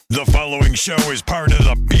The following show is part of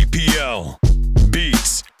the BPL,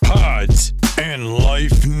 Beats, Pods, and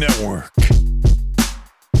Life Network.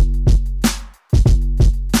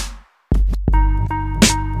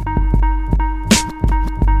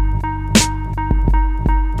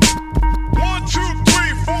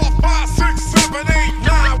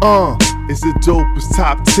 It's the dopest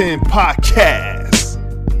top 10 podcast.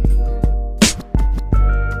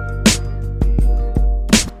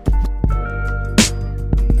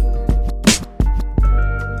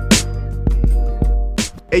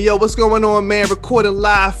 Hey yo, what's going on, man? Recording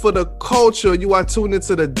live for the culture. You are tuned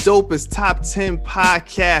into the dopest top 10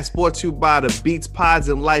 podcast brought to you by the Beats, Pods,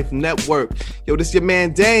 and Life Network. Yo, this your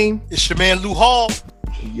man Dame. It's your man Lou Hall.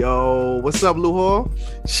 Yo, what's up, Lou Hall?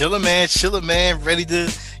 Chillin', man. Ready to,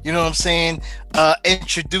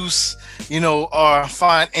 introduce, our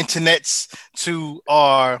fine internets to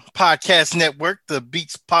our podcast network, the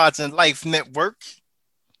Beats, Pods, and Life Network.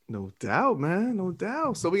 No doubt, man. No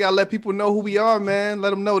doubt. So we gotta let people know who we are, man. Let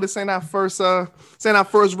them know this ain't our first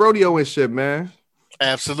rodeo and shit, man.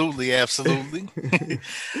 Absolutely.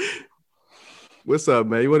 What's up,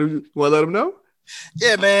 man? You want to let them know?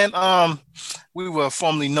 Yeah, man. We were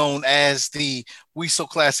formerly known as the We So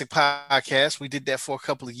Classic podcast. We did that for a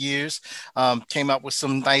couple of years. Came out with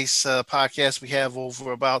some nice podcasts. We have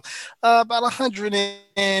over about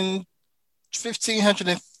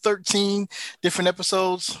 113 different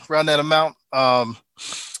episodes, around that amount.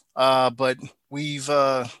 But we've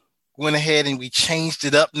went ahead and we changed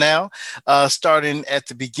it up now, starting at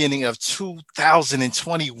the beginning of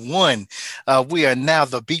 2021. We are now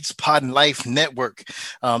the Beats, Pod, and Life Network.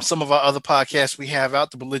 Some of our other podcasts we have out,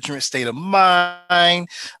 The Belligerent State of Mind,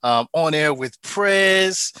 On Air with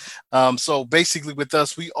Prez. So basically with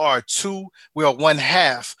us, we are one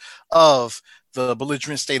half of the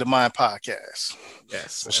Belligerent State of Mind podcast.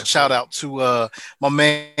 Yes. So shout out to my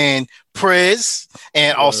man Prez,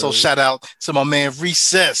 and also shout out to my man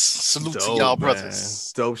Recess. Salute to y'all,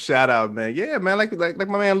 brothers. Dope shout out, man. Yeah, man. Like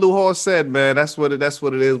my man Lou Hall said, man. That's what it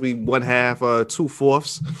is. We one half,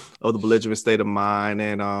 2/4 of the Belligerent State of Mind,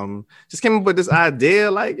 and just came up with this idea.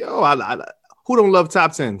 Like, yo, I who don't love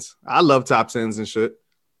top tens? I love top tens and shit.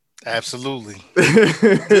 Absolutely.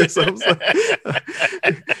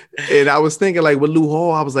 And I was thinking, like, with Lou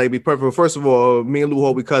Hall, I was like, be perfect. First of all, me and Lou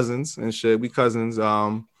Hall, we cousins and shit. We cousins.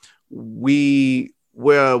 We're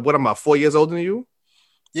what am I, 4 years older than you?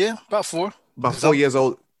 Yeah, about 4. About 4 years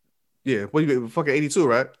old. Yeah. What you fucking 82,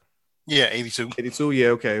 right? Yeah, 82. 82. Yeah.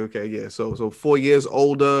 Okay. Yeah. So 4 years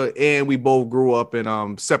older, and we both grew up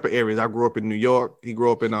in separate areas. I grew up in New York. He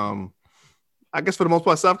grew up in I guess for the most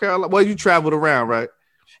part South Carolina. Well, you traveled around, right?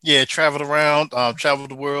 Yeah, traveled around, traveled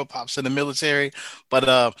the world, pops in the military,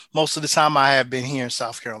 but most of the time I have been here in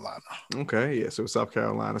South Carolina. Okay, yeah, so South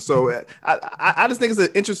Carolina. So I just think it's an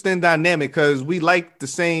interesting dynamic because we like the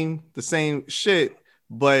same shit,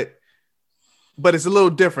 but it's a little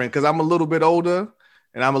different because I'm a little bit older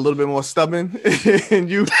and I'm a little bit more stubborn, and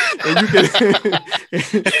you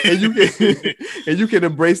can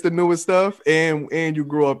embrace the newer stuff, and you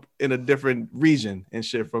grew up in a different region and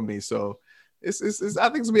shit from me, so. It's I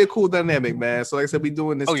think it's gonna be a cool dynamic, man. So like I said, we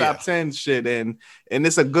doing this top 10 shit, and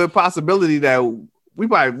it's a good possibility that we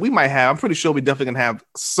might have. I'm pretty sure we definitely gonna have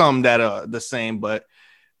some that are the same, but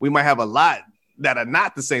we might have a lot that are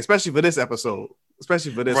not the same, especially for this episode,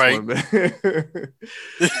 especially for this one, man.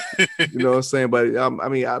 You know what I'm saying? But I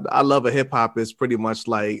mean, I love a hip hop is pretty much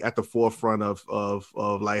like at the forefront of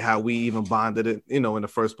like how we even bonded it, in the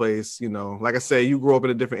first place. Like I said, you grew up in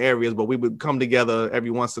the different areas, but we would come together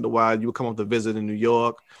every once in a while. You would come up to visit in New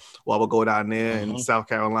York, or I would go down there in South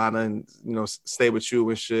Carolina and stay with you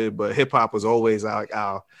and shit. But hip hop was always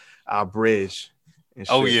our bridge. And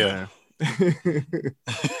shit, man.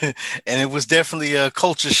 And it was definitely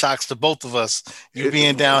culture shocks to both of us. You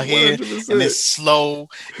being down 100%. Here and it's slow,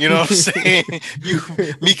 you know what I'm saying?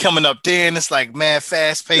 Me coming up there and it's like mad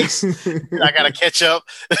fast pace. I gotta catch up.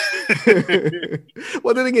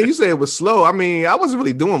 Well, then again, you say it was slow. I mean, I wasn't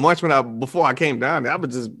really doing much before I came down there. I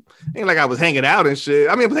was just ain't like I was hanging out and shit.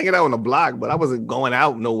 I mean, I was hanging out on the block, but I wasn't going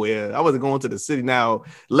out nowhere. I wasn't going to the city. Now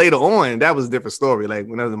later on, that was a different story. Like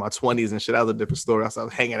when I was in my 20s and shit, that was a different story. I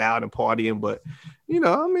was hanging out and partying, but I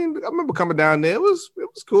remember coming down there. It was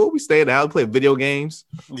cool. We stayed out, we played video games.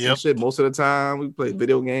 Yeah, shit. Most of the time, we played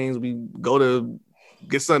video games. We go to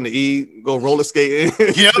get something to eat, go roller skating.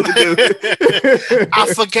 Yep.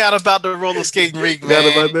 I forgot about the roller skating rink, man.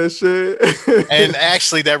 Forgot about that shit. And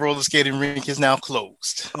actually, that roller skating rink is now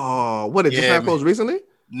closed. Oh, what? It just not closed recently?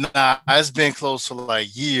 Nah, it's been closed for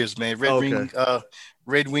like years, man. Red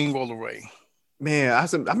Wing Rollerway. Man, I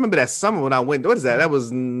remember that summer when I went. What is that? That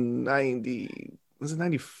was 90. Was it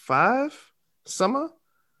 95 summer?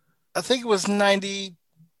 I think it was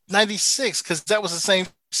 96 because that was the same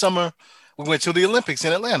summer we went to the Olympics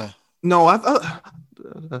in Atlanta. No,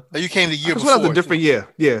 Oh, you came the year before. That was a different year.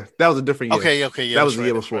 Yeah, that was a different year. Okay, yeah. That was the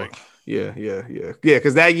year before. Right. Yeah.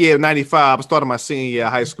 Because that year, 95, I started my senior year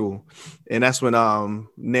of high school, and that's when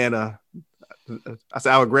Nana, I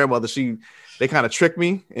said our grandmother, they kind of tricked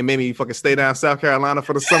me and made me fucking stay down South Carolina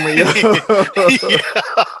for the summer.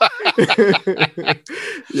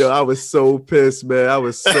 Yo, I was so pissed, man. I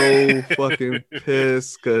was so fucking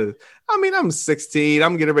pissed because I mean I'm 16.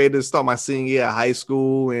 I'm getting ready to start my senior year of high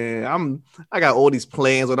school, and I got all these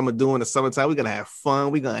plans what I'm gonna do in the summertime. We're gonna have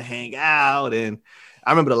fun. We're gonna hang out, and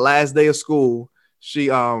I remember the last day of school. She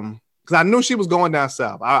because I knew she was going down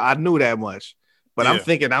south. I knew that much. But I'm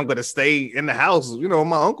thinking I'm gonna stay in the house,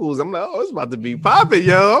 my uncles. I'm like, oh, it's about to be popping,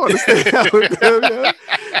 yo. I want to stay out with them, yo.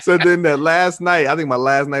 So then that last night, I think my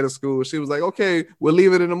last night of school, she was like, okay, we'll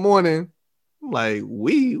leave it in the morning. I'm like,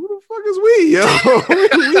 who the fuck is we, yo? We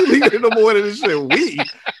leave it in the morning and shit. We?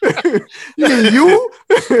 You mean you?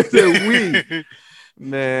 Said we.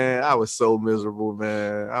 Man, I was so miserable,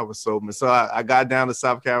 man. So I got down to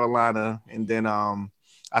South Carolina, and then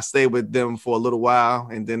I stayed with them for a little while,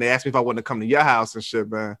 and then they asked me if I wanted to come to your house and shit,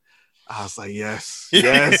 man. I was like, yes,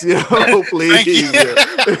 yo, please,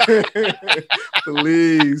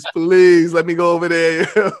 please, let me go over there,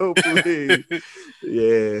 yo, please.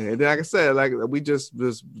 Yeah, and then like I said, like we just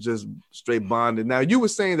straight bonded. Now you were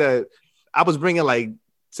saying that I was bringing like,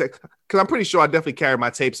 because I'm pretty sure I definitely carry my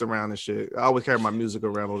tapes around and shit. I always carry my music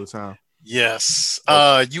around all the time. Yes.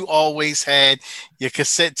 You always had your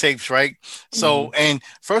cassette tapes, right? So, and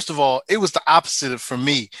first of all, it was the opposite for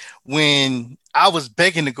me when I was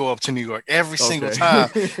begging to go up to New York every single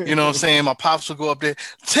time. You know what I'm saying? My pops would go up there,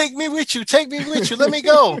 take me with you, let me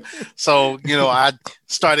go. So, I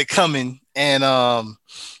started coming, and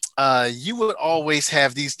you would always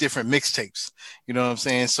have these different mixtapes. You know what I'm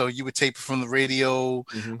saying? So you would tape it from the radio.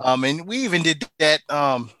 And we even did that.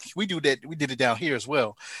 We did it down here as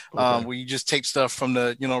well. Where you just tape stuff from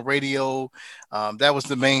the, radio. That was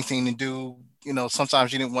the main thing to do.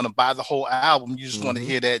 Sometimes you didn't want to buy the whole album. You just want to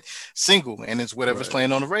hear that single, and it's whatever's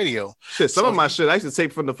playing on the radio. Shit, some of my shit I used to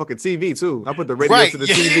tape from the fucking TV too. I put the radio to the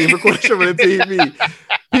TV and record from the TV.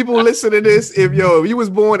 People listen to this. If you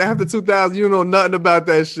was born after 2000, you don't know nothing about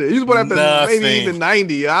that shit. You was born after maybe even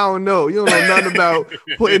 90. I don't know. You don't know nothing about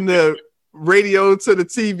putting the radio to the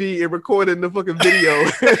TV and recording the fucking video.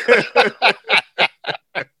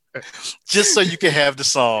 Just so you can have the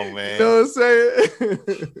song, man. You know what I'm saying?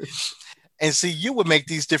 And see, you would make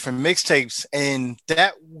these different mixtapes, and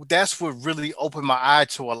that's what really opened my eye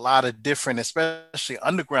to a lot of different, especially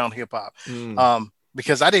underground hip hop.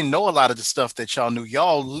 Because I didn't know a lot of the stuff that y'all knew.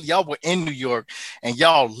 Y'all were in New York, and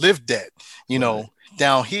y'all lived that.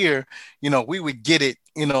 Down here, we would get it,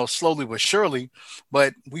 slowly but surely,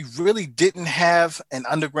 but we really didn't have an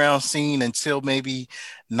underground scene until maybe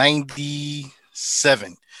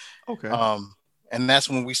 97. Okay. And that's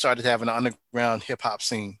when we started having an underground hip hop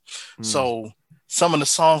scene. So some of the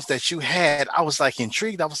songs that you had, I was like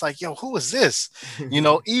intrigued. I was like, yo, who is this?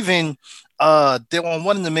 Even there on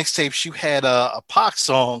one of the mixtapes, you had a Pac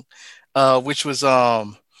song, which was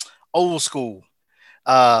Old School.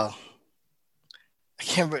 I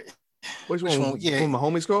can't remember. Which one? Yeah. My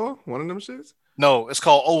homies call? One of them shits? No, it's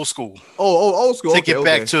called Old School. Oh, Old School. Take it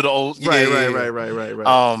back to the old. Right.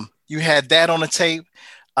 You had that on the tape.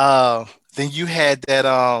 Then you had that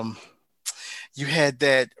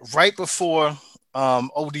right before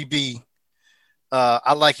ODB,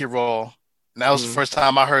 I Like It Raw. And that was the first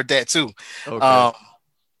time I heard that too. Okay.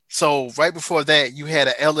 So right before that, you had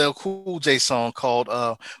a LL Cool J song called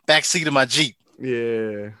Backseat of My Jeep.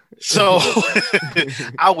 Yeah. So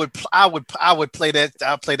I would play that.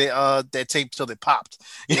 I played that tape till it popped.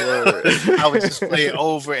 I would just play it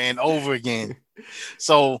over and over again.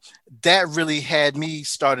 So that really had me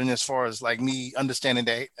starting as far as like me understanding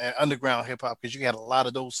that underground hip hop, because you had a lot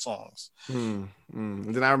of those songs. And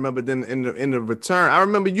then I remember in the return, I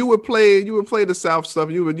remember you would play the South stuff.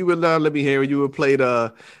 You would Let Me Hear It. You would play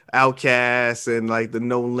the Outkast and like the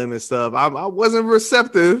No Limit stuff. I wasn't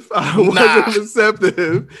receptive.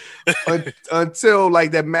 Until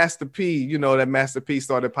like that Master P. That Master P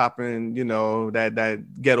started popping. That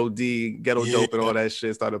Ghetto D, Ghetto Dope, and all that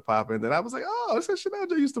shit started popping. Then I was like, oh, that's that shit I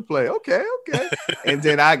used to play. Okay. And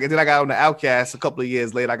then I got on the Outkast a couple of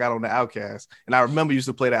years later. I got on the Outkast, and I remember you used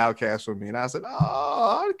to play the Outkast for me, and I said,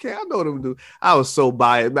 oh, okay, I know them do. I was so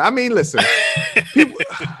biased. I mean, listen,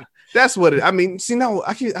 That's what it. I mean, see, no,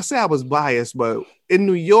 I say I was biased, but in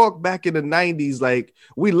New York back in the '90s, like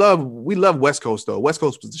we love West Coast though. West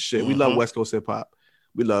Coast was the shit. We love West Coast hip hop.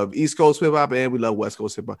 We love East Coast hip hop and we love West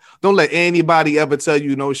Coast hip hop. Don't let anybody ever tell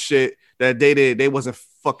you no shit that they wasn't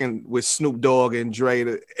fucking with Snoop Dogg and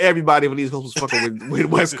Dre. Everybody from East Coast was fucking with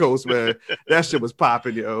West Coast, man. That shit was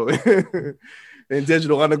popping, yo. And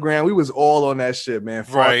Digital Underground, we was all on that shit, man.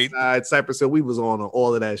 Right. Cypress Hill, we was on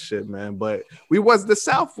all of that shit, man. But the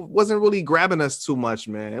South wasn't really grabbing us too much,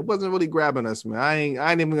 man. It wasn't really grabbing us, man. I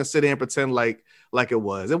ain't even gonna sit here and pretend like it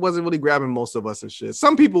was. It wasn't really grabbing most of us and shit.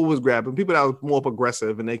 Some people was grabbing, people that was more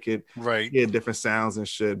progressive and they could hear different sounds and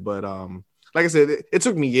shit. But like I said, it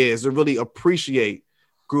took me years to really appreciate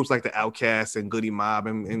groups like the Outkast and Goody Mob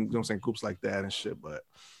and you know what I'm saying, groups like that and shit. But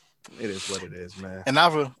it is what it is, man. And I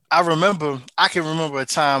can remember a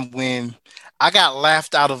time when I got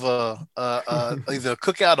laughed out of either a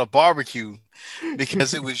cookout or barbecue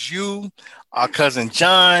because it was you, our cousin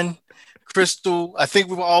John, Crystal. I think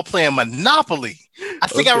we were all playing Monopoly. I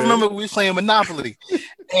remember we were playing Monopoly,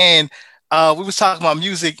 and we was talking about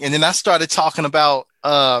music, and then I started talking about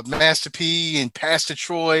Master P and Pastor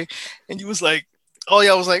Troy, and you was like, oh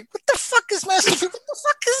yeah, I was like, what the fuck is Master P? What the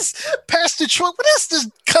fuck is Pastor Troy? What is this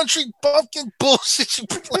country bumpkin bullshit you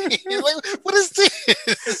playing? Like, what is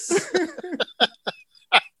this?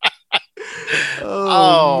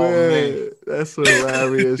 Oh man. That's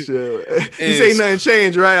hilarious shit. You say nothing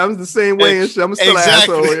changed, right? I'm the same way and shit. I'm still an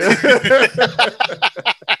asshole. Yeah?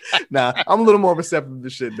 Nah, I'm a little more receptive to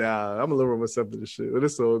shit now. I'm a little more receptive to shit, but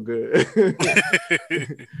it's all good.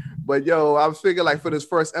 But yo, I was thinking like for this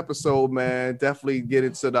first episode, man, definitely get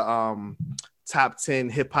into the top 10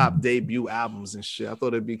 hip hop debut albums and shit. I thought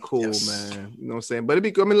it'd be cool, man. You know what I'm saying? But it'd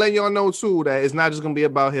be cool. I mean, let y'all know too that it's not just gonna be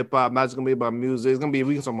about hip hop, not just gonna be about music. It's gonna be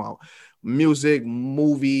we can talk about music,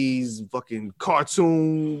 movies, fucking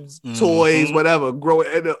cartoons, toys, whatever,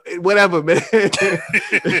 whatever, man.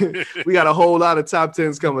 We got a whole lot of top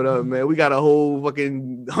 10s coming up, man. We got a whole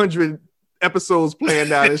fucking 100 episodes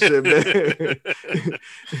planned out and shit, man.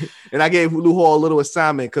 And I gave Lou Hall a little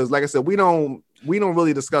assignment because, like I said, we don't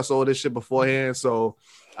really discuss all this shit beforehand, so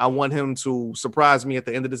I want him to surprise me at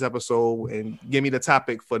the end of this episode and give me the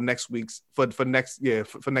topic for next week's for next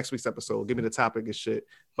week's episode. Give me the topic and shit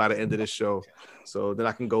by the end of this show, so that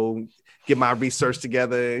I can go get my research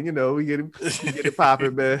together and we get it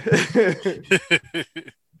popping, man.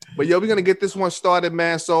 But yo, we're gonna get this one started,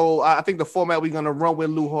 man. So I think the format we're gonna run with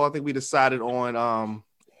Lou Hall, I think we decided on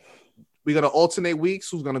we're gonna alternate weeks.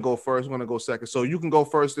 Who's gonna go first? Who's gonna go second? So you can go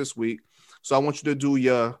first this week. So I want you to do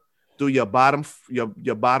your bottom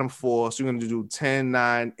four. So you're gonna do 10,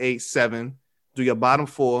 9, 8, 7. Do your bottom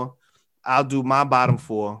four. I'll do my bottom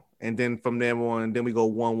four, and then from there on, then we go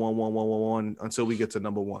 1, 1, 1, 1, 1, 1 until we get to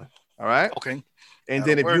number 1. All right. Okay. And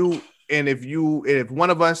then if one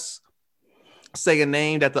of us say a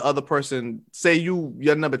name that the other person say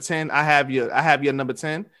you're number 10, I have your number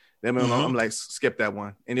 10. Then I'm like, skip that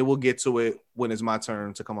one, and then we'll get to it when it's my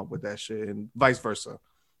turn to come up with that shit, and vice versa.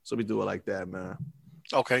 So we do it like that, man.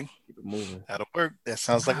 Okay. Keep it moving. That'll work. That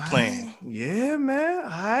sounds like a plan. Yeah, man. All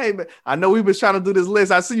right. I know we've been trying to do this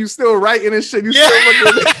list. I see you still writing and shit. Still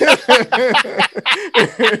like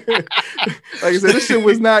I said, this shit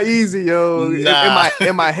was not easy, yo. Nah.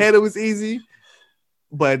 In my head, it was easy.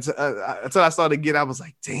 But until I started getting, I was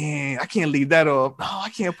like, dang, I can't leave that off. No, I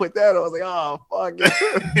can't put that off. I was like, oh,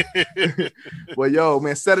 fuck. Well, yo,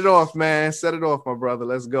 man, set it off, man. Set it off, my brother.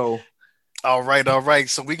 Let's go. All right.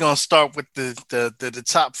 So we're gonna start with the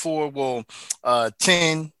top 4. Well,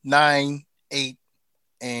 10, 9, 8,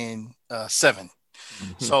 and 7.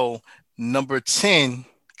 Mm-hmm. So number 10,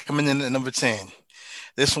 coming in at number 10.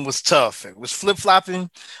 This one was tough. It was flip-flopping.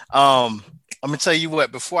 I'm gonna tell you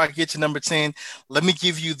what, before I get to number 10, let me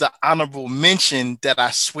give you the honorable mention that I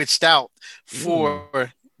switched out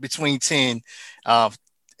for between 10.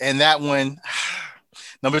 And that one,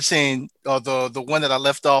 number 10, the one that I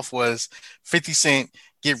left off was 50 Cent,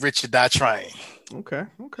 Get Rich or Die Trying. Okay.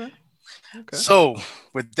 So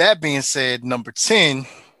with that being said, number 10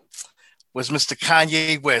 was Mr.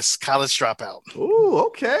 Kanye West, College Dropout. Ooh,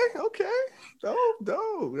 okay.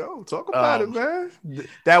 Dope. Talk about it, man.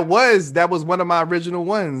 That was one of my original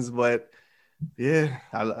ones, but yeah,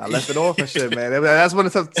 I left it off and shit, man. That's one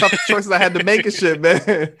of the tough choices I had to make and shit, man.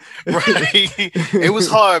 Right. It was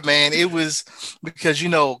hard, man. It was because,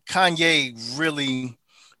 Kanye really,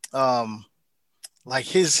 like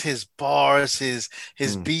his bars, his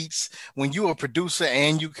beats, when you're a producer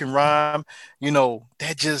and you can rhyme,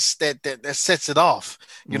 that sets it off.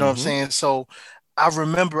 You know what I'm saying? So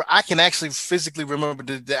I can actually physically remember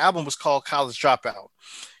the album was called College Dropout.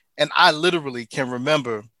 And I literally can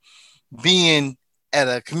remember being at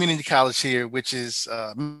a community college here, which is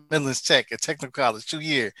Midlands Tech, a technical college,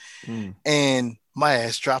 2-year, and my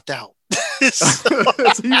ass dropped out. So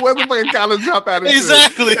you wasn't fucking college dropout.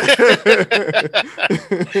 Exactly.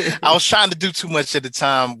 I was trying to do too much at the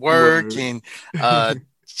time, work and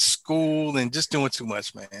school, and just doing too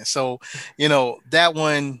much, man. So, that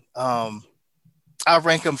one, I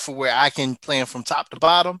rank them for where I can play them from top to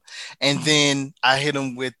bottom, and then I hit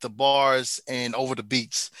them with the bars and over the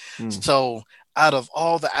beats. So, out of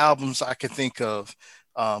all the albums I could think of,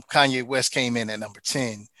 Kanye West came in at number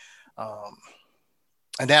 10.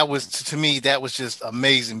 And that was, to me, that was just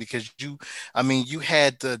amazing because you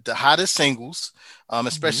had the hottest singles,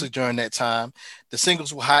 especially during that time. The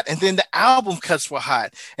singles were hot, and then the album cuts were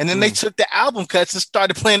hot. And then they took the album cuts and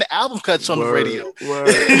started playing the album cuts on the radio.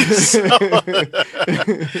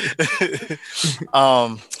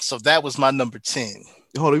 So that was my number 10.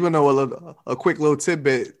 Hold on, you know a quick little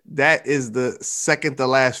tidbit. That is the second to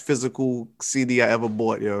last physical CD I ever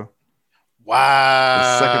bought, yo. Wow.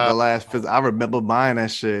 The second to last I remember buying that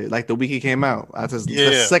shit like the week it came out.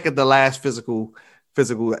 The second to last physical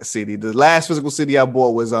CD. The last physical CD I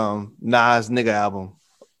bought was Nas Nigga album.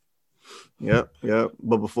 Yep.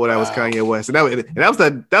 But before that was Kanye West. And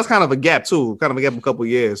that was kind of a gap too. Kind of a gap a couple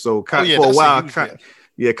years. So for a while,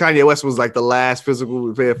 Kanye West was like the last physical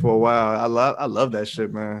we played for a while. I love that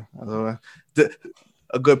shit, man.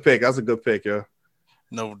 A good pick. That was a good pick, yo.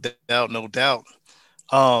 No doubt.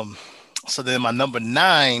 So then my number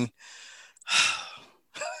 9.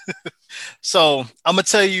 So I'm gonna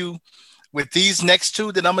tell you with these next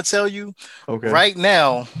two that I'm gonna tell you right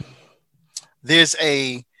now, there's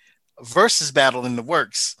a versus battle in the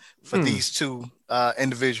works for these two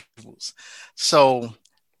individuals. So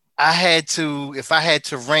if I had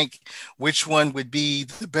to rank which one would be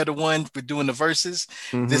the better one for doing the verses,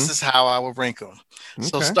 this is how I would rank them.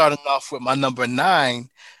 So starting off with my number 9,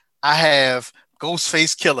 I have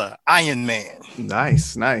Ghostface Killah, Iron Man.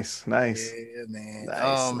 Nice. Yeah, man.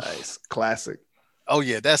 Nice. Classic. Oh,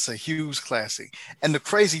 yeah, that's a huge classic. And the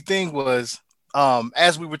crazy thing was,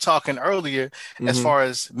 as we were talking earlier, as far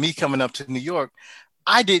as me coming up to New York,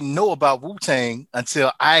 I didn't know about Wu-Tang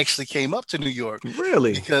until I actually came up to New York.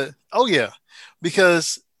 Really?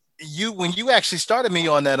 Because when you actually started me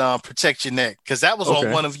on that Protect Your Neck, because that was on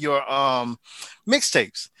one of your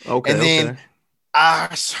mixtapes. Okay. And then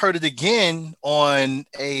I heard it again on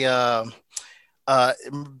a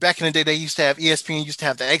back in the day, they used to have ESPN used to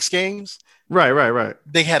have the X Games. Right.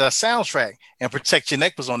 They had a soundtrack, and Protect Your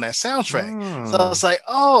Neck was on that soundtrack. So I was like,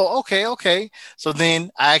 oh, okay. So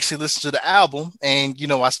then I actually listened to the album, and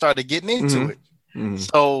I started getting into it.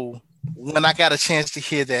 So when I got a chance to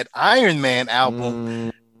hear that Iron Man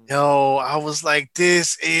album, I was like,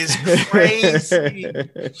 this is crazy.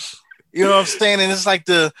 You know what I'm saying? And it's like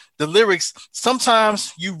the lyrics,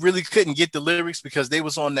 sometimes you really couldn't get the lyrics because they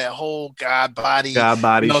was on that whole God body you know what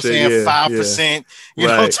I'm saying,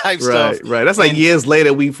 5%, type stuff. Right. That's like years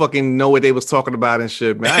later, we fucking know what they was talking about and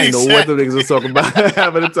shit, man. I didn't know what the niggas was talking about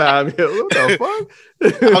half of the time. What the fuck?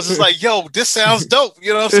 I was just like, yo, this sounds dope.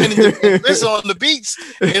 You know what I'm saying? And this on the beats.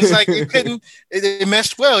 It's like it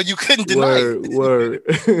meshed well. You couldn't deny it. Word.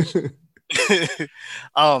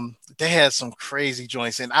 They had some crazy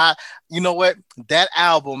joints, and you know what? That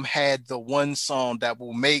album had the one song that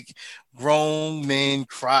will make grown men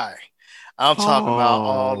cry. I'm talking about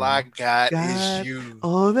All I Got Is You.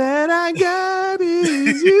 All that I got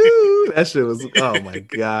is you. That shit was, oh my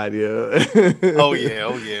God, yeah. oh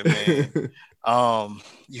yeah, man.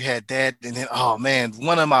 You had that, and then man,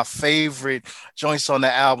 one of my favorite joints on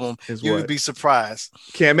the album. Would be surprised.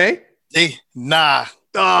 Kame? Nah.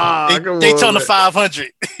 Daytona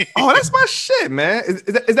 500. Oh, that's my shit, man.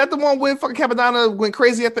 Is that the one where fucking Capadonna went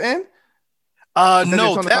crazy at the end?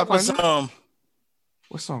 No, that was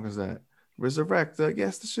What song is that? Resurrect.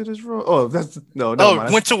 Yes, the shit is raw. Oh, that's no.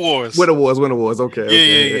 Winter Wars. Winter Wars. Okay.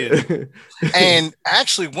 Yeah. And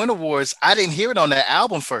actually, Winter Wars, I didn't hear it on that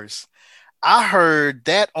album first. I heard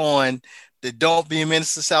that on the Don't Be a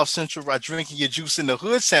Menace to South Central by Drinking Your Juice in the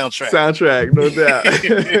Hood soundtrack, no doubt.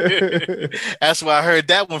 That's where I heard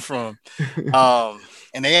that one from.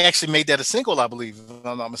 And they actually made that a single, I believe, if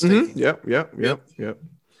I'm not mistaken. Yep.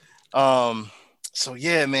 So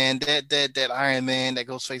yeah, man, that Iron Man, that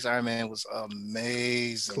Ghostface Iron Man was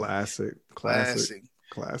amazing. Classic.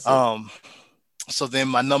 So then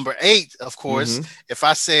my number 8, of course, if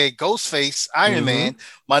I say Ghostface Iron Man,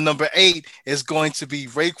 my number 8 is going to be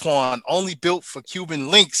Raekwon, Only Built for Cuban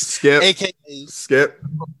Links, Skip, aka Skip.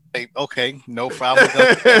 Okay, no problem.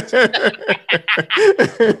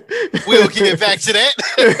 We'll get back to that.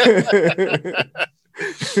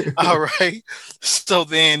 All right. So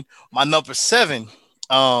then my number 7,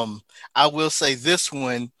 I will say this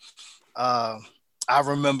one. Uh, I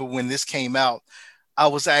remember when this came out, I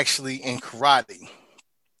was actually in karate.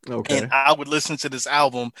 And Okay. I would listen to this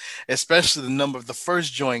album, especially the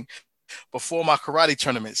first joint before my karate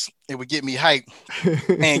tournaments. It would get me hyped.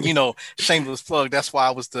 And shameless plug. That's why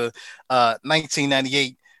I was the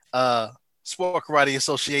 1998 Sport Karate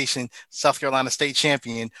Association South Carolina state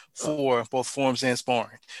champion for both forms and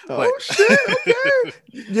sparring. But Oh shit! Okay.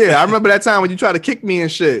 Yeah, I remember that time when you tried to kick me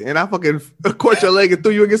and shit, and I fucking caught your leg and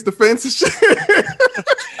threw you against the fence and shit.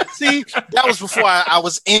 see, that was before I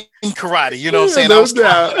was in karate. You know what I'm saying? No I was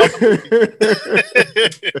doubt.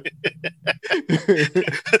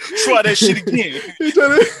 try that shit again. You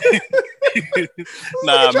trying to-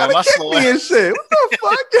 Nah, you trying man, my to kick slow me and ass. shit.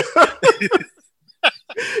 What the fuck?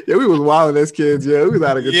 Yeah, we was wilding as kids. Yeah, we was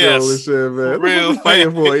out of control Yes, and shit, man. for real, What we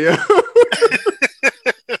fighting for, yeah.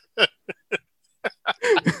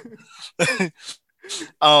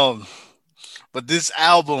 um, but this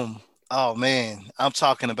album, oh man, I'm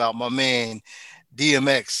talking about my man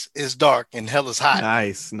DMX is dark and hell is hot.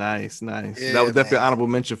 Nice. Yeah, That was definitely man. honorable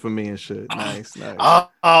mention for me and shit. Nice.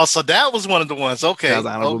 Oh, so that was one of the ones. That Okay. was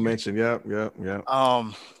an honorable Okay. mention. Yep.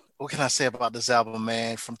 What can I say about this album,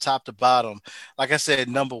 man? From top to bottom, like I said,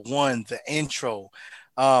 number one, the intro.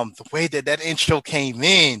 The way that intro came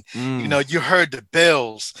in, you heard the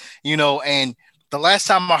bells, and the last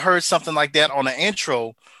time I heard something like that on an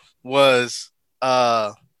intro was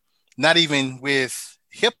not even with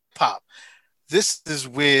hip hop. This is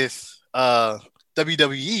with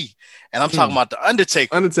WWE, and I'm talking about the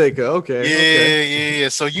Undertaker. Undertaker. Okay. Yeah.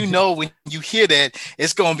 So when you hear that,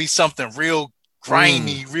 it's gonna be something real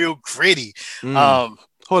grimy, real gritty.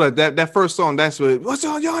 Hold on, that first song, that's what's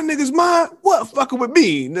on y'all niggas' mind? What fucking with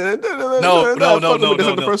me? No. No.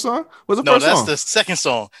 The first song? What's the No, first that's song? the second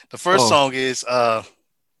song. The first song is 1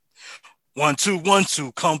 2 1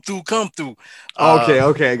 2 come through.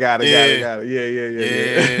 Okay, got it. Yeah.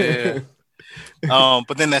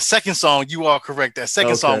 But then that second song, you are correct. That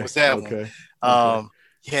second song was that one.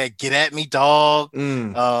 Yeah, Get At Me, Dog.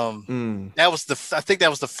 That was I think that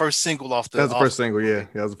was the first single off the. That was the first single. Yeah,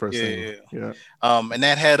 that was the first single. Yeah. And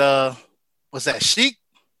that had was that Sheik?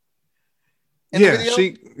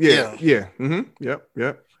 Sheik. Yeah. Yep.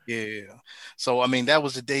 Yeah. So I mean, that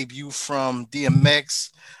was a debut from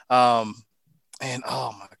DMX. And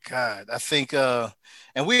oh my God, I think and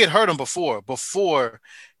we had heard him before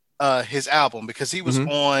his album, because he was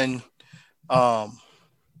on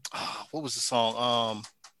what was the song? Oh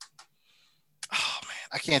man,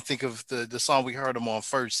 I can't think of the song we heard him on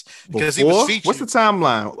first, because he was featured. What's the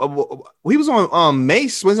timeline? He was on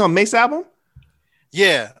Mace. Was he on Mace album?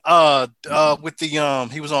 Yeah. With the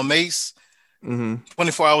he was on Mace.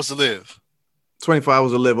 24 Hours to Live. 24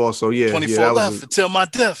 Hours to Live. Also, yeah. 24 left until my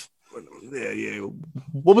death. Yeah.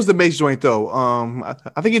 What was the Mace joint though?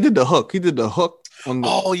 I think he did the hook. He did the hook on the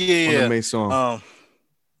on the Mace song.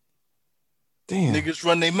 Damn. Niggas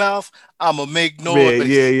run their mouth, I'ma make noise.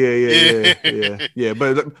 Yeah.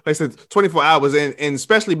 But like I said, 24 hours, and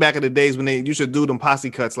especially back in the days when they used to do them posse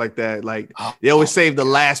cuts like that. Like they always save the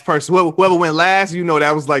last person. Whoever went last,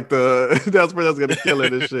 that was like that was the person that was gonna kill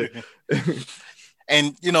it and shit.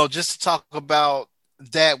 And just to talk about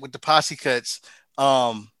that with the posse cuts,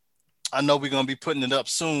 I know we're going to be putting it up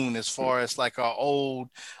soon as far as like our old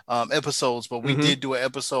episodes, but we did do an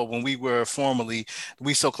episode when we were formerly the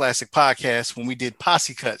We So Classic podcast, when we did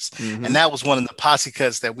posse cuts. And that was one of the posse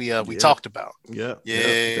cuts that we talked about. Yeah.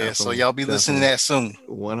 So y'all be listening to that soon.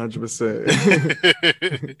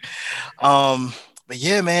 100%. But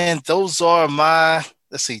yeah, man, those are my,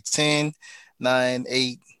 let's see, 10, 9,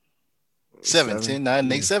 8, 7, 10,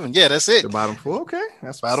 9, 8, 7. Yeah, that's it. The bottom 4. Okay.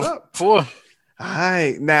 That's bottom what's up. 4. All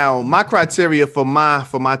right, now my criteria for my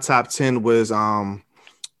top 10 was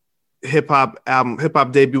hip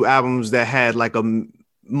hop debut albums that had like a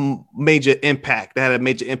major impact, that had a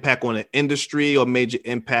major impact on the industry or major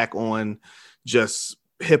impact on just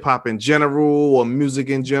hip hop in general or music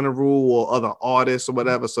in general or other artists or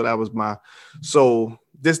whatever. So that was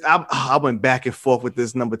I went back and forth with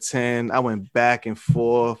this number 10. I went back and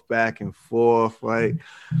forth. Right.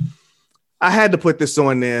 I had to put this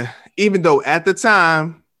on there, even though at the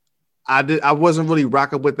time I wasn't really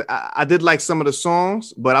rocking with I did like some of the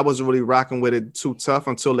songs, but I wasn't really rocking with it too tough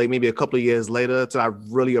until like maybe a couple of years later, till I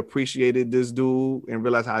really appreciated this dude and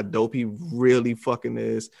realized how dope he really fucking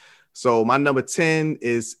is. So my number 10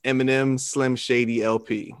 is Eminem Slim Shady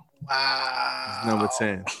LP. Wow. Number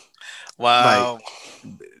 10. Wow.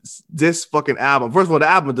 Like, this fucking album. First of all, the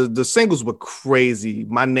album, the singles were crazy.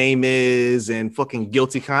 My Name Is and fucking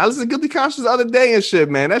Guilty Conscience. I listened to Guilty Conscience the other day and shit,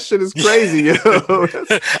 man. That shit is crazy, yo.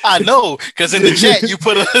 I know, because in the chat you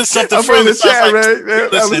put something I put in the chat, like,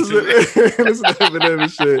 right? Listen to Eminem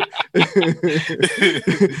and shit.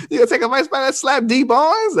 You gonna take advice by that slap D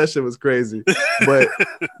Barnes? That shit was crazy.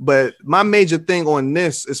 But my major thing on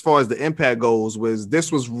this, as far as the impact goes, was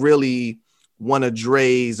this was really one of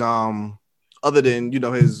Dre's other than, you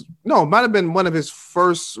know, it might have been one of his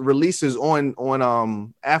first releases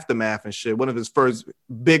on Aftermath and shit. One of his first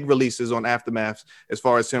big releases on Aftermath, as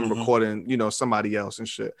far as him recording, you know, somebody else and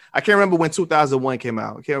shit. I can't remember when 2001 came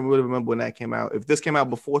out. I can't really remember when that came out. If this came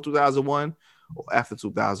out before 2001 or after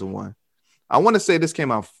 2001. I want to say this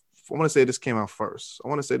came out first. I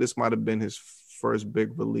want to say this might have been his first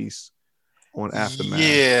big release on Aftermath.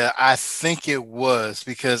 Yeah, I think it was,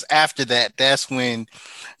 because after that, that's when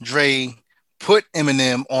Dre put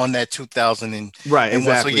Eminem on that 2000 and right,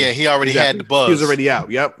 exactly. So yeah, he already had the buzz. He was already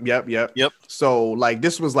out. Yep. So like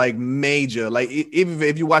this was like major. Like even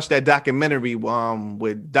if you watch that documentary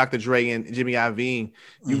with Dr. Dre and Jimmy Iovine,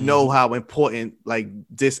 you know how important like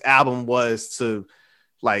this album was to,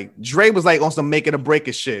 like, Dre was like on some make it or break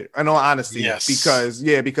it shit. In all honesty, yes.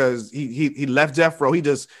 because he left Death Row. He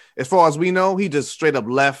just, as far as we know, he just straight up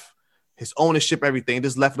left his ownership, everything,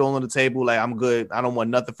 just left it all on the table. Like, I'm good. I don't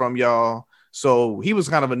want nothing from y'all. So he was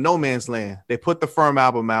kind of a no man's land. They put the Firm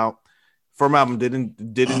album out. Firm album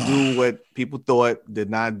didn't do what people thought, did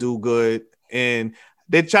not do good. And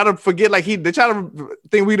they try to forget, like they try to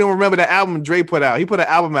think we don't remember the album Dre put out. He put an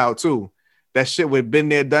album out too. That shit would been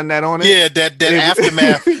there, done that on it. Yeah, that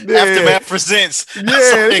Aftermath. Yeah. Aftermath presents. Yeah,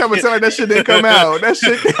 they trying to tell me that shit didn't come out. That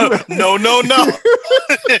shit came out. No.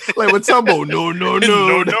 Like with Tumbo, no.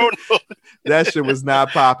 That shit was not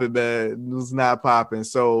popping, man. It was not popping.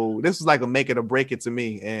 So this was like a make it or break it to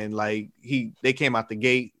me. And like they came out the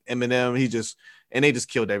gate, Eminem, they just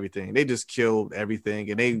killed everything. They just killed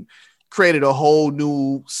everything. And they created a whole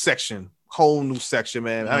new section,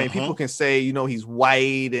 man. I mean, people can say, you know, he's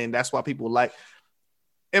white and that's why people like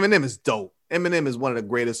Eminem is dope. Eminem is one of the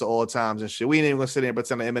greatest of all times and shit. We ain't even gonna sit there and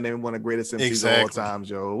pretend like Eminem is one of the greatest MCs of all times,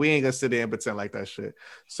 yo. We ain't gonna sit there and pretend like that shit.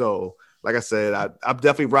 So, like I said, I'm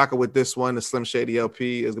definitely rocking with this one. The Slim Shady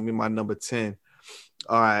LP is gonna be my number 10.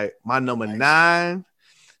 All right, my number 9.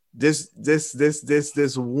 This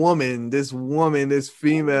woman, this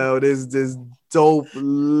female, this dope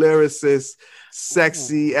lyricist,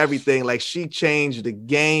 sexy, everything. Like, she changed the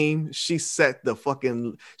game. She set the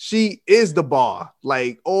she is the bar.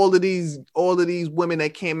 Like, all of these women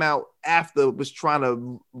that came out after was trying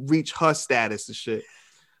to reach her status and shit.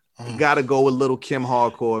 Gotta go with Little Kim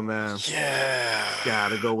Hardcore, man. Yeah.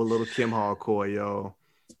 Gotta go with Little Kim Hardcore, yo.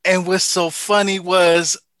 And what's so funny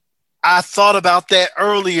was I thought about that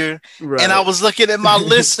earlier, right. And I was looking at my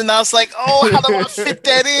list and I was like, oh, how do I fit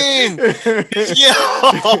that in?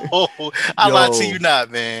 I lied to you not,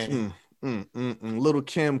 man. Little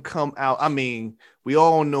Kim come out. I mean, we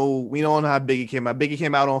all know how Biggie came out. Biggie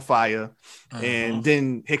came out on fire, and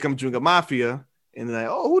then here comes Junior Mafia. And they're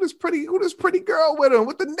like, oh, who this pretty girl with him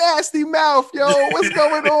with the nasty mouth, yo? What's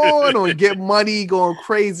going on? Or Get Money, going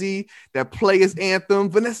crazy. That Players Anthem,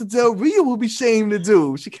 Vanessa Del Rio will be ashamed to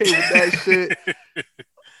do. She came with that shit.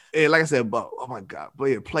 And like I said, but oh my god, but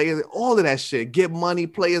yeah, Players, all of that shit. Get Money,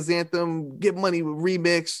 Players Anthem, Get Money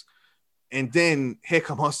remix, and then here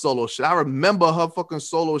come her solo shit. I remember her fucking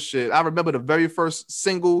solo shit. I remember the very first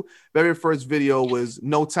video was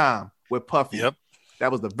No Time with Puffy. Yep.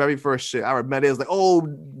 That was the very first shit. I remember it was like, oh,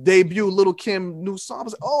 debut Little Kim new song. I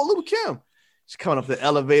was like, oh, Little Kim. She's coming up the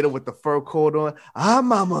elevator with the fur coat on. Ah,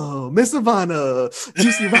 mama, Miss Savannah,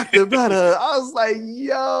 Juicy Rock the Butter. I was like,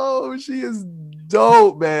 yo, she is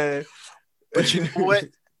dope, man. But you know what?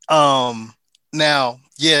 Now,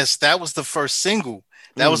 yes, that was the first single.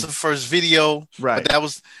 That was the first video. Right.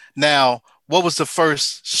 But what was the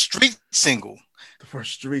first street single? The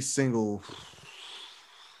first street single.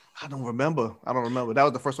 I don't remember. That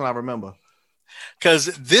was the first one I remember. Because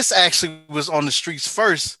this actually was on the streets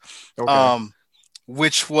first,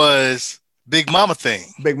 which was Big Mama Thing.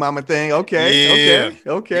 Big Mama Thing. Okay. Yeah,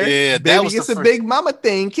 Baby, that was it's a first. Big Mama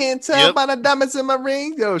Thing. Can't tell by the diamonds in my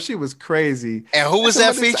ring. Yo, she was crazy. And who was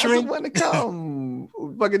that featuring? When to come,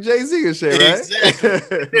 fucking Jay-Z and shit, right?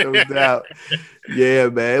 Exactly. No doubt. Yeah,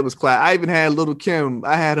 man, it was class. I even had Little Kim.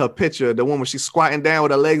 I had her picture, the one where she's squatting down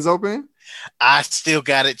with her legs open. I still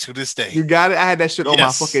got it to this day. You got it? I had that shit on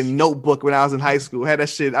my fucking notebook when I was in high school. I had that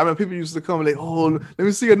shit. I remember people used to come and like, oh, let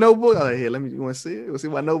me see your notebook. I was like, here, you want to see it? You want to see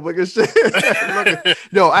my notebook and shit?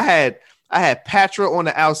 Yo, I had Patra on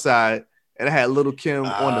the outside, and it had Little Kim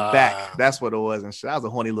on the back. That's what it was and shit. I was a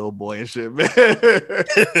horny little boy and shit, man.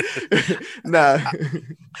 Nah.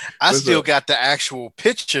 I still got the actual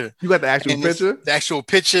picture. You got the actual picture? The actual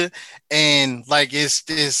picture, and like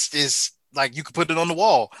it's like you could put it on the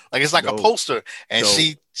wall. Like it's like a poster, and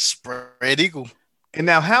she spread eagle. And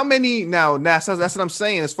now how many that's what I'm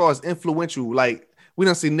saying as far as influential, like we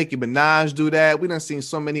done seen Nicki Minaj do that. We done seen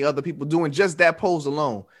so many other people doing just that pose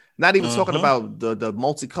alone. Not even talking about the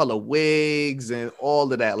multicolor wigs and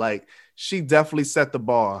all of that. Like she definitely set the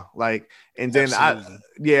bar. Like, and then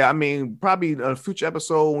I mean, probably a future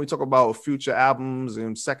episode when we talk about future albums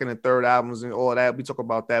and second and third albums and all that, we talk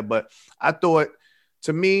about that. But I thought,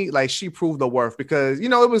 to me, like she proved the worth because it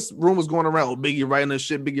was rumors going around, Biggie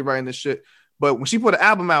writing this shit. But when she put an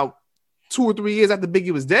album out 2 or 3 years after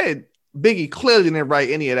Biggie was dead, Biggie clearly didn't write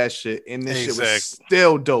any of that shit. And this shit was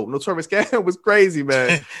still dope. Notorious K.I.G. was crazy,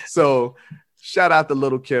 man. So shout out to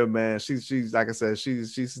Little Kim, man. She's like I said,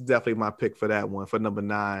 she's definitely my pick for that one, for number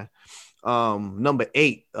 9. Number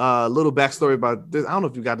 8, little backstory about this. I don't know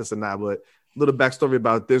if you got this or not, but little backstory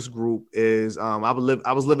about this group is I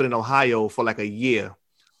was living in Ohio for like a year.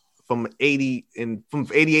 From 88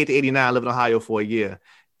 to 89, I lived in Ohio for a year.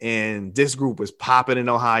 And this group was popping in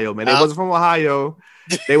Ohio, man. They wasn't from Ohio.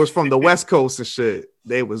 They was from the West Coast and shit.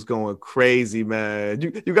 They was going crazy, man.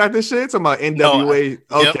 You got this shit? Talking about NWA.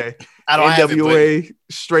 No, okay. Yep. I don't NWA, have it,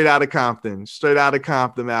 but... Straight Outta Compton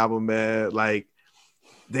album, man. Like,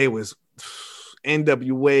 they was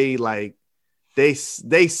NWA, like, they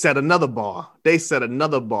set another bar.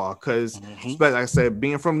 Because, like I said,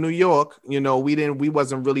 being from New York, we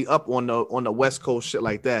wasn't really up on the West Coast shit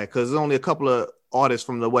like that. Because there's only a couple of artists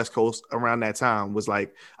from the West Coast around that time was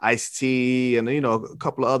like Ice-T and a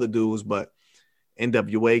couple of other dudes, but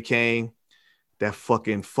NWA came, that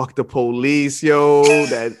fucking Fuck the Police, yo,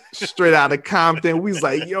 that Straight Outta Compton. We was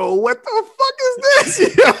like, yo, what the fuck is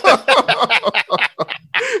this?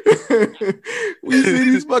 We see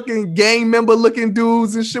these fucking gang member looking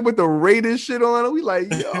dudes and shit with the Raiders shit on it. We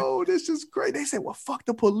like, yo, this is great. They said, well, fuck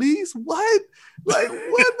the police? What? Like,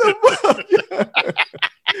 what the fuck?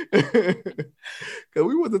 Cause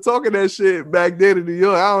we wasn't talking that shit back then in New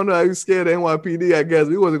York. I don't know. I was scared of NYPD. I guess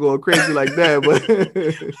we wasn't going crazy like that. But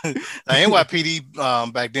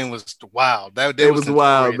NYPD back then was wild. That was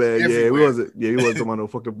wild, man. Everywhere. Yeah, we wasn't talking about no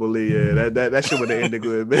fucking bully. Yeah, that shit would have ended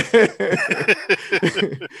good, man.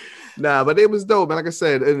 Nah, but it was dope, man. Like I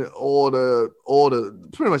said, and all the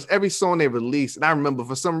pretty much every song they released. And I remember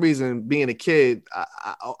for some reason being a kid,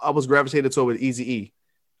 I was gravitated toward Eazy-E.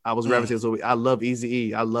 I was gravitated to. I love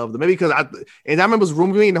Eazy-E. I love them. Maybe because I remember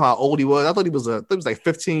rumors how old he was. I thought he was like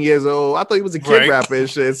 15 years old. I thought he was a kid rapper and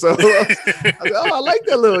shit. So I like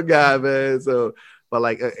that little guy, man. So, but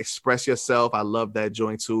like Express Yourself, I love that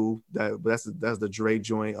joint too. That's the Dre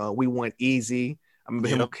joint. We Want Easy. I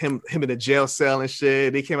remember him in the jail cell and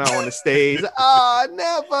shit. They came out on the stage.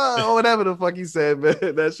 Never, or whatever the fuck he said,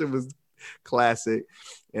 man. That shit was classic.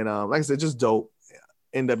 And like I said, just dope.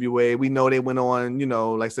 NWA, we know they went on,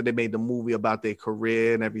 like I said, they made the movie about their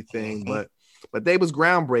career and everything, but they was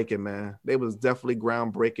groundbreaking, man. They was definitely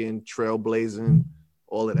groundbreaking, trailblazing,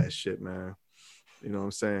 all of that shit, man. You know what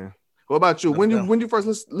I'm saying? What about you? When you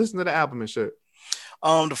first listen to the album and shit?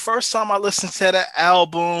 The first time I listened to the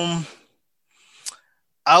album,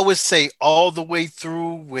 I would say all the way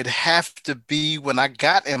through would have to be when I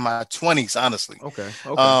got in my 20s, honestly. Okay.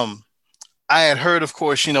 I had heard, of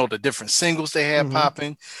course, the different singles they had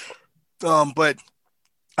popping, but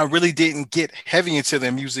I really didn't get heavy into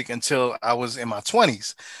their music until I was in my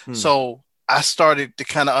 20s. So I started to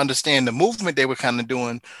kind of understand the movement they were kind of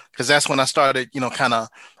doing, because that's when I started, kind of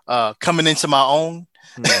coming into my own.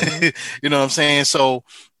 You know what I'm saying? So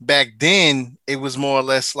back then, it was more or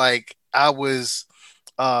less like I would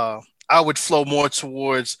flow more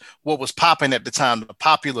towards what was popping at the time, the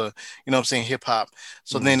popular, hip hop.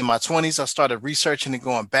 So then in my 20s, I started researching and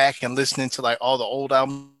going back and listening to like all the old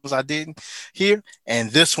albums I did here.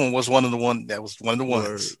 And this one was one of the ones. It's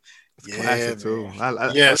classic too. I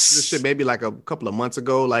listened to this shit maybe like a couple of months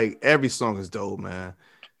ago. Like every song is dope, man.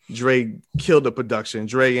 Dre killed the production.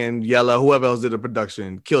 Dre and Yella, whoever else did the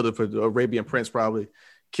production, killed it. For Arabian Prince probably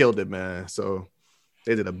killed it, man. So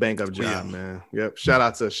they did a bang up job, man. Yep. Shout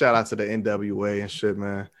out to the NWA and shit,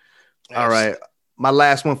 man. Yes. All right. My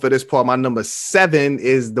last one for this part, my number 7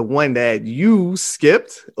 is the one that you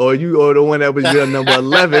skipped, or the one that was your number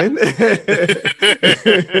 11.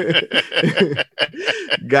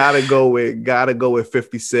 Gotta go with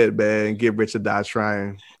 50 Cent, man. Get Rich or Die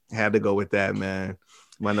Trying. Had to go with that, man.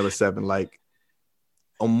 My number 7, like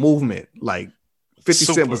a movement. Like 50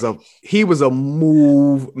 Cent was a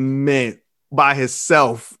movement. by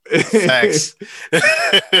himself. Facts.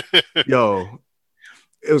 Yo,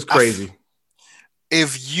 it was crazy.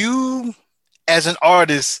 If you, as an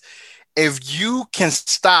artist, if you can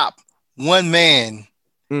stop one man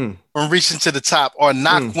from reaching to the top or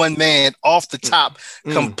knock one man off the top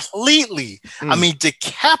completely, I mean,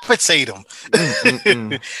 decapitate him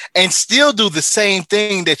and still do the same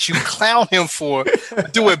thing that you clown him for,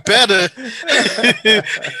 do it better.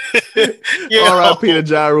 R.I.P. to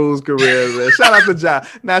Ja Rule's career, man. Shout out to Ja.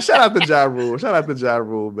 Now, shout out to Ja Rule. Shout out to Ja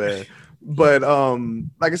Rule, man. But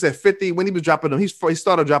like I said, 50, when he was dropping them, he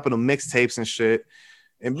started dropping them mixtapes and shit.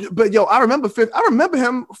 But yo, I remember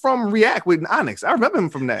him from React with Onyx. I remember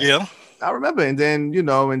him from that. Yeah, I remember. And then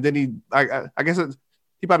I guess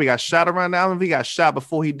he probably got shot around now. I don't know if he got shot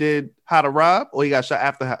before he did How to Rob, or he got shot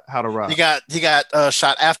after How to Rob. He got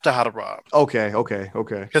shot after How to Rob. Okay.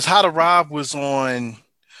 Because How to Rob was on.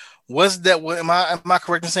 Was that? Am I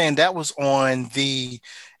correct in saying that was on the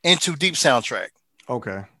Into Deep soundtrack?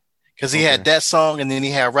 Okay. Because he had that song, and then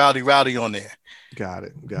he had Rowdy Rowdy on there. Got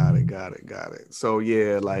it. So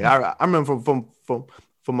yeah, like I remember from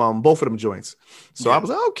both of them joints. So I was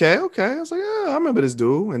like, okay. I was like, yeah, I remember this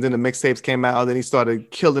dude. And then the mixtapes came out. Then he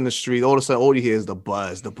started killing the street. All of a sudden, all you hear is the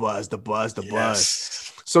buzz.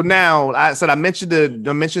 So now I mentioned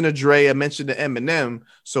the Dre, I mentioned the Eminem.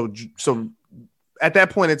 So at that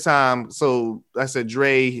point in time, so I said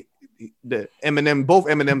Dre, the Eminem, both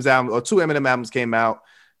Eminem's albums or two Eminem albums came out.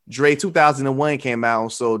 Dre 2001 came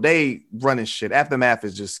out, so they running shit. Aftermath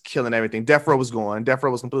is just killing everything. Death Row was gone. Death Row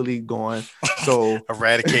was completely gone. So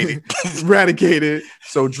eradicated.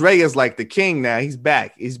 So Dre is like the king now. He's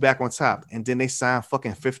back. He's back on top. And then they signed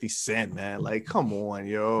fucking 50 Cent, man. Like, come on,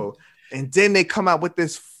 yo. And then they come out with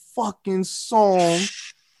this fucking song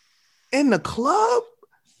in the club.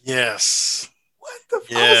 Yes. I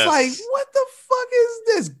was like, what the fuck is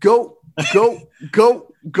this?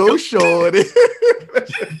 Go shorty.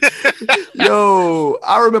 Yo,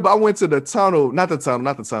 I remember I went to the tunnel, not the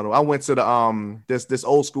tunnel. I went to the this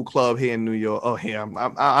old school club here in New York. Oh, here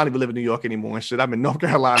I don't even live in New York anymore and shit. I'm in North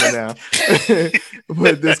Carolina now.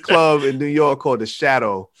 But this club in New York called The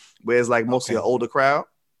Shadow, where it's like mostly an older crowd.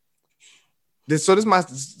 This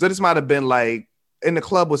might have been like, and the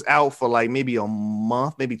club was out for like maybe a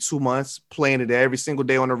month, maybe 2 months, playing it every single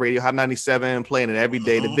day on the radio, Hot 97, playing it every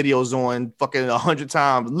day. The video's on fucking 100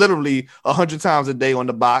 times, literally 100 times a day on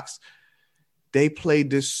the box. They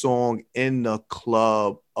played this song in the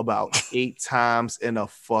club about 8 times in a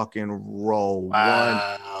fucking row.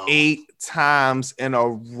 Wow. 8 times in a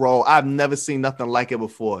row. I've never seen nothing like it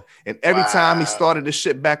before. And every time he started this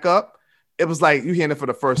shit back up, it was like you hearing it for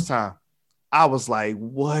the first time. I was like,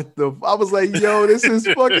 I was like, yo, this is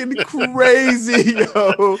fucking crazy,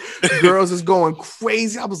 yo. Girls is going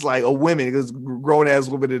crazy. I was like, women, because grown ass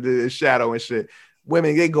women in the Shadow and shit.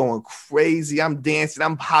 Women, they going crazy. I'm dancing.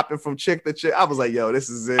 I'm hopping from chick to chick. I was like, yo, this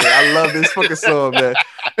is it. I love this fucking song, man.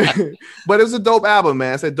 But it was a dope album,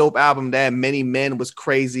 man. It's a dope album. That Many Men was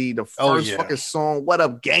crazy. The first fucking song, What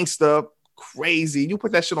Up Gangsta, crazy. You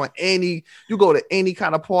put that shit on you go to any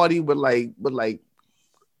kind of party with like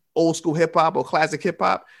old school hip hop or classic hip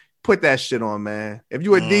hop, put that shit on, man. If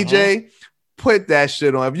you a DJ, put that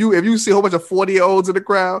shit on. If you see a whole bunch of 40-year-olds in the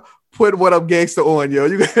crowd, put What Up Gangsta on, yo.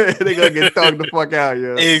 They gonna get thugged the fuck out,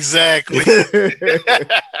 yo. Exactly.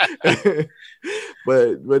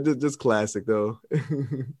 but just classic though.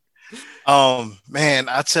 Man,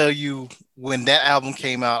 I tell you, when that album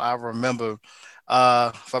came out, I remember,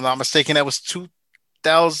 if I'm not mistaken, that was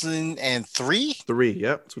 2003.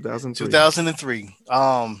 2003.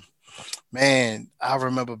 Man, I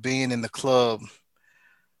remember being in the club.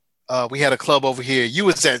 We had a club over here. You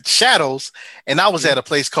was at Shadows, and I was at a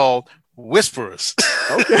place called Whisperers.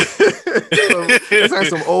 Okay, that's like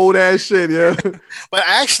some old ass shit, yeah. But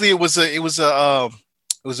actually, it was a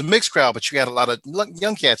mixed crowd. But you had a lot of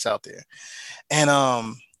young cats out there,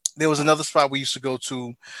 and there was another spot we used to go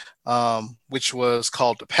to, which was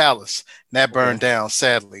called the Palace. And that burned down,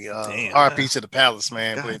 sadly. RP to the Palace,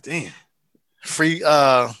 man. God damn. Free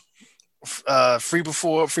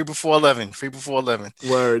before 11.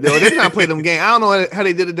 Word. Yo, they not play them games. I don't know how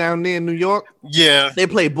they did it down there in New York. Yeah. They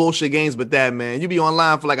play bullshit games with that, man. You be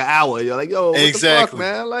online for like an hour. You're like, yo, what the fuck,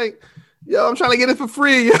 man? Like, yo, I'm trying to get it for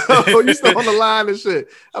free. Yo, you still on the line and shit.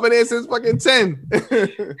 I've been there since fucking 10.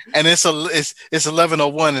 And it's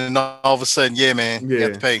 11:01, and all of a sudden, yeah, man, you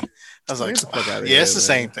have to pay. I was like, it's the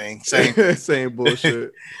same thing. Same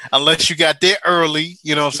bullshit. Unless you got there early,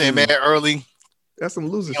 you know what I'm saying, man, early. That's some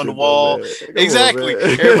loser on shit, the wall. Though, exactly. On,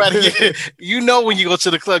 Everybody, you know, when you go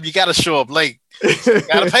to the club, you got to show up late. You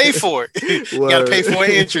got to pay for it. You got to pay for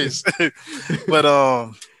an entrance. But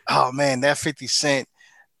oh man, that 50 Cent,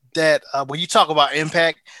 that when you talk about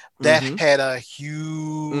impact, that Mm-hmm. had a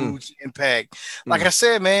huge impact. Like Mm. I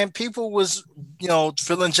said, man, people was,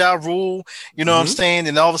 feeling Ja Rule, you know what I'm Mm-hmm. saying?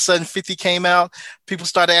 And all of a sudden 50 came out, people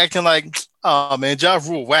started acting like, oh man, Ja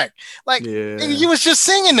Rule whack. Like, nigga, Yeah, you was just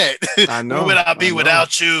singing that. I Where know. would I I be know.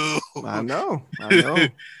 without you? I know. I know.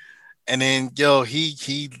 And then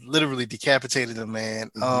he literally decapitated him,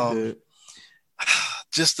 man. He did.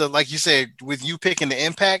 Just like you said, with you picking the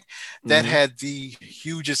impact, that Mm-hmm. had the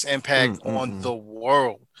hugest impact on Mm-mm-mm. the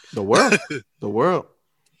world. The world. The world.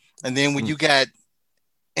 And then when Mm. you got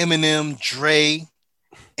Eminem, Dre,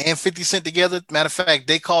 and 50 Cent together, matter of fact,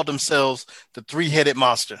 they called themselves the three-headed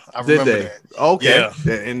monster. I Did remember they? that. Okay.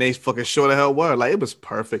 Yeah. And they fucking sure the hell were. Like, it was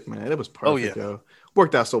perfect, man. It was Oh yeah. perfect, yo.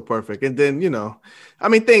 Worked out so perfect. And then, I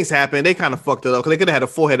mean, things happen. They kind of fucked it up because they could have had a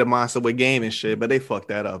four-headed monster with Game and shit, but they fucked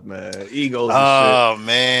that up, man. Egos and shit. Oh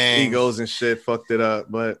man. Egos and shit fucked it up.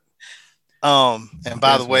 But And by the that's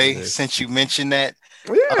what it way, is. since you mentioned that,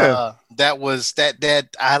 Yeah. that was that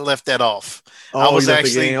I left that off. I Oh, was you left the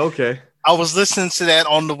actually game? Okay. I was listening to that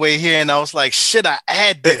on the way here, and I was like, "Should I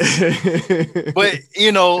add this?" But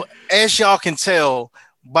as y'all can tell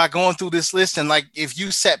by going through this list, and like if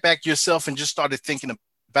you sat back yourself and just started thinking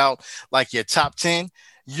about like your top 10,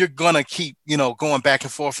 you're gonna keep going back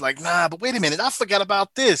and forth. Like, nah, but wait a minute, I forgot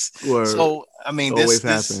about this. Word. So I mean, Always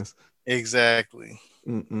this happens. exactly.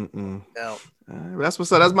 Mm-mm-mm. Yeah. That's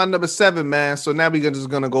what's up. That's my number 7, man. So now we're just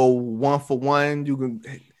gonna go one for one. You can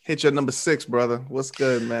hit your number 6, brother. What's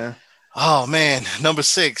good, man? Oh man, number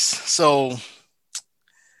 6. So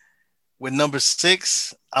with number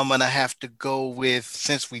 6, I'm gonna have to go with,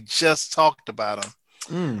 since we just talked about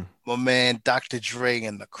him, my man Dr. Dre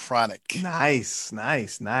and the Chronic. Nice.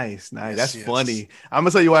 Yes, That's yes. funny. I'm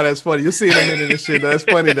gonna tell you why that's funny. You'll see in a minute this shit. That's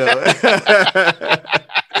funny though.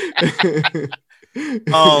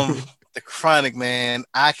 The Chronic, man.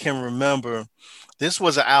 I can remember this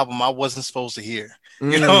was an album I wasn't supposed to hear.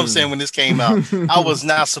 You know what I'm saying? When this came out, I was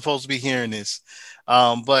not supposed to be hearing this.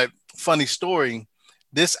 But funny story,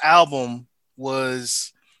 this album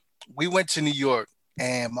was, we went to New York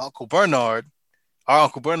and our Uncle Bernard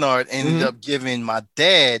ended up giving my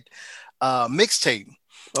dad a mixtape.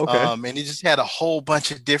 Okay. And he just had a whole bunch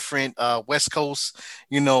of different West Coast,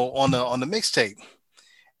 on the mixtape.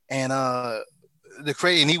 And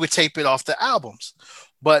and he would tape it off the albums.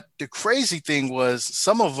 But the crazy thing was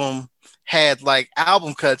some of them had like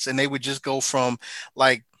album cuts, and they would just go from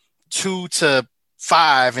like 2 to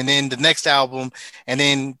 5, and then the next album, and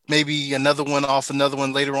then maybe another one off another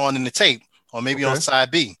one later on in the tape, or maybe on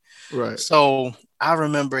side B. Right. So I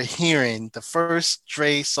remember hearing the first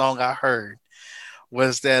Dre song I heard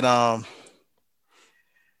was that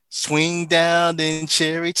swing down in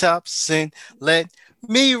cherry tops and let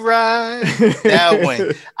me ride. That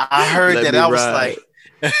one. I heard Let that. me I was ride. like,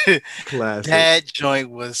 Classic. that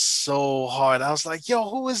joint was so hard. I was like, yo,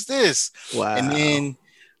 who is this? Wow. And then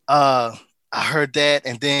I heard that,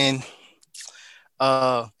 and then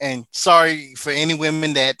and sorry for any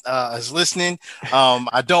women that is listening.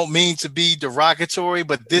 I don't mean to be derogatory,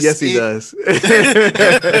 but this yes, he does.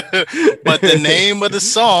 But the name of the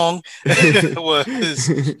song was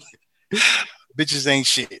Bitches Ain't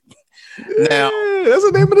Shit. Now that's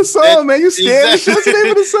the name of the song, man. You scared? Exactly. That's the name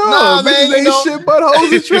of the song. Nah, Bitches man, ain't shit but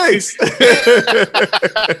hoes and tricks.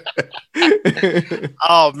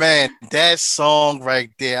 Oh man, that song right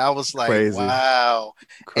there. I was like, Crazy. Wow.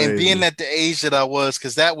 Crazy. And being at the age that I was,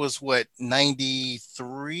 because that was what,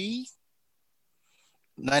 93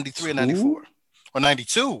 or 94 or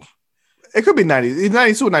 92. It could be 90,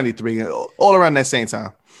 92 or 93, all around that same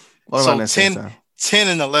time. All around that same time. 10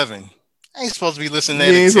 and 11. I ain't supposed to be listening to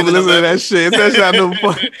that. You ain't supposed to listen to that shit. That's not no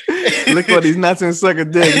fun. Look for these nuts and suck a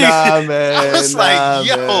dick. Nah, man. I was like,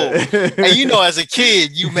 yo. And as a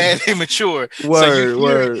kid, you mad immature. Word,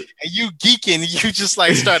 word. And you geeking, and you just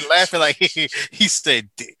like start laughing like, he said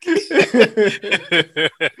dick. You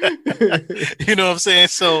know what I'm saying?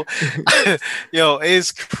 So, yo,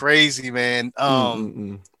 it's crazy, man.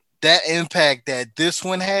 That impact that this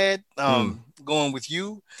one had, going with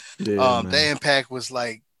you, that impact was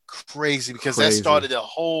like crazy, because that started a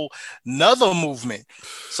whole nother movement.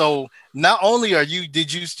 So not only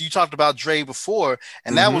did you talked about Dre before,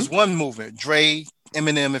 and that was one movement, Dre,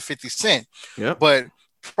 Eminem, and 50 Cent. Yep. But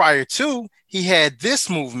prior to, he had this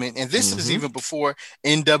movement, and this is even before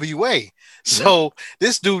NWA. So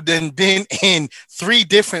this dude then been in 3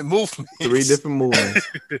 different movements. 3 different movements.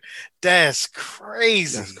 That's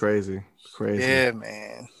crazy. That's crazy. Crazy. Yeah,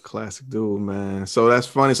 man. Classic dude, man. So that's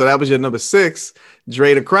funny. So that was your number 6,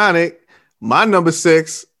 Dre the Chronic. My number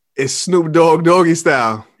 6 is Snoop Dogg, Doggy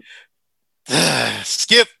Style.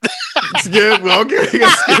 Skip. Skip. Okay, we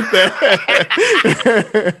gonna skip that.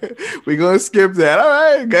 We gonna skip that. All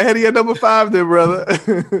right, go ahead and get number 5 then,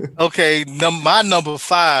 brother. Okay, my number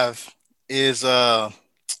 5 is I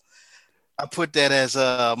put that as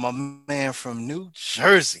my man from New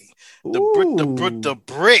Jersey, the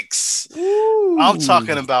Bricks. Ooh. I'm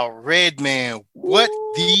talking about Redman. What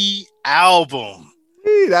the album?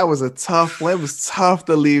 That was a tough one. It was tough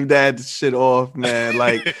to leave that shit off, man.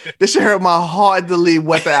 Like, this shit hurt my heart to leave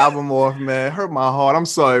What the album off, man. It hurt my heart. I'm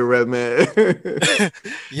sorry, Redman.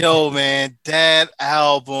 Yo, man, that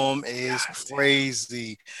album is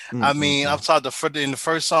crazy. I mean, I'm talking in the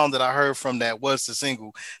first song that I heard from that was the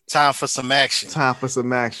single "Time for Some Action." Time for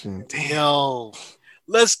some action. Damn. Yo,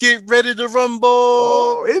 let's get ready to rumble.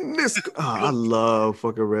 Oh, in this, I love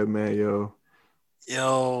fucking Redman, yo.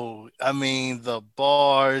 Yo, I mean the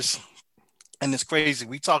bars, and it's crazy.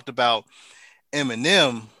 We talked about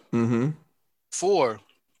Eminem before.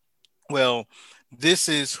 Well, this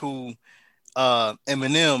is who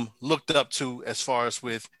Eminem looked up to as far as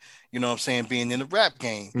with, you know what I'm saying, being in the rap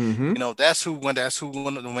game. You know, that's who one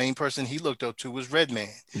of the main person he looked up to was Redman.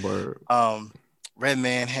 Word.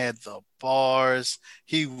 Redman had the bars.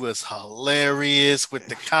 He was hilarious with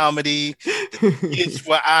the comedy. The skits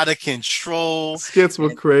were out of control. Skits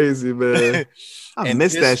were crazy, man. I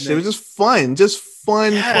missed that shit. It was just fun.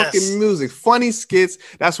 Fucking music. Funny skits.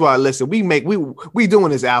 That's why I listen. We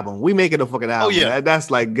doing this album. We making a fucking album. Oh, yeah.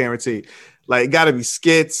 That's like guaranteed. Like, gotta be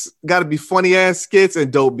skits, gotta be funny ass skits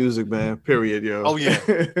and dope music, man. Period, yo. Oh yeah,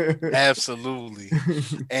 absolutely.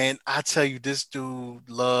 And I tell you, this dude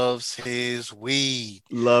loves his weed.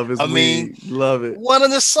 Love his weed. Love it. One of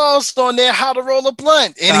the songs on there, "How to Roll a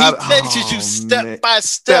Blunt," and he teaches you step by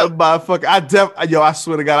step. Step by fuck. I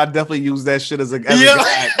swear to God, I definitely use that shit as a guy.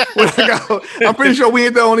 I'm pretty sure we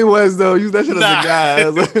ain't the only ones though. Use that shit as a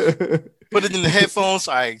guy. Put it in the headphones.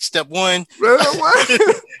 All right, step 1.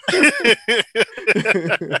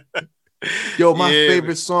 Yo, my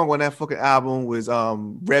favorite song on that fucking album was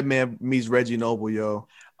Redman meets Reggie Noble, yo.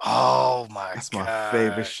 Oh my god. That's my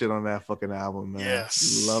favorite shit on that fucking album, man.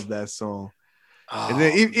 Yes. Love that song. Oh, and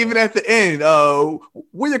then even at the end,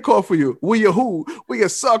 will you call for you? Will you who? Will you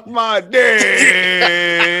suck my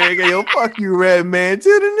dick? Yo, fuck you, Redman.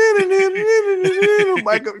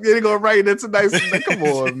 Michael, you're gonna write it tonight. Come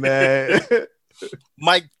on, man.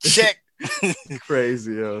 Mic check.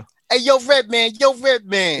 Crazy, yo. Hey, yo, Redman. Yo,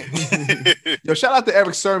 shout out to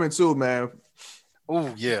Eric Sermon too, man.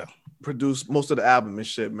 Oh yeah. Produced most of the album and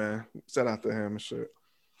shit, man. Shout out to him and shit.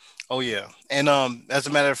 Oh yeah, and as a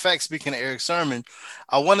matter of fact, speaking of Eric Sermon,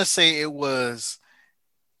 I want to say it was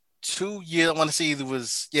 2 years. I want to say it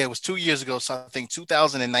was 2 years ago. So I think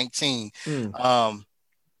 2019. I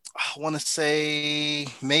want to say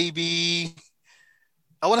maybe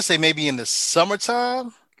in the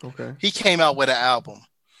summertime. Okay. He came out with an album.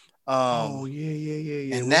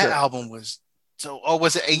 Yeah. And that album was or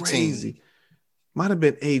was it 18? Crazy. Might have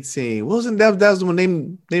been 18. Wasn't that was the one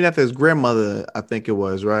named after his grandmother? I think it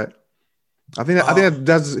was, right. I think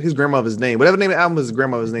that's his grandmother's name. Whatever name of the album is his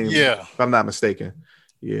grandmother's name. Yeah, if I'm not mistaken.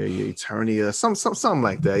 Yeah, Eternia, something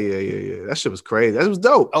like that. Yeah. That shit was crazy. That was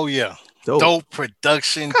dope. Oh yeah, dope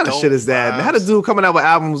production. What kind of shit is that, man? How the dude coming out with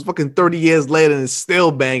albums fucking 30 years later and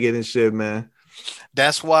still banging and shit, man?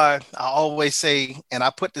 That's why I always say, and I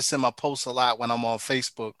put this in my posts a lot when I'm on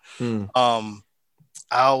Facebook.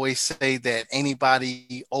 I always say that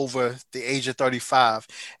anybody over the age of 35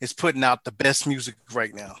 is putting out the best music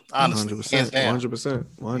right now. Honestly, 100%, hands down.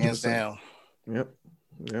 100%. Hands down. Yep.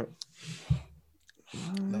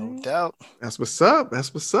 No doubt. That's what's up. All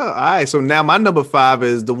right, so now my number 5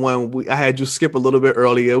 is the one I had you skip a little bit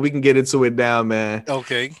earlier. We can get into it now, man.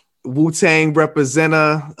 Okay. Wu-Tang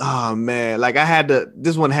Representer. Oh man, like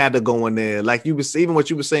this one had to go in there. Like even what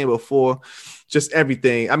you were saying before. Just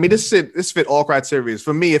everything. I mean, this fit all criteria.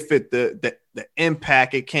 For me, it fit the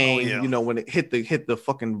impact it came, when it hit the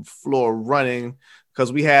fucking floor running.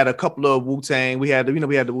 Because we had a couple of Wu-Tang. We had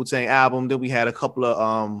the Wu-Tang album. Then we had a couple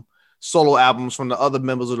of solo albums from the other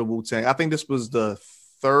members of the Wu-Tang. I think this was the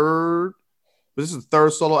third. This is the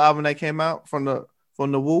third solo album that came out from the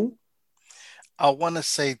Wu. I want to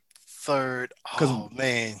say third. Oh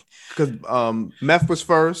man, because Meth was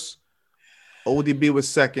first. ODB was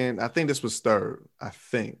second. I think this was third. I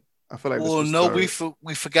feel like this was third.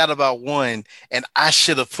 we forgot about one, and I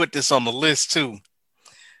should have put this on the list too.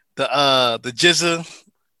 The GZA.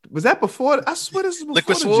 Was that before? I swear this is before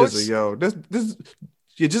Liquid the Swords? GZA, yo.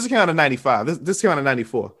 GZA came out in 95. This came out in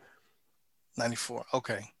 94. 94.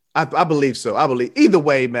 Okay. I believe so. I believe either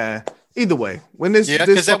way, man. When this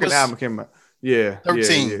fucking album came out. Yeah.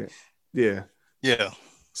 13. Yeah.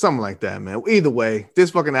 Something like that, man. Either way,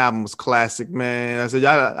 this fucking album was classic, man. I said,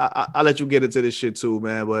 I'll let you get into this shit too,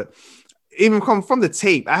 man. But even from the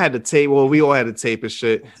tape, I had the tape. Well, we all had the tape and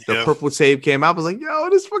shit. The purple tape came out. I was like, yo,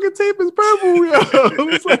 this fucking tape is purple, yo.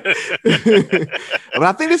 But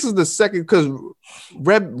I think this is the second, because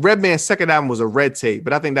Redman's second album was a red tape.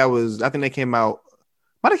 But I think they came out.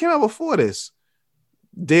 Might have came out before this.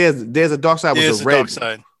 There's a Dark Side was a red. Dark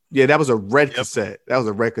Side. Yeah, that was a red cassette. That was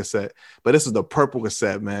a red cassette. But this is the purple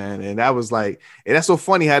cassette, man. And that was like, and that's so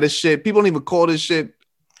funny how this shit, people don't even call this shit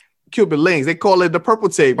Cupid Links. They call it the purple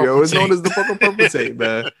tape, yo. It's known as the fucking purple tape,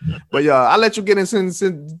 man. But yeah, I'll let you get in since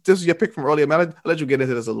this is your pick from earlier, man. I'll let you get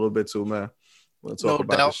into this a little bit too, man. We'll talk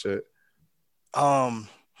about this shit.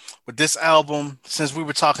 With this album, since we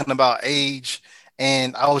were talking about age,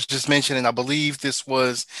 and I was just mentioning, I believe this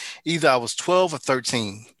was either I was 12 or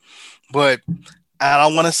 13, but I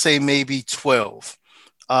want to say maybe 12.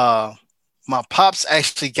 My pops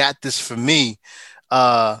actually got this for me.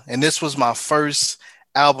 And this was my first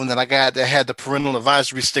album that I got that had the parental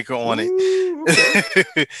advisory sticker on it.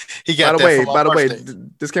 He got by the way,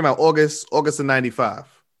 this came out August of 95.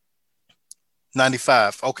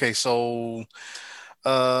 95. Okay, so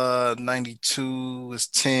 92 is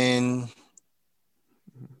 10.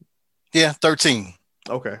 Yeah, 13.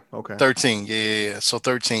 Okay. 13. Yeah. So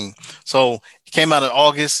 13. So it came out in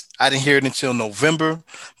August. I didn't hear it until November,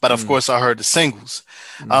 but of course I heard the singles.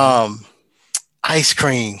 Ice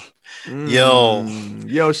Cream.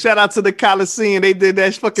 Yo, shout out to the Coliseum. They did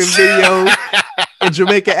that fucking video in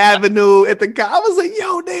Jamaica Avenue at the. I was like,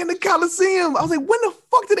 yo, they in the Coliseum. I was like, when the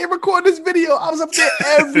fuck did they record this video? I was up there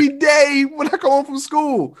every day when I come home from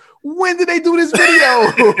school. When did they do this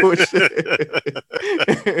video?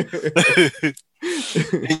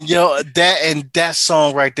 Yo, that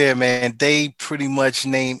song right there, man, they pretty much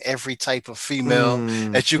name every type of female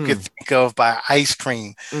that you could think of by Ice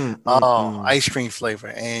Cream. Ice cream flavor.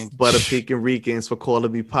 And Butter Pecan Ricans for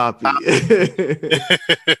calling me Poppy.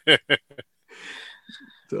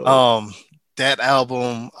 That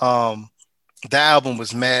album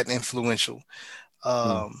was mad influential.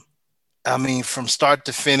 I mean, from start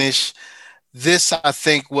to finish, this I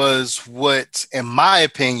think was what, in my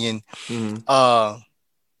opinion,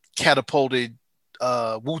 catapulted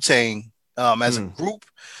Wu-Tang as a group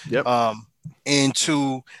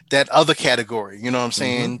into that other category. You know what I'm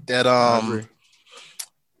saying? That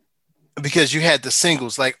because you had the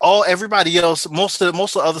singles, like everybody else, most of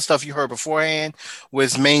the other stuff you heard beforehand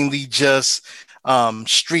was mainly just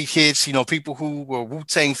street hits, you know, people who were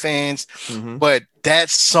Wu-Tang fans, but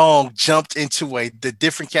that song jumped into the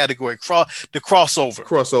different category, the crossover.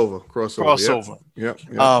 Yep.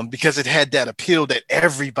 Because it had that appeal that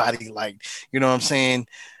everybody liked, you know what I'm saying?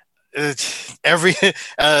 Every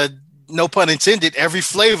no pun intended, every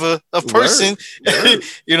flavor of person,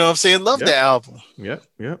 you know what I'm saying, loved that album. Yep.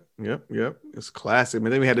 It's classic,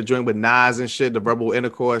 man. Then we had to join with Nas and shit, the Verbal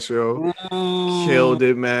Intercourse show. Killed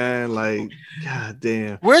it, man. Like, god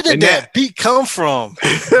damn. Where did that beat come from?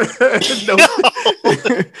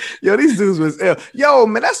 Yo, these dudes was ill. Yo,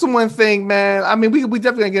 man, that's the one thing, man. I mean, we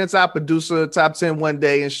definitely gonna get into our producer top 10 one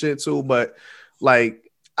day and shit too, but like,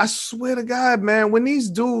 I swear to God, man, when these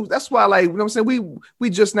dudes, that's why, like, you know what I'm saying? We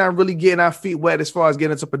just now really getting our feet wet as far as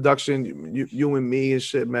getting into production, you and me and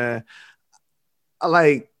shit, man.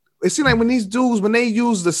 Like, it seemed like when these dudes, when they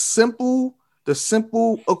use the simple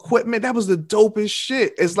equipment, that was the dopest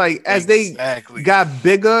shit. It's like, as they got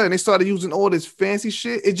bigger and they started using all this fancy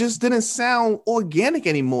shit, it just didn't sound organic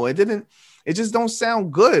anymore. It just don't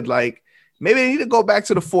sound good. Like, maybe they need to go back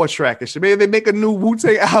to the 4-track and shit. Maybe they make a new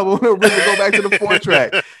Wu-Tang album and really go back to the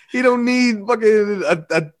 4-track. He don't need fucking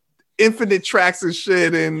a infinite tracks and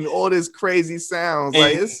shit and all this crazy sounds.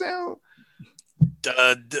 Like, it sounds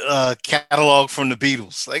catalog from the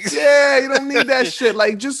Beatles. Like, yeah, you don't need that shit.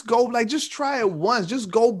 Like, just try it once. Just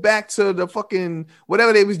go back to the fucking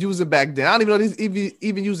whatever they was using back then. I don't even know they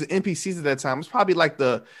even using MPCs at that time. It's probably like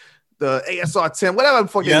the ASR 10, whatever the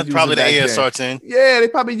fuck. Yeah, probably the ASR 10. Yeah, they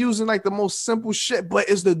probably using like the most simple shit, but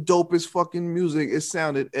it's the dopest fucking music. It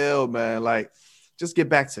sounded ill, man. Like, just get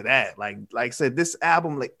back to that. Like I said, this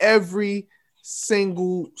album, like every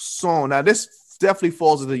single song. Now, this definitely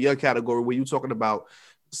falls into your category where you're talking about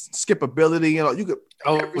skippability. You know, you could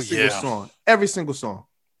every single song.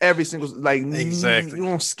 Like, exactly. You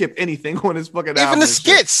don't skip anything on this fucking album.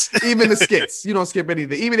 Even the skits. You don't skip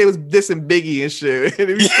anything. Even they was dissing Biggie and shit. And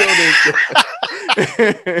we still did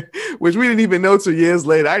shit. Which we didn't even know till years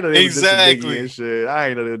later. I know they was dissing Biggie and shit. I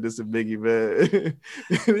ain't know they were dissing Biggie, man.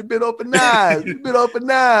 They been open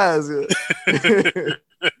eyes.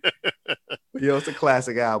 Yo, it's a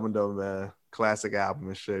classic album though, man. Classic album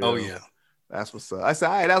and shit. Oh, yeah. That's what's up. I said,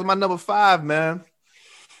 all right, that was my number 5, man.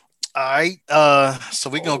 All right. So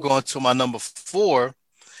we're gonna go into my number 4.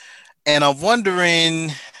 And I'm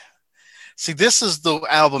wondering, see, this is the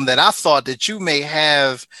album that I thought that you may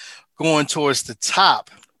have going towards the top.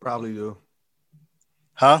 Probably do.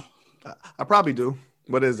 Huh? I probably do.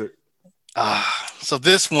 What is it? So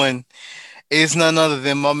this one is none other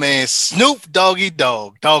than my man Snoop Doggy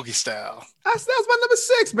Dogg, Doggy Style. That's my number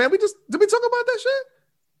 6, man. Did we talk about that shit?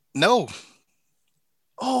 No.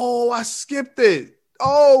 Oh, I skipped it.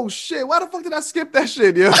 Oh shit! Why the fuck did I skip that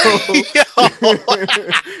shit, yo? What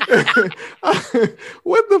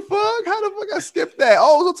the fuck? How the fuck I skipped that?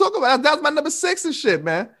 Oh, we'll talk about that. Was my number 6 and shit,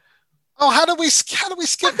 man. Oh, how do we skip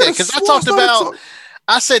that? Because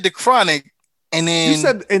I said the Chronic, and then you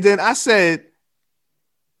said, and then I said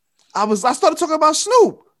I started talking about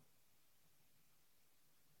Snoop.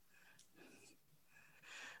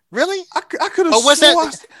 Really? I could have.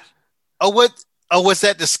 Was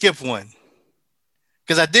that the skip one?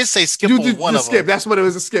 Because I did say skip on one of them. That's what it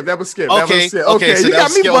was. A skip. That was skip. Okay. So you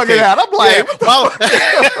got me bugging out. I'm like, what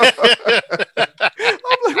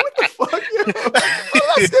the fuck? Yo?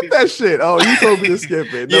 I skip that shit. Oh, you told me to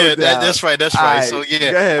skip it. No doubt. That's right. Right. So yeah,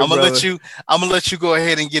 ahead, I'm gonna let you go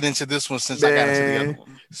ahead and get into this one since I got into the other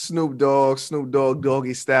one. Snoop Dogg,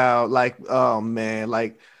 Doggy Style. Like, oh man,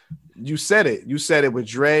 like you said it. You said it with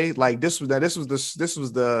Dre. Like this was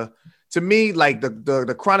the. To me, like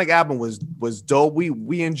the Chronic album was dope.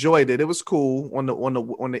 We enjoyed it. It was cool on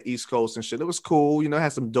the East Coast and shit. It was cool. You know, it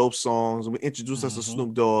had some dope songs. And we introduced us to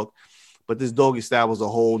Snoop Dogg. But this Doggy Style was a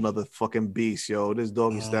whole nother fucking beast, yo. This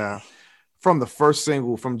Doggy Style. From the first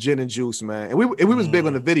single, from Gin and Juice, man. And we was big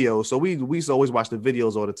on the videos, so we used to always watch the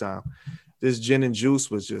videos all the time. This Gin and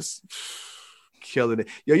Juice was just killing it.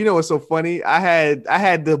 Yo, you know what's so funny? I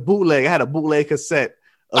had the bootleg. I had a bootleg cassette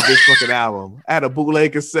of this fucking album. I had a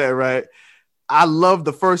bootleg cassette, right? I love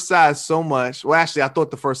the first side so much. Well, actually, I thought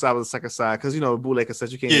the first side was the second side because, you know, bootleg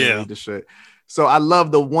cassette, you can't even read the shit. So I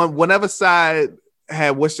love the one, whenever side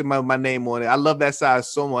had What's my name on it, I love that side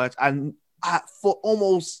so much. I for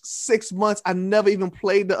almost 6 months, I never even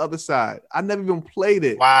played the other side. I never even played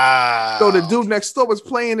it. Wow. So the dude next door was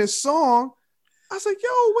playing this song. I was like, yo,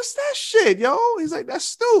 what's that shit, yo? He's like, that's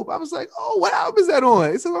Snoop. I was like, oh, what album is that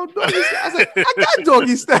on? He said, oh, Doggy Style. I was like, I got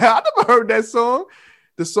Doggy Style. I never heard that song.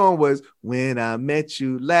 The song was When I Met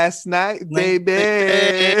You Last Night, Baby.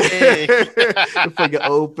 Before you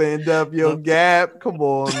opened up your gap. Come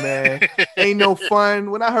on, man. Ain't no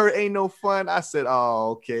fun. When I heard Ain't No Fun, I said,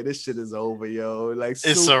 oh, okay, this shit is over, yo. Like,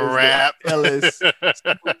 Snoop it's a wrap. Snoop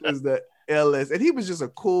is the illest. And he was just a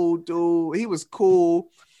cool dude. He was cool.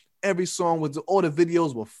 Every song was, all the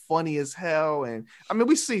videos were funny as hell. And I mean,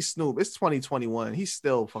 we see Snoop, it's 2021. He's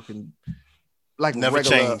still fucking like never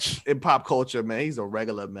regular change in pop culture, man. He's a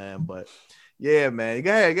regular, man. But yeah, man.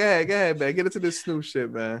 Go ahead, man. Get into this Snoop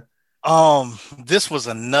shit, man. This was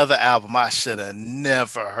another album I should have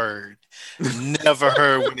never heard when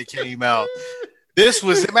it came out. This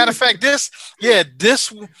was, matter of fact, this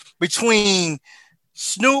between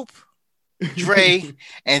Snoop, Dre,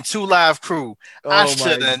 and 2 Live Crew. I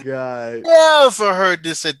should have never heard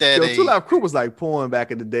this at that age. 2 Live Crew was like porn back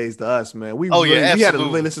in the days to us, man. We absolutely. We had to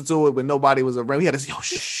really listen to it when nobody was around. We had to say, yo,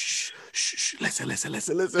 shh, listen.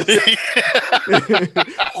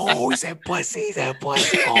 Oh, he's that pussy.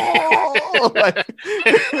 Oh, like,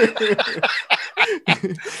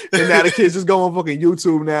 and now the kids just go on fucking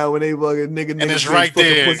YouTube now when they fucking nigga and it's right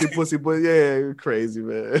there. Pussy. Yeah, crazy,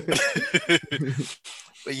 man.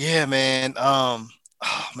 But yeah, man. Oh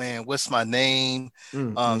man, what's my name?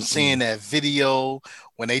 Seeing that video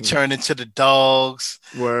when they turn into the dogs.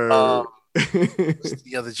 Word. What's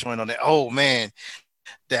the other joint on that? Oh man,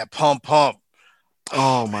 that pump.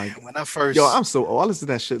 Oh my god. When I first, yo, I'm so old. I listened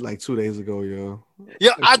to that shit like 2 days ago, yo.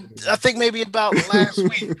 Yeah, I think maybe about last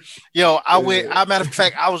week. Yo, matter of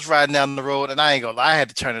fact, I was riding down the road and I ain't gonna lie, I had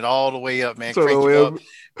to turn it all the way up, man. Crank it up.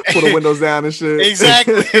 Put the windows down and shit.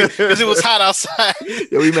 Exactly, because it was hot outside.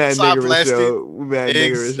 Yeah, we mad niggerish, yo. We mad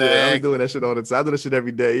niggerish. Yeah. I'm doing that shit all the time. I do that shit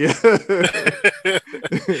every day. Yeah.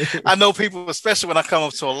 I know people, especially when I come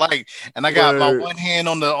up to a light and I got my one hand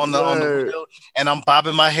on the wheel and I'm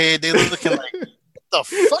bobbing my head. They looking like, what the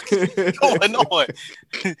fuck is going on?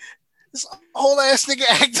 This whole ass nigga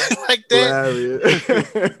acting like that.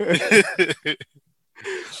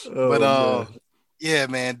 But yeah,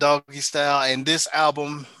 man, Doggy Style, and this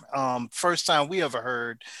album, first time we ever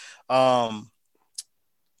heard the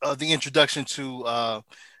introduction to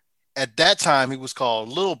at that time he was called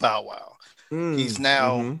Lil Bow Wow. He's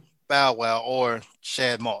now Bow Wow or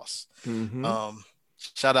Shad Moss.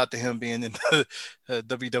 Shout out to him being in the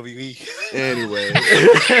WWE. Anyway.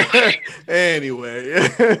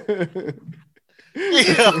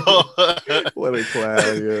 What a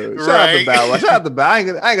clown, yo. Shout out to Bow Wow. Shout out to Bow. I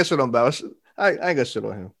ain't gonna shit on Bow Wow. I ain't gonna shit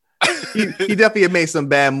on him. He definitely made some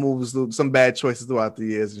bad moves, some bad choices throughout the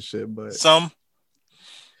years and shit. But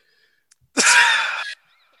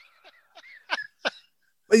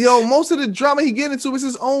yo, most of the drama he get into is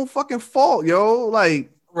his own fucking fault, yo.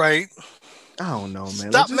 Like, right. I don't know,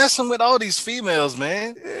 man. Stop messing with all these females,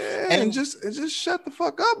 man. Yeah, and just shut the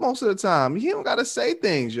fuck up most of the time. He don't gotta say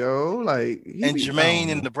things, yo. Like, and Jermaine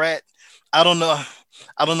and the Brat. I don't know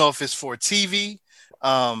if it's for TV.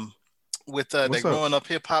 With they're growing up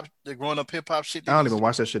hip hop shit. I don't even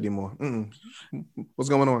watch that shit anymore. What's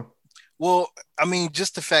going on? Well, I mean,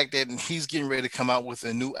 just the fact that he's getting ready to come out with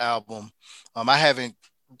a new album. I haven't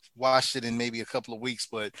watched it in maybe a couple of weeks,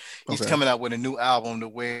 but he's coming out with a new album to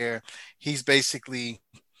where he's basically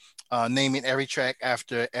naming every track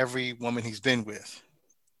after every woman he's been with.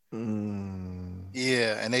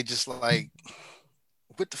 Yeah, and they just like,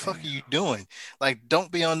 what the fuck are you doing? Like,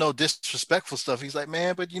 don't be on no disrespectful stuff. He's like,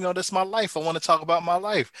 man, but that's my life. I want to talk about my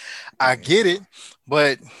life. I get it,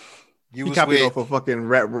 but you was copied off of fucking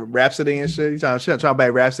Rhapsody and shit. You trying to buy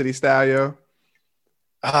Rhapsody style, yo?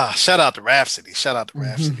 Shout out to Rhapsody. Shout out to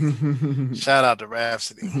Rhapsody.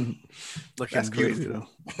 Looking That's beautiful.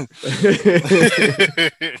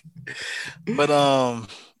 Crazy, But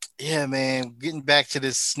yeah, man, getting back to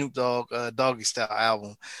this Snoop Dogg Doggy Style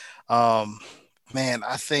album. Man,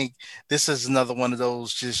 I think this is another one of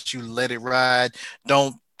those, just you let it ride.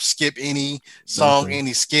 Don't skip any song,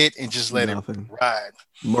 any skit, and just let it ride.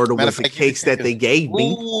 Murder was the case that they gave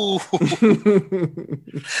me.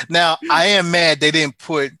 Now, I am mad they didn't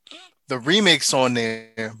put the remix on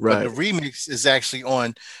there, right? But the remix is actually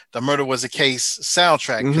on the Murder Was a Case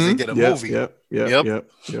soundtrack because they did a movie. Yep.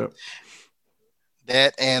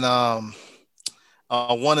 That, and I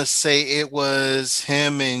want to say it was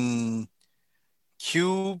him and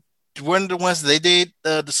Cube. One of the ones they did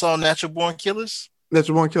the song "Natural Born Killers."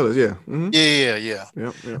 Natural Born Killers, yeah. Mm-hmm. Yeah.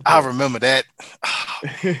 Yep. I remember that.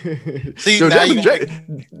 See, yo,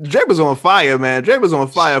 Drake was on fire, man. Drake was on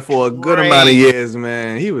fire for a good amount of years,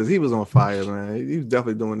 man. He was on fire, man. He was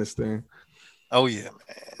definitely doing this thing. Oh yeah,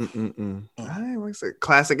 man.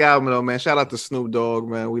 Classic album though, man. Shout out to Snoop Dogg,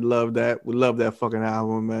 man. We love that. We love that fucking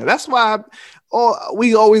album, man. That's why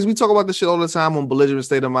we talk about this shit all the time on Belligerent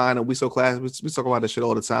State of Mind, and we talk about this shit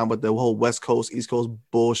all the time, but the whole West Coast, East Coast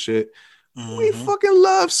bullshit. We fucking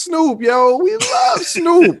love Snoop, yo. We love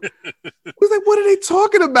Snoop. We're like, what are they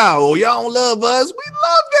talking about? Oh, y'all don't love us. We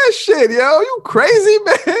love that shit, yo. You crazy,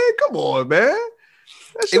 man? Come on, man.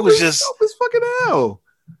 That shit was just as fucking hell.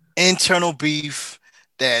 Internal beef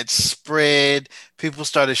that spread. People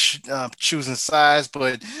started choosing sides,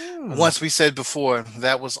 but once we said before,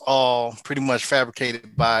 that was all pretty much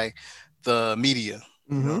fabricated by the media.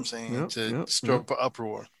 You know what I'm saying? To stir up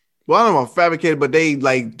uproar. Well, I don't know, fabricated, but they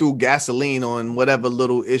like threw gasoline on whatever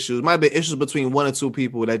little issues. Might have been issues between one or two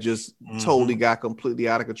people that just totally got completely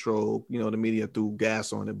out of control. The media threw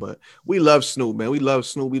gas on it. But we love Snoop, man. We love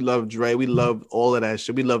Snoop. We love Dre. We love all of that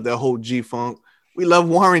shit. We love that whole G-Funk. We love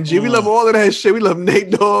Warren G. We love all of that shit. We love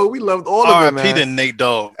Nate Dogg. We loved all of it, man. R.I.P. to Nate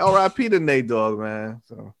Dogg. R.I.P. to Nate Dogg, man.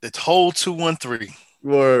 So it's whole 213.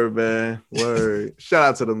 Word, man. Word. Shout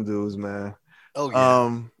out to them dudes, man. Oh yeah.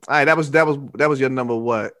 All right, that was your number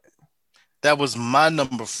what? That was my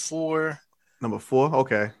number 4. Number 4?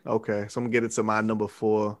 Okay. So I'm gonna get it to my number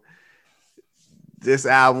 4. This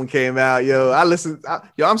album came out, yo.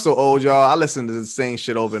 I'm so old, y'all. I listen to the same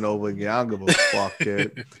shit over and over again. I don't give a fuck,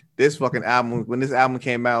 kid. This fucking album, when this album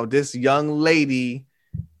came out, this young lady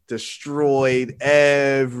destroyed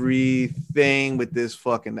everything with this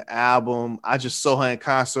fucking album. I just saw her in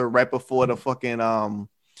concert right before the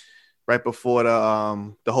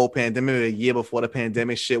whole pandemic, a year before the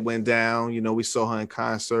pandemic shit went down. We saw her in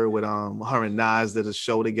concert with her and Nas did a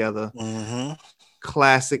show together.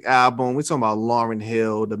 Classic album. We talking about Lauryn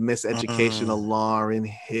Hill, the miseducation of Lauryn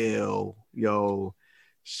Hill. Yo,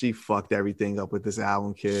 she fucked everything up with this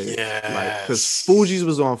album, kid. Yeah, because Fugees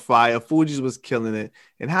was on fire. Fugees was killing it.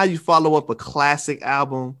 And how you follow up a classic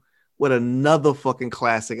album with another fucking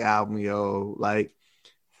classic album, yo? Like,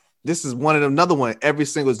 this is one of them. Another one. Every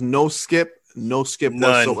single is no skip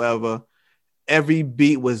whatsoever. Every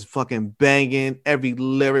beat was fucking banging. Every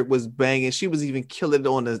lyric was banging. She was even killing it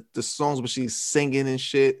on the songs where she's singing and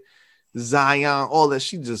shit. Zion, all that.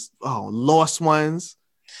 She just Lost Ones.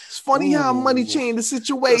 It's funny how money changed the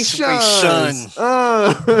situation.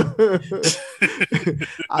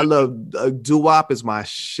 I love doo-wop is my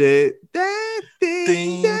shit. That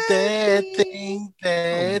thing, that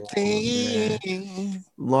thing.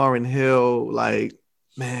 Lauryn Hill, like,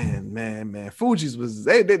 man. Fugees was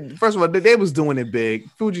they first of all they was doing it big.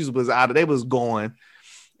 Fugees was out of they was going.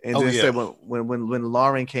 And then said when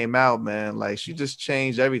Lauryn came out, man, like she just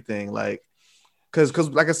changed everything. Like, cause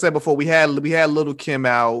like I said before, we had Little Kim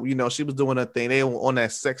out, you know, she was doing her thing. They were on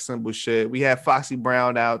that sex symbol shit. We had Foxy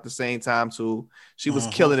Brown out at the same time too. She was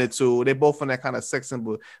killing it too. They both on that kind of sex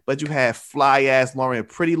symbol. But you had fly ass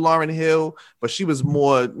pretty Lauryn Hill, but she was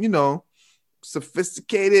more, you know,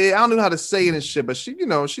 sophisticated. I don't know how to say it and shit, but she, you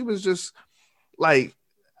know, she was just like,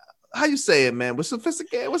 how you say it, man? Was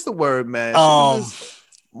sophisticated? What's the word, man? She was just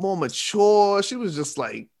more mature. She was just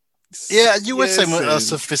like, yeah, you would say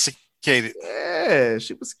sophisticated. Yeah,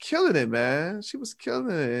 she was killing it, man. She was killing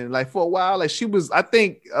it. And like for a while, like she was, I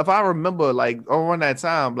think if I remember, like around that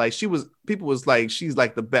time, like people was like, she's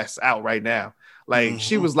like the best out right now. Like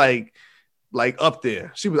she was like up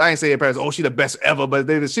there. She was, I ain't saying parents, oh, she the best ever, but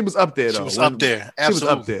she was up there though. She was up there.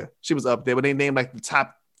 Absolutely. She was up there. When they named like the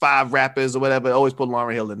top 5 rappers or whatever, they always put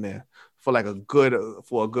Lauryn Hill in there for a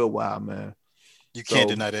good while, man. You can't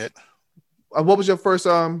deny that. What was your first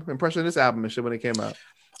impression of this album and shit when it came out?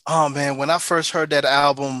 Oh man, when I first heard that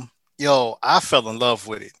album, I fell in love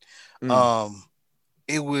with it. I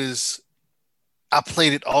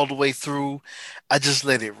played it all the way through. I just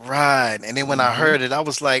let it ride. And then when I heard it, I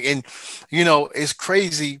was like, and it's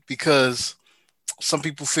crazy because some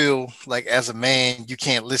people feel like as a man, you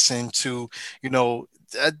can't listen to,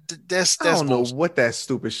 that's I don't know what that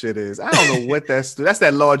stupid shit is. I don't know what that's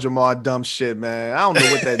that Lord Jamar dumb shit, man. I don't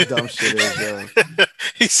know what that dumb shit is, yo.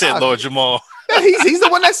 He said Lord Jamar. Yeah, he's the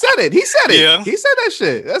one that said it. He said it. Yeah. He said that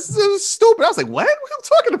shit. That's stupid. I was like, what? What are you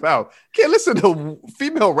talking about? Can't listen to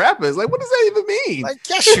female rappers. Like, what does that even mean? Like,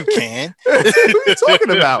 yes, you can. What are you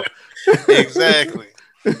talking about? Exactly.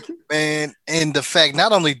 Man, and the fact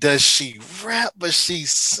not only does she rap, but she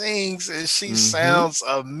sings and she sounds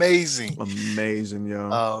amazing. Amazing, yo.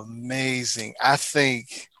 Amazing. I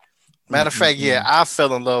think, matter of fact, I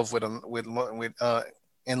fell in love with Lauryn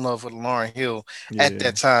Hill at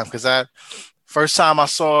that time because first time I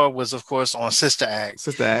saw her was, of course, on Sister Act.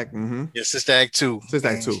 Sister Act. Mm-hmm. Yeah, Sister Act 2. Sister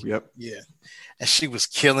Act 2, yep. Yeah. And she was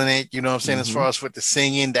killing it, you know what I'm saying, as far as with the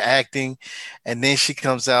singing, the acting. And then she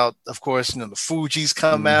comes out, of course, the Fugees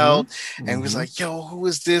come out and was like, yo, who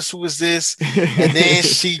is this? Who is this? And then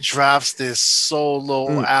she drops this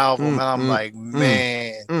solo album. And I'm like,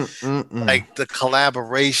 man, like the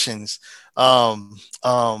collaborations,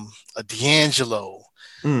 D'Angelo.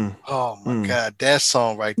 Oh my God, that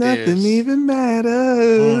song right there. Nothing even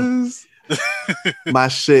matters. My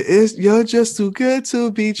shit is you're just too good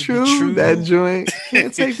to be true. That joint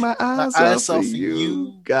can't take my eyes off of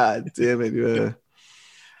you. God damn it, yeah.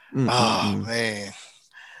 Oh man.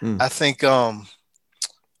 I think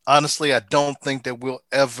honestly, I don't think that we'll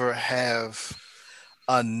ever have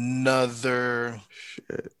another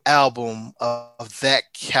album of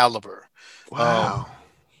that caliber. Wow.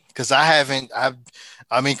 Because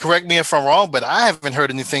I mean, correct me if I'm wrong, but I haven't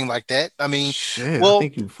heard anything like that. I mean, I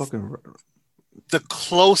think you fucking the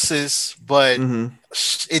closest, but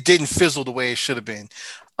it didn't fizzle the way it should have been.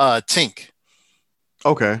 Tink.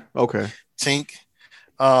 Okay. Tink.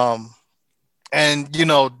 And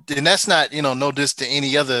and that's not, no diss to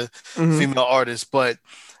any other female artist, but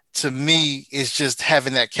to me, it's just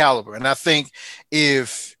having that caliber. And I think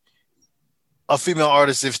if a female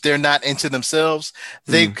artist, if they're not into themselves,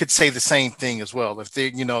 they could say the same thing as well. If they,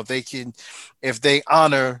 if they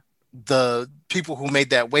honor the people who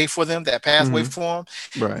made that way for them, that pathway for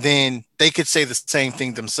them, then they could say the same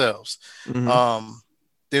thing themselves.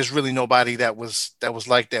 There's really nobody that was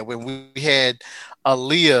like that. When we had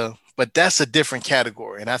Aaliyah, but that's a different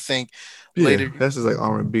category. And I think later, that's just like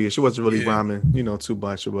R&B. She wasn't really rhyming, too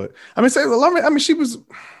much. But I mean,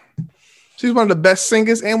 she's one of the best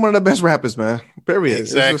singers and one of the best rappers, man. Period.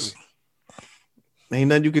 Exactly. Ain't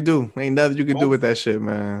nothing you can do. Ain't nothing you can do with that shit,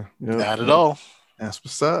 man. Not at all. That's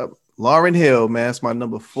what's up. Lauryn Hill, man. That's my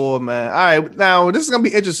number 4, man. All right, now this is gonna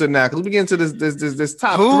be interesting now because we get into this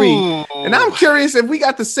top 3, and I'm curious if we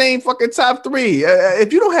got the same fucking top 3.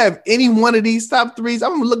 If you don't have any one of these top 3s,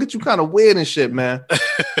 I'm gonna look at you kind of weird and shit, man.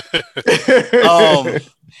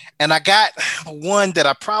 And I got one that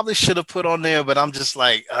I probably should have put on there, but I'm just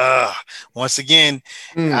like, once again,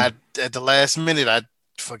 at the last minute I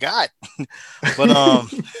forgot.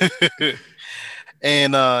 But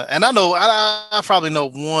and I know I probably know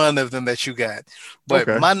one of them that you got, but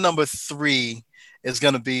my number 3 is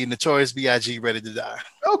gonna be Notorious B.I.G. Ready to Die.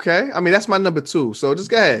 Okay, I mean that's my number 2. So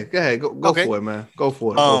just go ahead, go for it, man. Go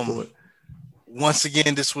for it. once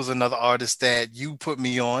again, this was another artist that you put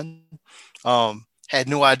me on. Had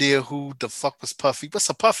no idea who the fuck was Puffy. What's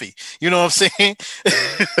a Puffy? You know what I'm saying?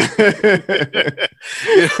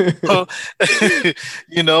 you know,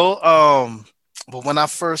 you know, but when I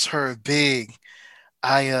first heard Big,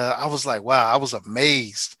 I was like, wow, I was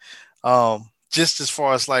amazed. Just as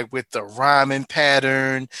far as like with the rhyming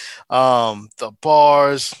pattern, the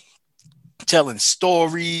bars, telling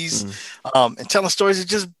stories, and telling stories of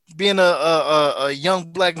just being a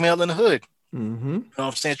young black male in the hood. Mm-hmm. You know what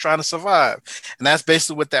I'm saying? Trying to survive. And that's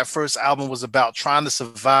basically what that first album was about, trying to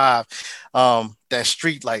survive that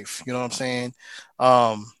street life. You know what I'm saying?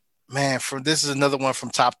 Man, this is another one from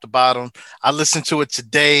top to bottom. I listened to it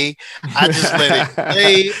today. I just let it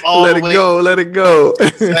play all let the it way. go, let it go.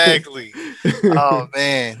 Exactly. Oh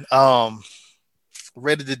man.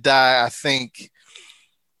 Ready to Die, I think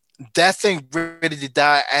that thing Ready to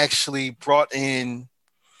Die actually brought in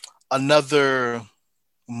another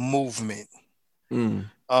movement.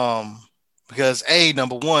 Because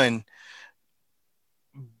number one,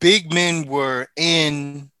 big men were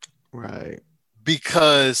in right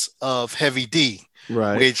because of Heavy D,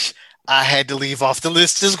 right, which I had to leave off the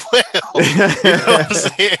list as well. You know what I'm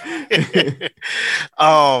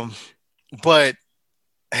saying? But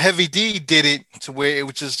Heavy D did it to where it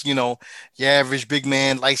was just, your average big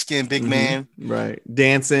man, light skinned big man. Right.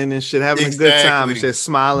 Dancing and shit, having a good time and shit,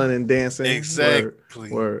 smiling and dancing. Exactly.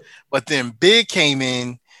 Word. But then Big came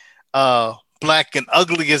in, black and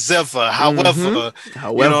ugly as ever. However, you know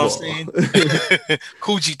what I'm saying?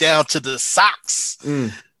 Coochie down to the socks.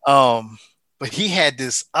 But he had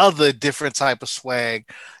this other different type of swag,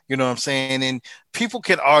 you know what I'm saying? And people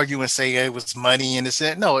can argue and say it was money and this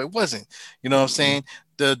and that. No, it wasn't. You know what I'm saying?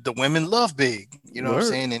 The women love Big, you know what I'm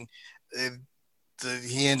saying? And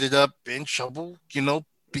he ended up in trouble,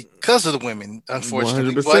 because of the women,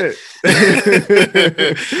 unfortunately. 100%.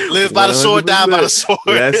 But live by the sword, die by the sword.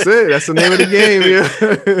 That's it. That's the name of the game, yeah.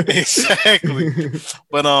 Exactly.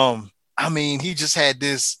 But I mean, he just had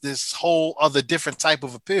this whole other different type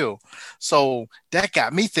of appeal. So that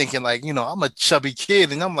got me thinking, like, I'm a chubby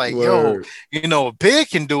kid, and I'm like, Word. yo, Big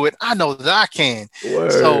can do it. I know that I can.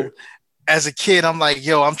 Word. So as a kid, I'm like,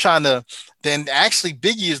 yo, I'm trying to. Then actually,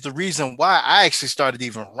 Biggie is the reason why I actually started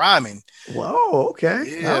even rhyming. Whoa,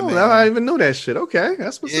 okay. Yeah, man. I didn't even know that shit. Okay,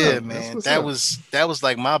 that's what's up. Yeah, man. That was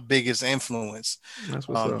like my biggest influence. That's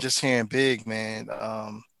what's up. Just hearing Big, man.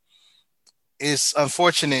 It's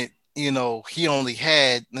unfortunate, he only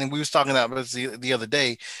had, and we was talking about this the other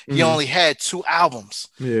day, he only had 2 albums.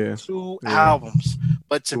 Yeah. 2 albums.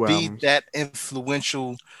 But to be that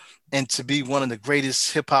influential and to be one of the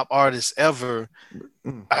greatest hip hop artists ever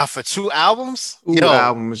for 2 albums, 2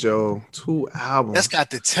 albums, yo. 2 albums. That's got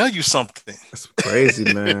to tell you something. That's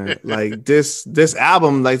crazy, man. Like this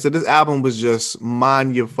album, this album was just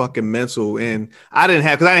mind your fucking mental. And I didn't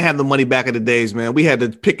have the money back in the days, man. We had to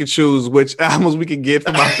pick and choose which albums we could get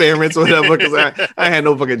from my parents or whatever, because I had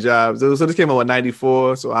no fucking jobs. So this came out in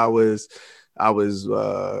 94. So I was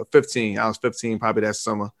 15. I was 15 probably that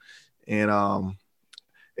summer. And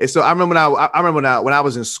so I remember when I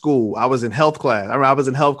was in school, I was in health class. I was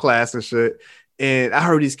in health class and shit. And I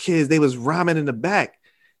heard these kids, they was rhyming in the back.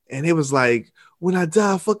 And it was like, when I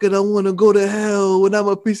die, fuck it, I want to go to hell when I'm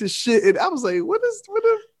a piece of shit. And I was like, what the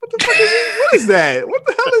fuck is that? What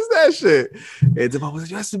the hell is that shit? And then I was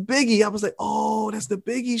like, that's the Biggie. I was like, oh, that's the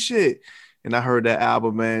Biggie shit. And I heard that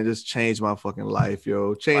album, man, just changed my fucking life,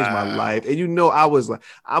 yo. Changed my life. And I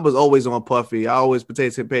was always on Puffy. I always pay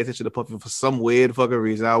attention to Puffy for some weird fucking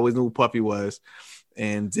reason. I always knew who Puffy was.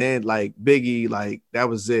 And then like Biggie, like that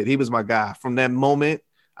was it. He was my guy. From that moment,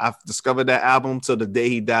 I discovered that album till the day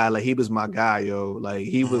he died. Like he was my guy, yo. Like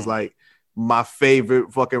he was like my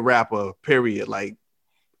favorite fucking rapper, period. Like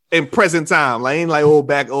in present time. Like ain't like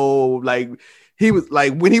like he was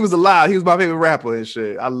like when he was alive, he was my favorite rapper and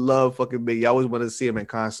shit. I love fucking Biggie. I always wanted to see him in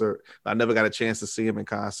concert. I never got a chance to see him in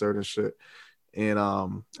concert and shit. And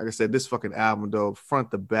like I said, this fucking album though, front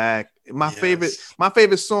to back. My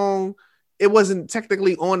favorite song, it wasn't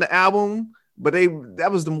technically on the album, but that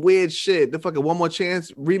was them weird shit. The fucking One More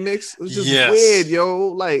Chance remix. It was just weird, yo.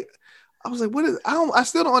 Like I was like, what is I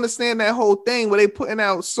still don't understand that whole thing where they putting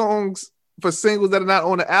out songs for singles that are not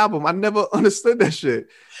on the album. I never understood that shit.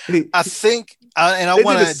 I think they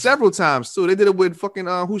did it several times too. They did it with fucking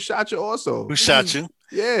Who Shot You also. Who Shot You?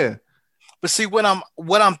 Yeah. But see, what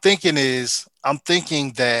I'm thinking is, I'm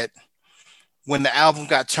thinking that when the album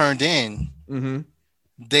got turned in,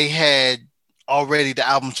 they had already the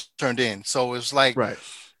album turned in. So it was like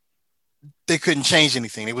they couldn't change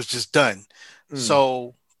anything. It was just done.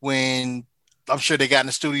 So when I'm sure they got in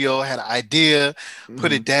the studio, had an idea,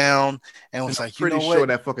 put it down, and was like, pretty sure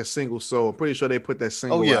that fucking single sold. Pretty sure they put that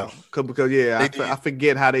single out. Because I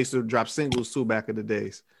forget how they used to drop singles too back in the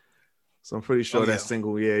days. So I'm pretty sure that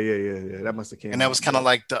single, that must have came. And that was kind of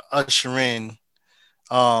like the usher in,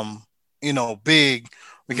 Big,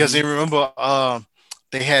 because they remember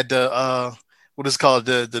they had the what is called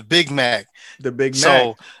the Big Mac. The Big Mac.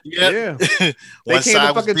 So yeah. They came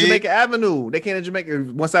to fucking Jamaica Avenue. They came to Jamaica.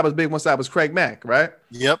 One side was Big, one side was Craig Mack, right?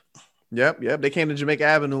 Yep. They came to Jamaica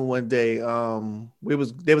Avenue one day. They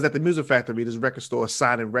was at the Music Factory, this record store,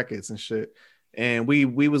 signing records and shit. And we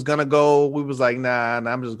was gonna go. We was like, nah,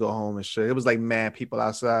 I'm just go home and shit. It was like mad people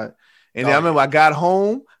outside. And then I remember I got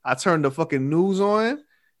home, I turned the fucking news on,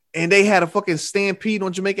 and they had a fucking stampede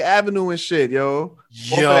on Jamaica Avenue and shit, yo.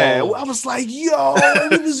 I was like, yo,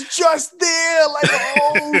 it was just there. Like,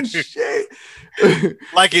 oh shit.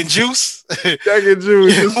 Like in Juice. Like in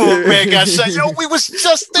Juice. Oh man got shot. Yo, we was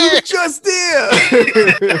just there.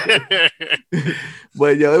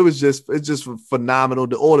 But yo, it's just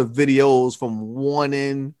phenomenal. All the videos from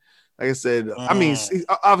Warning. Like I said, I mean,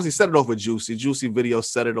 obviously set it off with Juicy. Juicy video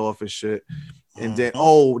set it off and shit. And then,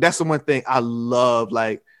 that's the one thing I love.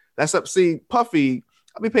 Like, that's up. See, Puffy,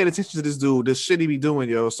 I be paying attention to this dude, this shit he be doing,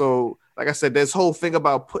 yo. So, like I said, this whole thing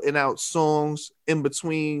about putting out songs in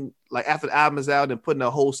between, like after the album is out and putting a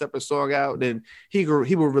whole separate song out, then he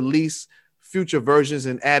will release future versions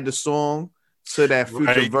and add the song to that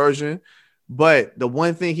future version. But the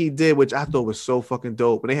one thing he did, which I thought was so fucking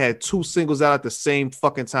dope, when they had 2 singles out at the same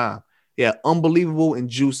fucking time. Yeah, Unbelievable and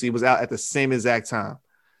Juicy was out at the same exact time.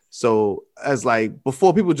 So as like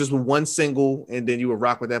before, people just with one single and then you would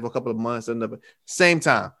rock with that for a couple of months and another same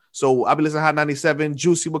time. So I'll be listening to Hot 97,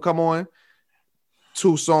 Juicy would come on,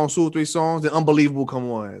 2 or 3 songs, then Unbelievable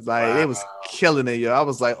come on. Like it was killing it, yo. I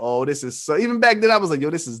was like, oh, this is so. Even back then, I was like, yo,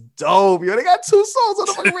 this is dope, yo. They got 2 songs on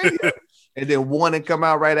the fucking radio, and then one and come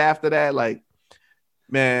out right after that, like.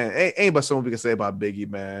 Man, ain't but something we can say about Biggie,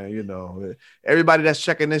 man. You know, everybody that's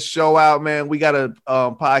checking this show out, man, we got a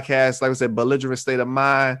podcast, like I said, Belligerent State of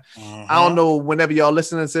Mind. I don't know whenever y'all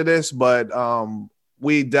listening to this, but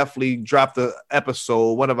we definitely dropped the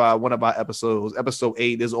episode. One of our episodes, episode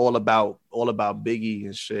 8, is all about Biggie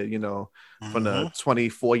and shit, you know, from the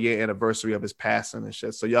 24-year anniversary of his passing and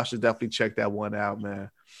shit. So y'all should definitely check that one out,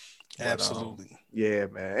 man. Absolutely. But, yeah,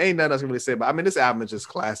 man. Ain't nothing else I can really say about. I mean, this album is just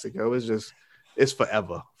classic, yo. It's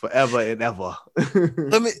forever and ever.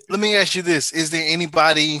 Let me ask you this. Is there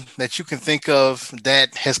anybody that you can think of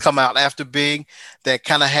that has come out after Big that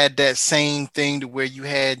kind of had that same thing to where you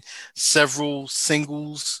had several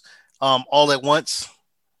singles all at once?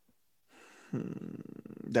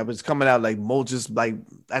 That was coming out like just like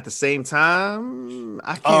at the same time?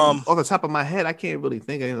 I can't off the top of my head, I can't really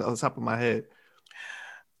think of anything off the top of my head.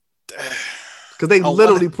 Because they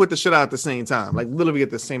literally put the shit out at the same time. Like literally at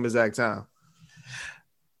the same exact time.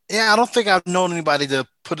 Yeah, I don't think I've known anybody to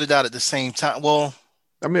put it out at the same time. Well,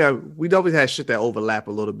 I mean, we always had shit that overlap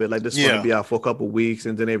a little bit. Like this one would be out for a couple of weeks,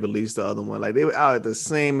 and then they released the other one. Like they were out at the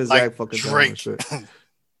same exact like fucking Drake. Time. Shit.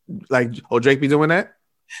 Like, Drake be doing that?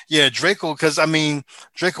 Yeah, Drake will, because I mean,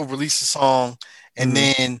 Drake will release a song, and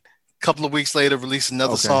then a couple of weeks later release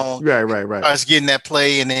another song. Right. Starts getting that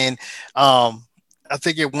play, and then I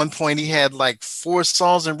think at one point he had like 4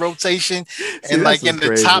 songs in rotation. See, and like in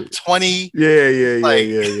the top 20.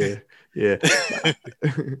 Yeah.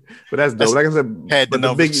 But that's dope. Like I said, had the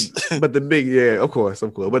numbers. Of course. But the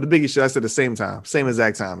Biggie shit, I said the same time, same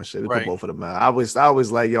exact time and shit. They put both of them out. I always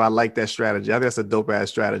like, yo, I like that strategy. I think that's a dope ass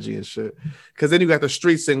strategy and shit. Because then you got the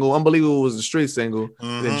street single. Unbelievable was the street single.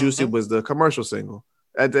 And then Juicy was the commercial single.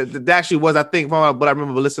 That actually was, I think, from what I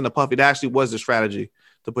remember listening to Puffy, that actually was the strategy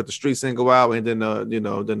to put the street single out and then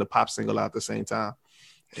the pop single out at the same time.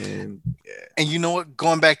 And you know what?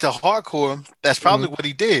 Going back to hardcore, that's probably what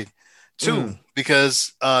he did too,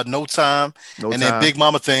 because No Time then Big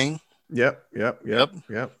Mama Thing. Yep.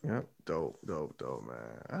 Dope, man.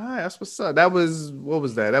 All right, that's what's up. What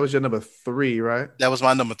was that? That was your number 3, right? That was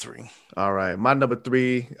my number 3. All right, my number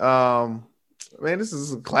 3. Man, this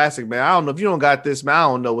is a classic, man. I don't know if you don't got this, man. I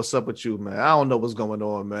don't know what's up with you, man. I don't know what's going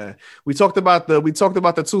on, man. We talked about the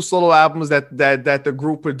 2 solo albums that the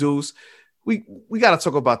group produced. We got to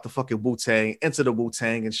talk about the fucking Wu-Tang, Into the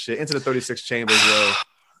Wu-Tang and shit, Into the 36 Chambers, yo.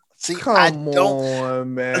 See, Come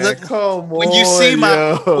on, man. When you see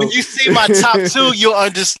my top 2, you'll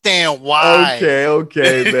understand why.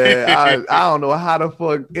 Okay, man. I don't know how the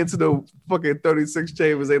fuck Into the fucking 36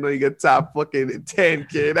 Chambers ain't know you get top fucking 10,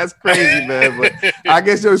 kid. That's crazy, man. But I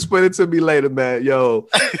guess you'll explain it to me later, man. Yo,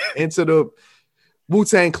 Into the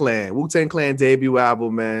Wu-Tang Clan debut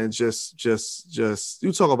album, man. Just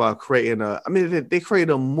you talk about creating they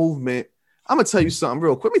created a movement. I'm gonna tell you something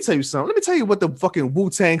real quick. Let me tell you something. Let me tell you what the fucking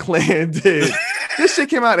Wu-Tang Clan did. This shit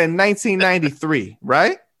came out in 1993,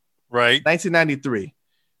 right? Right. 1993.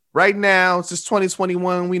 Right now, it's just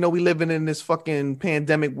 2021. We know we living in this fucking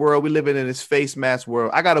pandemic world. We living in this face mask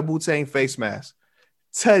world. I got a Wu-Tang face mask.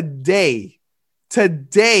 Today,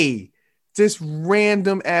 this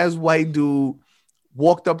random ass white dude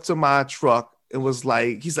walked up to my truck and was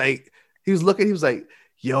like, he was like,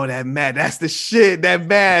 yo, that's the shit, that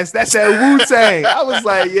mask, that's that Wu-Tang. I was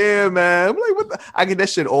like, yeah, man. I'm like, what the? I get that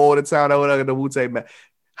shit all the time. I would get the Wu-Tang mask.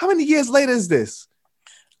 How many years later is this?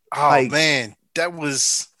 Oh, man, that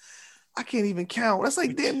was... I can't even count. That's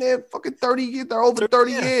like damn near fucking 30 years. They're over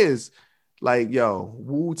 30 years. Like, yo,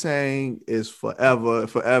 Wu-Tang is forever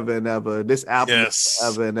and ever. This album is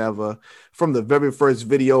forever and ever. From the very first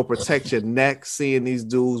video, Protect Your Neck, seeing these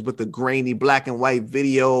dudes with the grainy black and white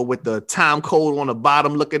video with the time code on the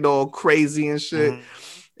bottom looking all crazy and shit.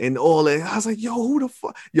 And all that. I was like, yo, who the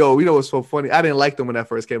fuck? Yo, you know what's so funny? I didn't like them when that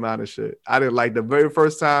first came out and shit. I didn't like the very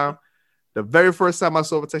first time. The very first time I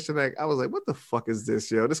saw Protect Your Neck, I was like, what the fuck is this,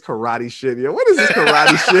 yo? This karate shit, yo. What is this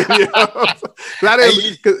karate shit, yo? I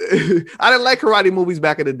didn't like karate movies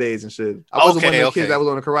back in the days and shit. I wasn't one of the kids that was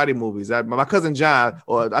on the karate movies. My cousin John,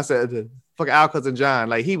 or I said, fucking our cousin John,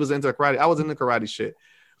 like he was into karate. I was into karate shit.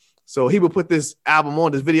 So he would put this album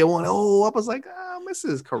on, this video on. Oh, I was like, this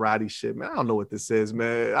is karate shit, man. I don't know what this is,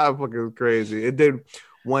 man. I'm fucking crazy. And then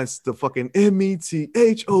once the fucking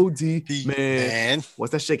METHOD, man,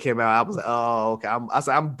 once that shit came out, I was like, oh, okay. I'm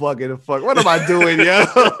bugging the fuck. What am I doing, yo?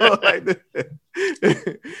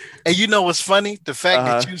 And you know what's funny? The fact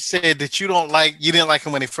that you said that you didn't like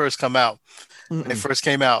him when they first came out.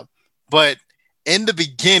 But in the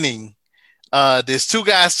beginning, there's two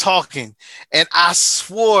guys talking, and I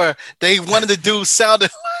swore one of the dudes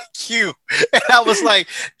sounded like you, and I was like,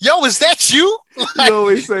 "Yo, is that you?" Like, you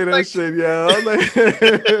always say that shit, yo.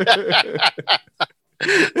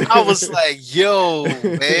 I was like, "Yo,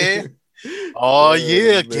 man." Oh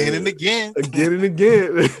yeah, again and again,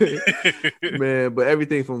 man. But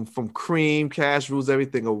everything from Cream, Cash Rules,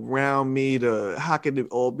 everything around me. How can it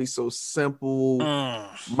all be so simple?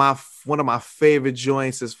 One of my favorite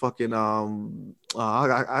joints is fucking I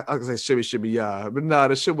say shibby yeah, but nah,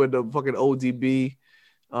 the shit with the fucking ODB.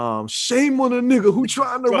 Shame on the nigga who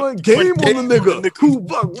trying to run game on the nigga who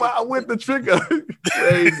buck wild with the trigger.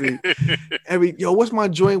 Crazy. What's my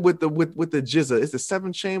joint with the jizza? It's the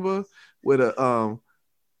 7 chamber with a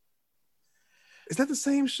is that the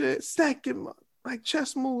same shit? Stacking like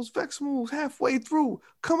chess moves, vex moves halfway through,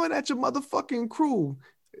 coming at your motherfucking crew.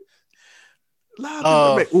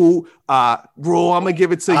 Bro, I'm gonna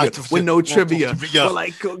give it to you with no trivia. But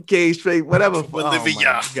like okay, straight, whatever. Oh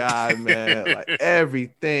my God, man. Like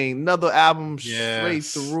everything. Another album straight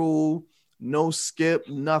through, no skip,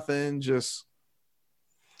 nothing, just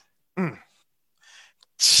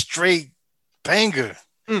straight banger.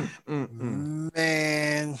 Man.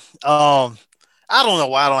 I don't know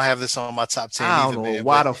why I don't have this on my top 10. I don't know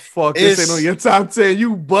why the fuck this ain't on your top 10.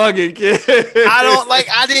 You bugging, kid.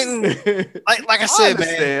 I didn't like I said,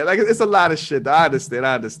 man. Like it's a lot of shit. I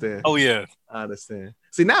understand. Oh yeah. I understand.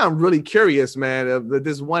 See, now I'm really curious, man.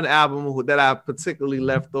 This one album that I particularly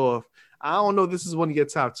left off. I don't know if this is one of your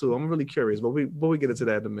top 2. I'm really curious, but we get into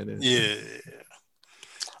that in a minute. Yeah.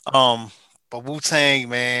 But Wu-Tang,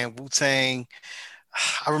 man. Wu-Tang.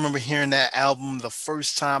 I remember hearing that album the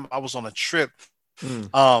first time I was on a trip.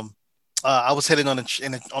 I was heading on a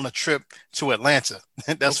trip to Atlanta.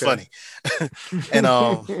 That's funny. And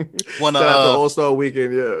one shout out to All-Star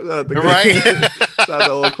Weekend, yeah. Right. Shout out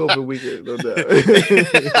to All COVID Weekend, no doubt.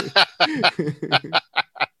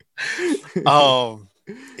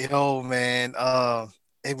 Man,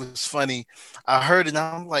 it was funny. I heard it and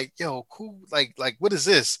I'm like, yo, cool. Like what is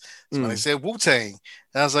this? So they said Wu-Tang.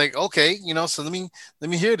 And I was like, okay, so let me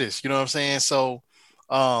hear this. You know what I'm saying? So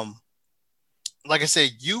like I said,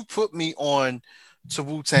 you put me on to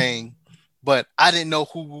Wu-Tang, but I didn't know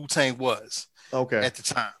who Wu-Tang was at the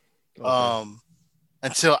time.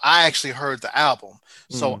 Until I actually heard the album.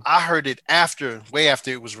 So I heard it way after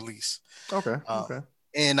it was released. Okay.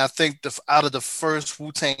 And I think out of the first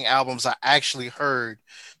Wu-Tang albums I actually heard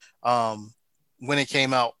when it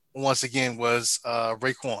came out once again was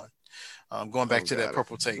Raekwon. Going back to that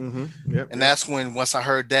Purple Tape. And that's when, once I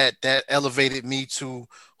heard that elevated me to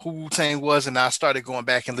who Wu-Tang was, and I started going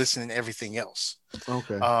back and listening to everything else.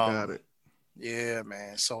 Okay, got it. Yeah,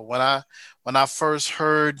 man. So when I first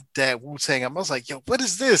heard that Wu-Tang, I was like, yo, what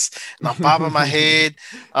is this? And I'm bobbing my head.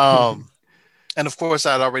 And of course,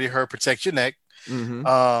 I'd already heard Protect Your Neck.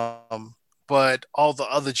 But all the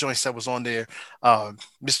other joints that was on there,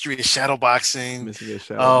 Mystery of Shadowboxing. Mystery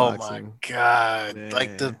of Oh my Shadowboxing. God. Man.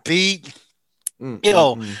 Like the beat.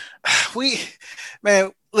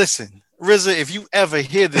 Man, listen, RZA, if you ever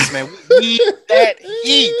hear this, man, we need that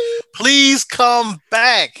heat. Please come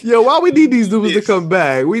back. Yo, why we need these dudes to come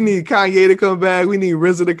back? We need Kanye to come back. We need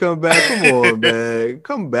RZA to come back. Come on, man.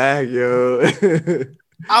 Come back, yo.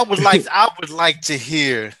 I would like to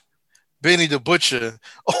hear Benny the Butcher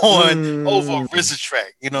on over a RZA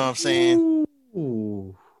track. You know what I'm saying?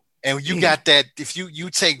 Ooh. And you got that. If you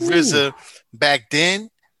take RZA back then,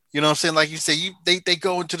 you know what I'm saying? Like you say, they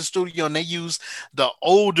go into the studio and they use the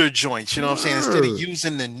older joints, you know what I'm saying? Instead of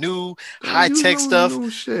using the new high-tech stuff. New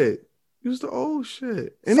shit. Use the old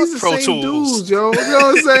shit. And Fuck these are the Pro same Tools. dudes, yo. You know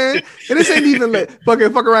what I'm saying? And this ain't even like fuck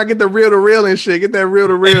around, get the reel and shit. Get that reel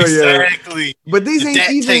to reel, Exactly. Yeah. But these ain't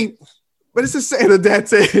even tape. But it's the same of that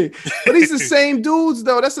tape. But these the same dudes,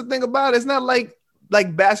 though. That's the thing about it. It's not like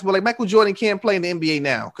basketball. Like Michael Jordan can't play in the NBA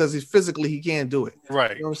now because he's physically he can't do it.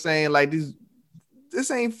 Right. You know what I'm saying? Like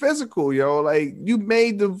this ain't physical, yo. Like you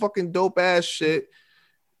made the fucking dope ass shit.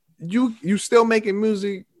 You still making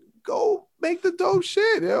music. Go make the dope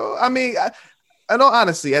shit, yo. I mean, I know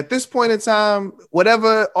honestly, at this point in time,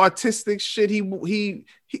 whatever artistic shit he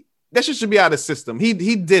that shit should be out of the system. He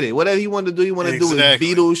did it. Whatever he wanted to do, he wanted to do his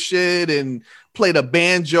Beatles shit and play the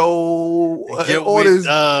banjo.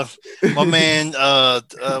 My man,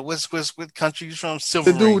 what country you from?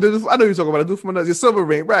 Silver Ring. I know you're talking about a dude from another Silver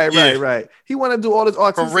Ring. Right. He want to do all this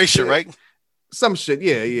artistic Erasure, shit. Right? Some shit.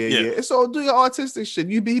 Yeah. It's all do your artistic shit.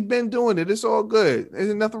 He been doing it. It's all good.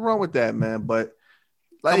 There's nothing wrong with that, man. But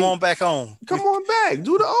like, come on back home. Come on back.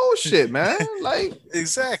 Do the old shit, man. Like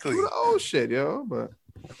exactly. Do the old shit, yo. But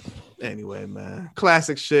anyway, man.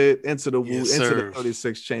 Classic shit. Into the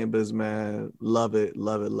 36 Chambers, man. Love it.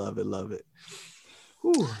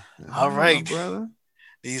 Whew. All right, brother.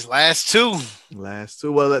 These last two.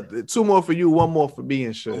 Well, two more for you, one more for me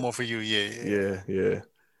and shit. One more for you, yeah.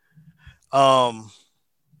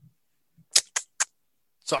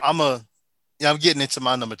 So I'm getting into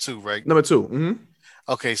my number two, right? Number two. Mm-hmm.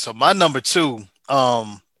 Okay, so my number two,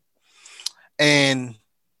 and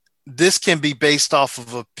this can be based off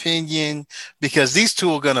of opinion because these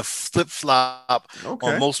two are gonna flip flop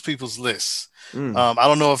on most people's lists. I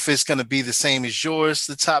don't know if it's gonna be the same as yours,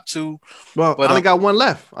 the top two. Well, but I only got one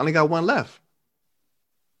left. Oh, you got one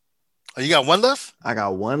left? I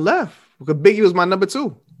got one left because Biggie was my number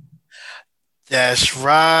two. That's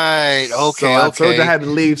right. Okay. So I told you I had to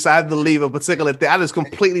leave. So I had to leave a particular thing. I just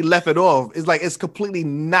completely left it off. It's like it's completely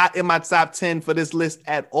not in my top 10 for this list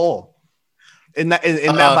at all. And not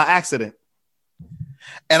by accident.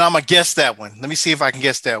 And I'm gonna guess that one. Let me see if I can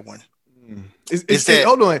guess that one.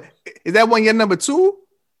 Hold on. Is that one your number two?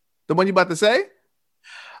 The one you about to say?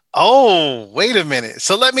 Oh, wait a minute.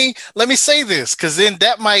 So let me say this because then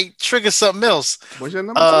that might trigger something else. What's your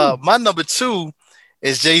number two? My number two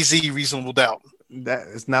is Jay-Z, Reasonable Doubt. That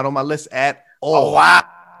is not on my list at all. Oh, wow.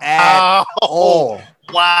 At all.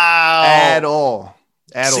 Wow. At all.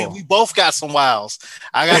 See, we both got some wows.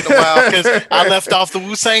 I got the wow because I left off the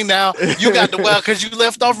Wu-Tang now. You got the wow because you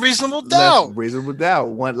left off Reasonable Doubt. Reasonable Doubt.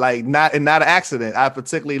 One like not an accident. I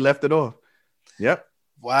particularly left it off. Yep.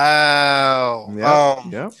 Wow.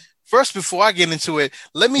 Yep. First, before I get into it,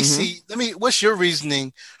 let me see. What's your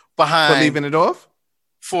reasoning behind for leaving it off?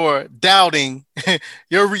 For doubting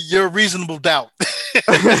your reasonable doubt.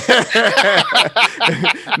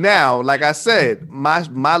 Now, like I said,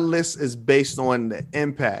 my list is based on the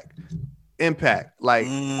impact. Like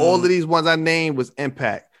all of these ones I named was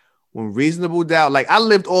impact. When Reasonable Doubt, like I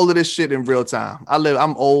lived all of this shit in real time.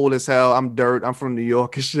 I'm old as hell. I'm dirt. I'm from New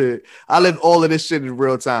York and shit. I lived all of this shit in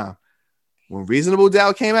real time. When Reasonable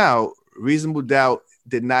Doubt came out, Reasonable Doubt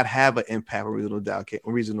did not have an impact when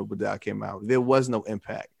Reasonable Doubt came out. There was no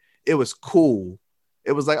impact. It was cool.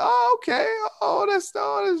 It was like, oh, okay. That's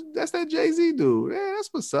that Jay-Z dude. Yeah, that's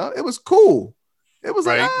what's up. It was cool. It was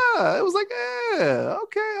okay.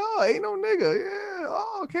 Oh, ain't no nigga. Yeah.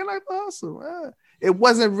 Oh, can I hustle? It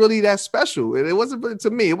wasn't really that special. It wasn't really, to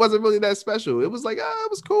me, it wasn't really that special. It was like, it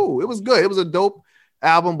was cool. It was good. It was a dope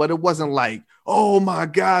album, but it wasn't like, oh my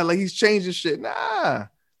God, like he's changing shit. Nah,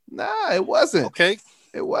 it wasn't. Okay.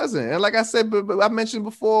 It wasn't. And like I said, but I mentioned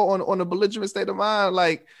before on a belligerent state of mind,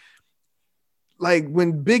 like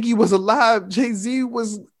when Biggie was alive, Jay-Z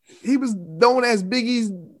was known as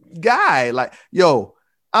Biggie's guy. Like, yo,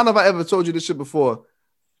 I don't know if I ever told you this shit before.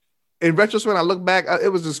 In retrospect, when I look back, it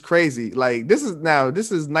was just crazy. Like this is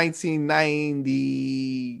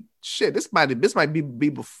 1990 shit. This might be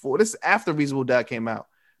before. This is after Reasonable Doubt came out.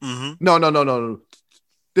 Mm-hmm. No.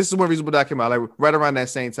 This is one reason why that came out, like right around that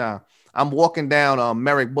same time. I'm walking down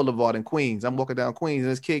Merrick Boulevard in Queens. I'm walking down Queens,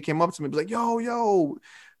 and this kid came up to me, be like, yo,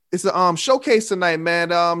 it's a showcase tonight, man.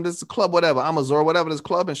 This is a club, whatever, Amazon, whatever, this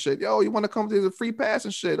club and shit. Yo, you want to come to the free pass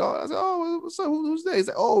and shit? Oh, I said, oh, what's up? Who's that? He's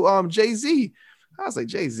like, Jay-Z. I was like,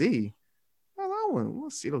 Jay-Z. I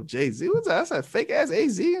want to see no Jay-Z. What's that? That's that fake ass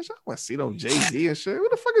AZ and shit. I want to see no Jay-Z and shit. Who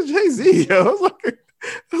the fuck is Jay-Z? Yo, I was like,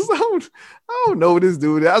 I don't know this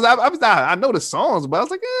dude. I know the songs, but I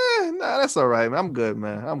was like, nah, that's all right, man. I'm good,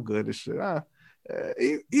 man. I'm good as shit.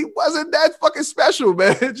 He wasn't that fucking special,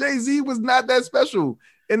 man. Jay-Z was not that special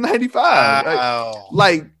in 95. Wow.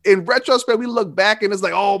 Like in retrospect, we look back and it's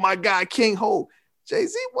like, oh my God, King Ho.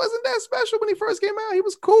 Jay-Z wasn't that special when he first came out. He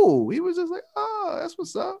was cool. He was just like, oh, that's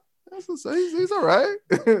what's up. He's all right.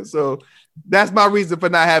 So that's my reason for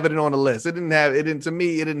not having it on the list. To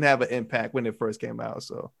me, it didn't have an impact when it first came out.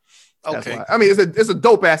 So that's Okay. why. I mean, it's a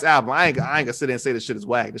dope ass album. I ain't gonna sit there and say the shit is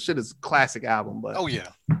whack. The shit is a classic album, but yeah.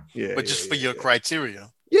 Yeah. But just for your criteria.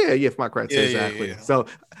 Yeah, for my criteria, exactly. Yeah. So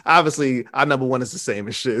obviously, our number one is the same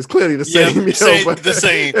as shit. It's clearly the same. The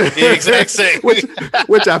same. The exact same.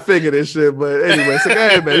 which I figured this shit. But anyway, so go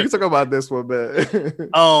ahead, man. You can talk about this one, man.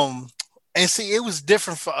 And see, it was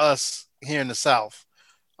different for us here in the South.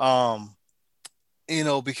 Because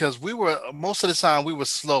most of the time we were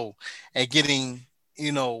slow at getting,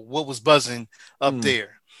 what was buzzing up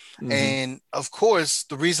there. Mm-hmm. And of course,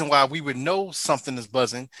 the reason why we would know something is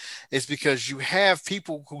buzzing is because you have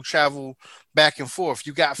people who travel back and forth.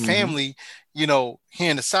 You got family, here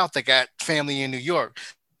in the South that got family in New York.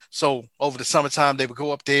 So over the summertime, they would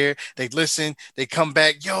go up there, they'd listen, they come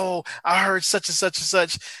back. Yo, I heard such and such and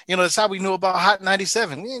such. That's how we knew about Hot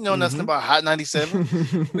 97. We didn't know nothing about Hot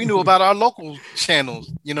 97. We knew about our local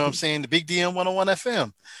channels. You know what I'm saying? The Big DM 101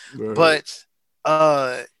 FM. Right. But,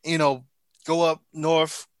 go up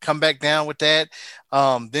north, come back down with that.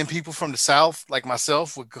 Then people from the South, like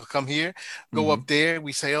myself, would come here, go up there.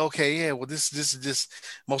 We say, okay, yeah, well, this is just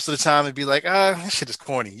most of the time it'd be like, that shit is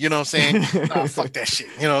corny. You know what I'm saying? Nah, fuck that shit.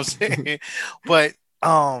 You know what I'm saying? But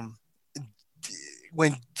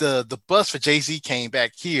when the buzz for Jay-Z came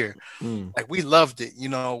back here, like we loved it.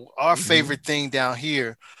 Our favorite thing down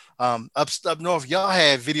here, up north, y'all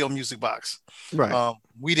had Video Music Box. Right.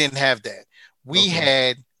 We didn't have that. We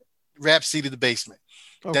had Rhapsody the Basement.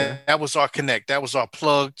 Okay. That was our connect. That was our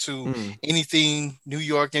plug to anything New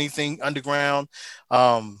York, anything underground.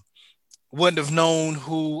 Wouldn't have known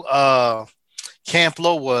who Camp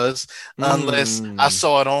Lo was unless I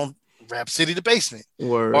saw it on Rhapsody the Basement.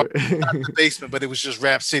 Word. Or not the Basement, but it was just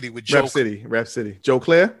Rap City with Joe. Rhapsody. Joe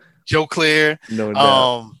Claire. No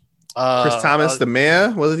doubt. Chris Thomas, the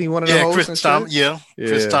mayor, wasn't he one of the hosts?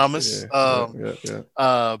 Chris Thomas.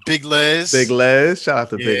 Big Les. Shout out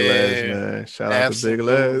to Big Les, man. Shout out to Big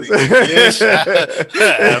Les.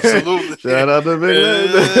 Absolutely. Shout out to Big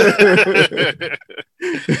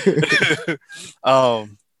Les.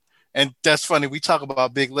 And that's funny. We talk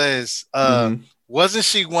about Big Les. Wasn't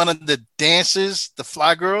she one of the dancers, the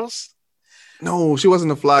Fly Girls? No, she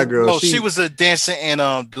wasn't a Fly Girl. No, she was a dancer in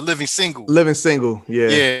The Living Single. Living Single,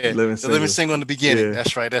 yeah. The Living Single in the beginning. Yeah.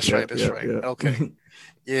 That's right. Yeah. Okay.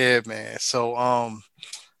 Yeah, man. So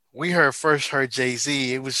we first heard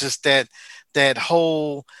Jay-Z. It was just that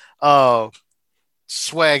whole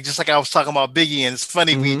swag, just like I was talking about Biggie. And it's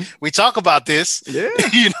funny, we talk about this. Yeah.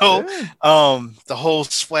 The whole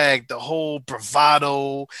swag, the whole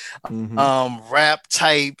bravado, rap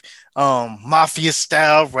type. Mafia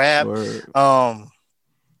style rap.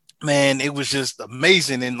 Man, it was just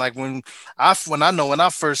amazing. And like when I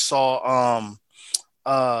first saw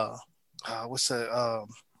what's that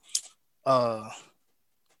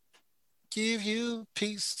give you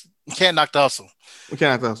peace, Can't Knock the Hustle.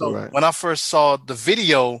 Right. When I first saw the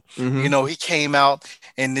video, he came out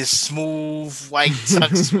in this smooth white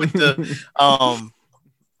tux with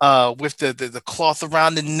the cloth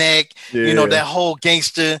around the neck, that whole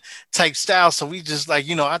gangster type style. So we just like,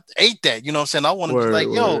 I ate that, you know what I'm saying? I want to be like,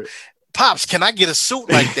 yo, Pops, can I get a suit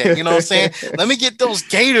like that? You know what I'm saying? Let me get those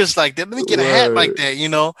gators like that. Let me get a hat like that, He's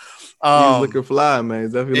looking fly, man.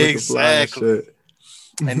 He's definitely looking fly and shit.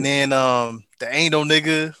 And then the Ain't No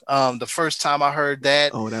Nigga, the first time I heard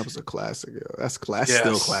that. Oh, that was a classic, yo. That's classic.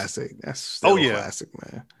 Still classic. That's still classic,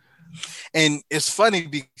 man. And it's funny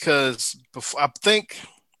because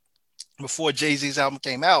before Jay-Z's album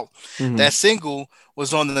came out, that single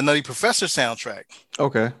was on the Nutty Professor soundtrack.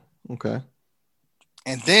 Okay.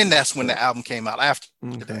 And then that's when the album came out after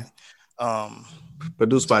that.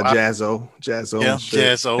 Produced by Jaz-O.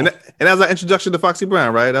 Jaz-O. And that was an introduction to Foxy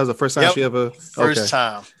Brown, right? That was the first time she ever... First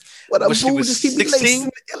time. What a When she boo, was just keep me 16? lacing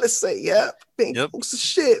the illicate. Yep. Big Yep. books of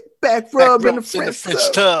shit. Back rub in the rubs in the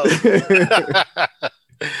French French tub.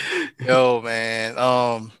 Yo, man.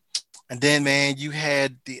 And then, man, you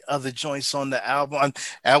had the other joints on the album.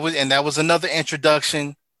 That was another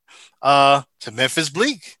introduction to Memphis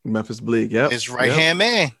Bleak, Memphis Bleak. Yep. his right hand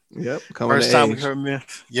man. Yep. Coming First to time we age. heard him.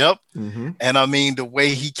 Yep. Mm-hmm. And I mean, the way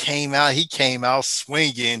he came out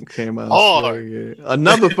swinging. Came out hard. swinging.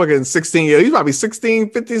 Another fucking 16 years. He's probably 16,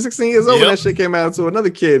 15, 16 years old when that shit came out to another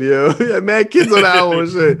kid, yo. He had mad kids on the album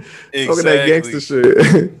and shit. Exactly. Talking that gangster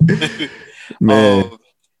shit. Man.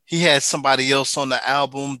 He had somebody else on the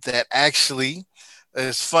album that actually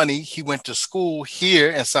is funny. He went to school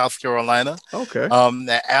here in South Carolina. Okay.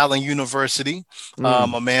 At Allen University.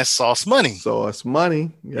 A man, Sauce Money. Sauce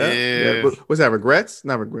Money. Yeah. What's that? Regrets?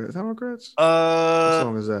 Not Regrets. Not Regrets? What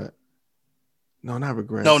song is that? No, not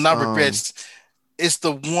Regrets. No, not Regrets. It's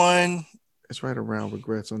the one. It's right around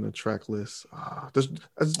Regrets on the track list. I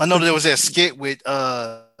know there was that skit with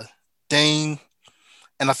Dane,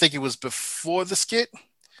 and I think it was before the skit.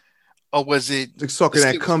 Or was it? It's talking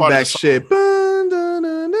that comeback shit.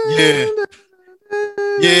 Yeah.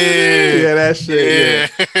 Yeah, that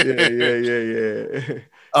shit.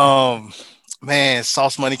 Yeah. Man,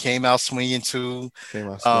 Sauce Money came out swinging too.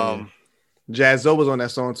 Jaz-O was on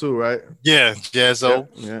that song too, right? Yeah, Jaz-O.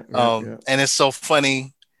 Yeah. And it's so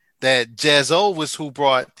funny that Jaz-O was who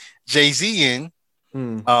brought Jay-Z in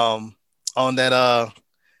on that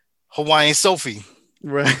Hawaiian Sophie.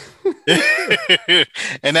 Right.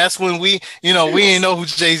 And that's when we didn't know who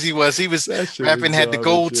Jay-Z was. He was rapping, had the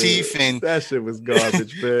gold teeth, and that shit was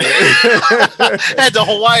garbage, man. Had the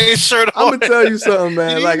Hawaiian shirt on. I'm gonna tell you something,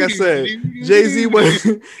 man. Like I said, Jay-Z was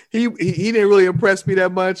he didn't really impress me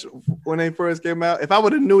that much when they first came out. If I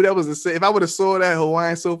would have knew that was if I would have saw that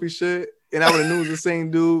Hawaiian Sophie shit and I would have knew it was the same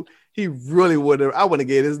dude, he really would have. I wouldn't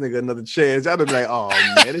have gave this nigga another chance. I'd have been like, "Oh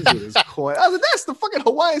man, this dude is coy." I was like, "That's the fucking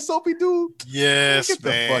Hawaiian Sophie dude." Yes, get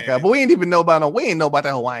man. the fuck out. But we ain't even know about We ain't know about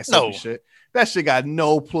that Hawaiian Sophie shit. That shit got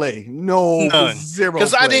no play, none. Zero.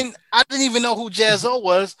 Because I didn't even know who Jaz-O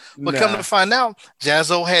was. But come to find out,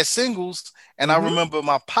 Jaz-O had singles. And I remember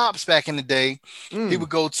my pops back in the day, he would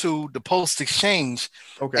go to the Post Exchange,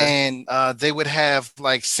 and they would have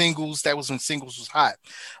like singles. That was when singles was hot,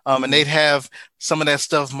 and they'd have some of that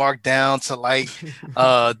stuff marked down to like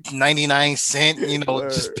 99 cent,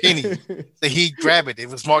 just penny. So he'd grab it. It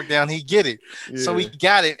was marked down. He'd get it. Yeah. So he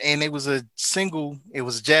got it, and it was a single. It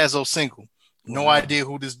was a Jaz-O single. No idea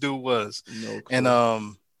who this dude was, and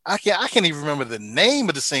I can't even remember the name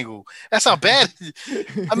of the single. That's how bad.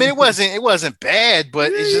 I mean, it wasn't bad,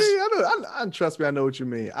 but it's just. I trust me. I know what you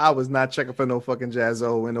mean. I was not checking for no fucking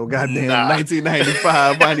Jaz-O in no goddamn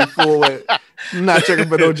 1995, 94. Not checking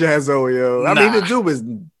for no Jaz-O, yo. I mean, the dude was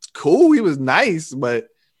cool. He was nice, but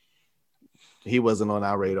he wasn't on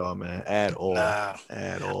our radar, man, at all.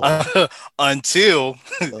 At all. Until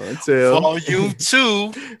Volume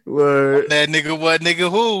 2. Word. That nigga, what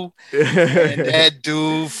nigga who? And that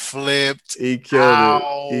dude flipped. He killed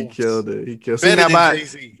it. He killed it. Better than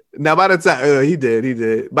Jay-Z. Now, by the time he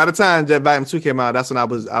did. By the time that Volume 2 came out, that's when I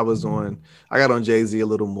was on. I got on Jay-Z a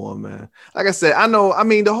little more, man. Like I said, I know. I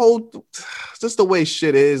mean, the whole, just the way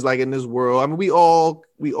shit is, like in this world. I mean, we all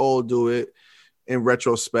do it in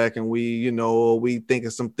retrospect, and we think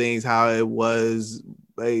of some things how it was.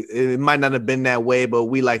 Like, it might not have been that way, but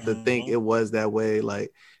we like to think it was that way.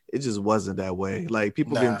 Like, it just wasn't that way. Like,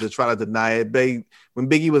 people can just try to deny it. When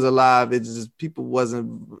Biggie was alive, it just people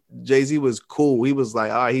wasn't. Jay-Z was cool. He was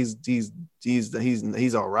like,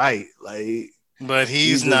 he's all right. Like, but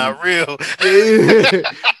he's not real.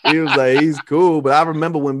 He was like, he's cool. But I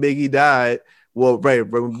remember when Biggie died. Well, right,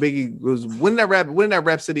 when Biggie was when that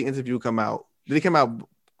Rap City interview come out. Did it come out?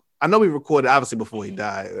 I know we recorded obviously before he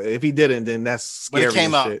died. If he didn't, then that's scary. But it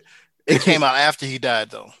came out. Shit. It came out after he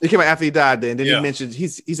died, though. It came out after he died. Then he mentioned he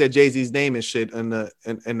said Jay-Z's name and shit in that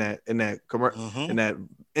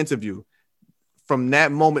interview. From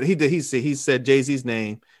that moment, he said Jay-Z's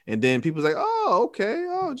name, and then people was like, oh, okay,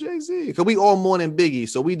 oh, Jay-Z, because we all mourning Biggie,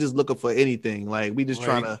 so we just looking for anything. Like, we just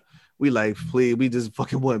trying to. We like, please, we just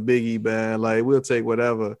fucking want Biggie, man. Like, we'll take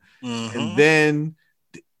whatever. And then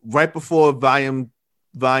right before Volume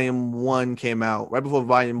 1 came out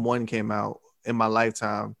in my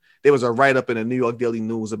lifetime, there was a write-up in the New York Daily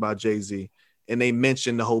News about Jay-Z, and they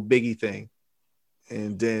mentioned the whole Biggie thing.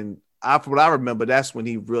 And then what I remember, that's when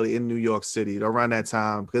he really in New York City around that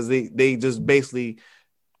time, because they just basically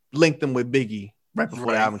linked him with Biggie right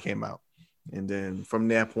before the album came out. And then from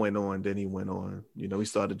that point on, then he went on. He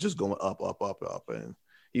started just going up, and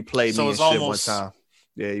he played me and shit one time.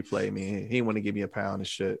 Yeah, he played me. He didn't want to give me a pound and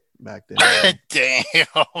shit back then. Damn.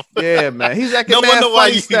 Yeah, man. He's acting No mad wonder why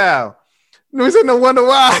funny you- style. No, he said no wonder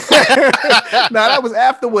why. Nah, that was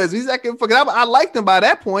afterwards. He's acting fucking. I liked him by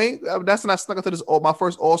that point. That's when I snuck into my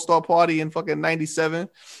first All-Star party in fucking '97.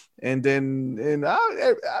 And then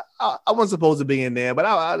I wasn't supposed to be in there, but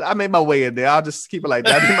I made my way in there. I'll just keep it like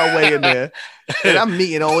that. I made my way in there. And I'm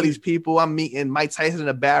meeting all these people. I'm meeting Mike Tyson in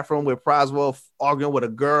the bathroom with Proswell arguing with a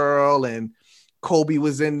girl, and Kobe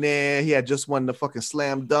was in there. He had just won the fucking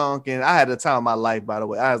slam dunk. And I had the time of my life, by the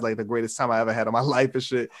way. I was like the greatest time I ever had of my life and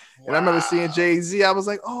shit. Wow. And I remember seeing Jay-Z. I was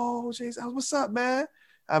like, oh, Jay-Z, what's up, man?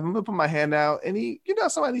 I remember putting my hand out, and he,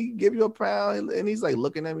 somebody give you a pound, and he's like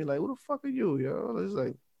looking at me like, who the fuck are you, yo? It's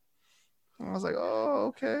like, I was like, oh,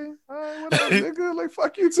 okay. All right, whatever, nigga. Like,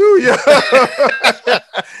 fuck you too,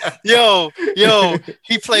 yo. Yo,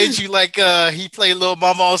 he played you like he played Lil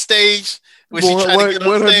Mama on stage. Was she trying to get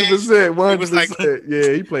on 100%, 100%. Like,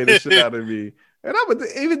 yeah, he played the shit out of me. And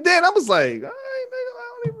even then, I was like, all right, nigga,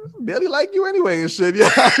 I don't even barely like you anyway and shit. Yeah.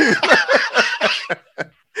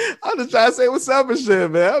 I'm just trying to say what's up and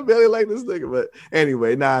shit, man. I barely like this nigga. But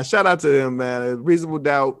anyway, shout out to him, man. Reasonable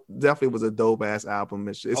Doubt definitely was a dope ass album.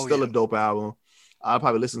 It's still a dope album. I'll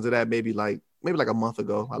probably listen to that maybe like a month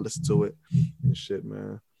ago. I listened to it and shit,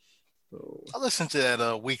 man. So I listen to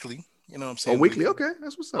that weekly. You know what I'm saying? Weekly? Okay.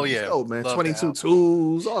 That's what's up. Oh, yeah. Oh, man. Love 22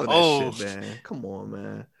 Tools, all of that shit, man. Come on,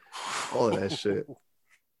 man. All of that shit.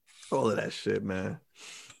 All of that shit, man.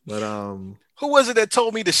 But who was it that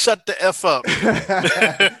told me to shut the F up? him.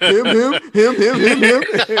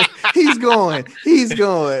 He's going.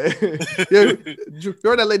 You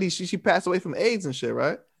heard that lady, she passed away from AIDS and shit,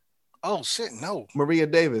 right? Oh shit, no. Maria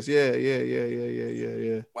Davis. Yeah.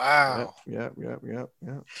 Wow. Yep.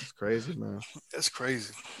 It's crazy, man. That's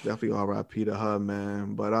crazy. Definitely R.I.P. to her,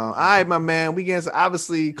 man. But all right, my man. We get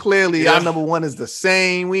obviously clearly our number one is the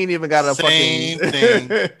same. We ain't even got a same fucking thing.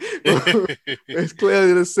 It's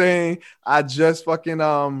clearly the same. I just fucking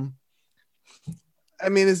I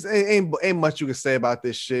mean, it ain't much you can say about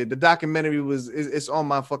this shit. The documentary it's on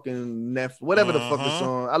my fucking Netflix, whatever the fuck it's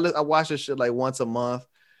on. I watch this shit like once a month.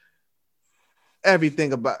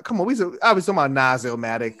 Everything about, come on, I was talking about Nas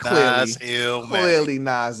Illmatic, clearly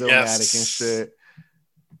Nas Illmatic and shit.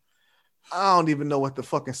 I don't even know what to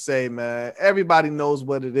fucking say, man. Everybody knows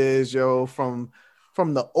what it is, yo. From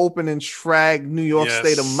the opening track, New York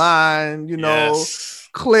State of Mind,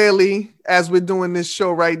 clearly, as we're doing this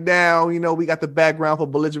show right now, we got the background for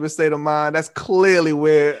Belligerent State of Mind. That's clearly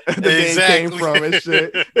where the name came from and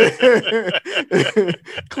shit.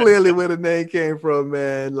 Clearly where the name came from,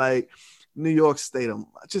 man. Like, New York State of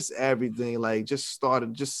just everything, like just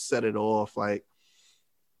set it off. Like,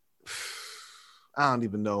 I don't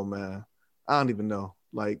even know, man. I don't even know.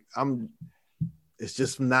 Like, it's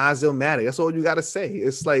just Nas Illmatic. That's all you gotta say.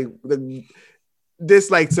 It's like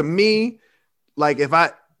to me, like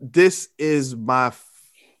this is my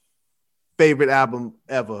favorite album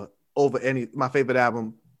ever over my favorite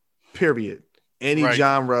album, period. Any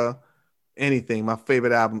genre, anything, my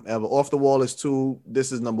favorite album ever. Off the Wall is 2.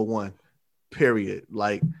 This is number 1. Period.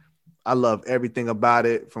 Like, I love everything about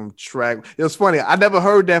it from track. It was funny. I never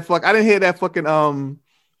heard that I didn't hear that fucking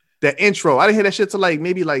that intro. I didn't hear that shit till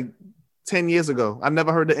maybe 10 years ago. I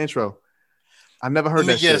never heard the intro. I never heard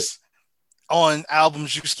that shit. On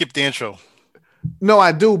albums, you skip the intro. No,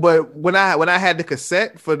 I do, but when I had the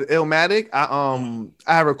cassette for the Illmatic,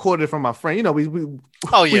 I recorded it from my friend. We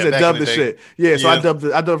dubbed the shit. Yeah, so I dubbed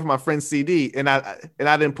it from my friend's CD, and I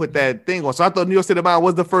didn't put that thing on. So I thought New York State of Mind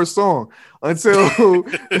was the first song until I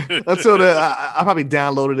probably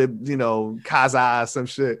downloaded it, Kazaa or some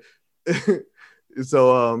shit.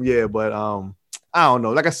 So but I don't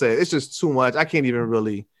know. Like I said, it's just too much. I can't even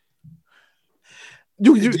really.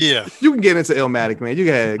 You can get into Illmatic, man. You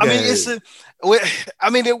can.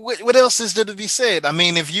 What else is there to be said? I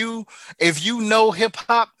mean, if you know hip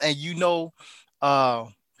hop and if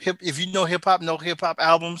you know hip hop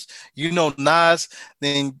albums, Nas,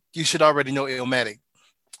 then you should already know Illmatic.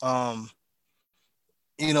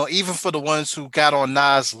 Even for the ones who got on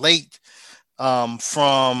Nas late,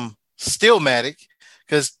 from Stillmatic,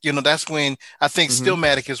 because that's when I think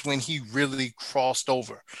Stillmatic is when he really crossed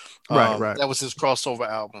over. Right. That was his crossover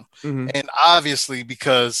album. And obviously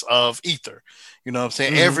because of Ether, you know what I'm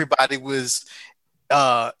saying? Everybody was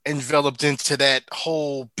enveloped into that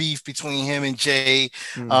whole beef between him and Jay.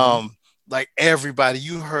 Like, everybody,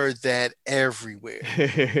 you heard that everywhere.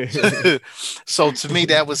 So to me,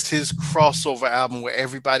 that was his crossover album where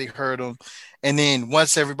everybody heard him. And then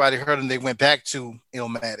once everybody heard him, they went back to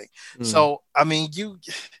Illmatic. So, I mean,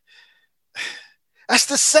 That's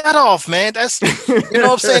the set off, man. That's you know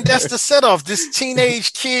what I'm saying. That's the set off. This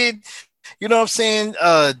teenage kid, you know what I'm saying,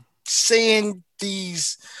 saying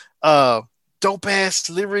these dope ass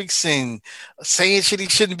lyrics and saying shit he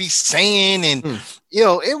shouldn't be saying, and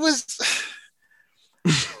it was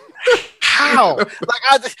how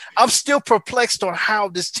like I'm still perplexed on how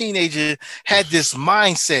this teenager had this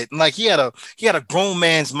mindset. Like he had a grown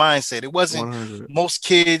man's mindset. It wasn't 100. most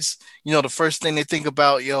kids, the first thing they think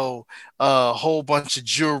about, a whole bunch of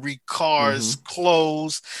jewelry, cars,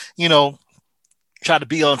 clothes, try to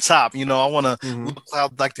be on top. I want to look how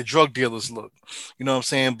like the drug dealers look. You know what I'm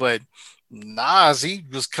saying? But Nas, he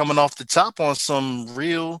was coming off the top on some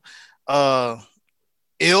real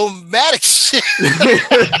Illmatic shit.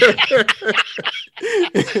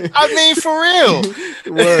 I mean, for real.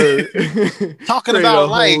 Word. Talking about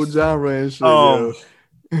life. Whole genre and shit,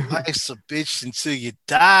 life's a bitch until you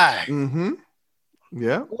die.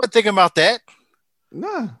 Yeah. What thinking about that?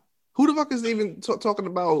 Nah. Who the fuck is even talking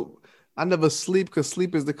about I never sleep because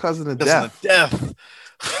sleep is the cousin of death?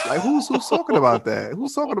 Like who's talking about that?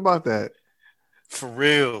 Who's talking about that? For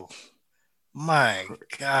real. My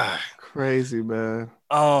God. Crazy, man.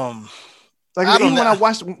 Like even when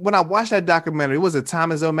I watched that documentary, was it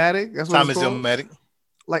Time is Illmatic? That's what Time is Illmatic.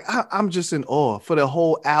 Like I'm just in awe for the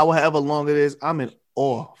whole hour, however long it is. I'm in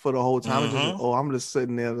awe for the whole time. I'm just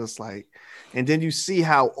sitting there, just like, and then you see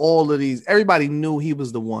how all of these, everybody knew he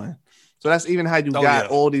was the one. So that's even how you got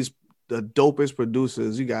all these the dopest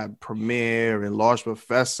producers. You got Premier and Large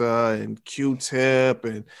Professor and Q-Tip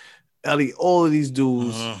and Ellie, all of these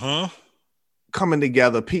dudes coming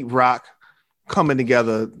together. Pete Rock coming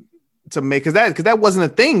together to make because that wasn't a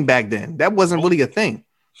thing back then. That wasn't really a thing.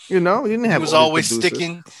 You didn't have. He was always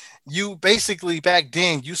sticking. You basically back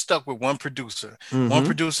then you stuck with one producer. One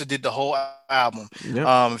producer did the whole album.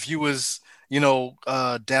 Yep. If you was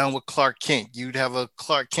down with Clark Kent, you'd have a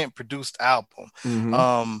Clark Kent produced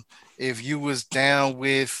album. If you was down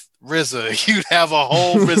with RZA, you'd have a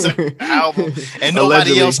whole RZA album and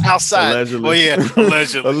nobody else outside. Allegedly. Oh yeah,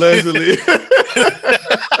 allegedly.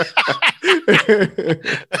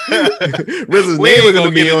 RZA's name was gonna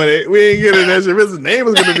be on it. We ain't getting that shit. RZA's name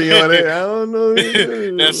was gonna be on it. I don't know.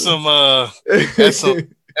 That's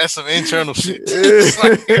some internal shit.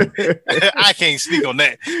 I can't speak on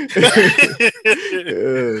that.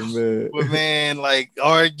 Man. But man,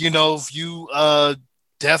 if you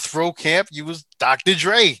Death Row Camp, you was Dr.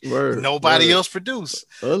 Dre. Nobody else produced.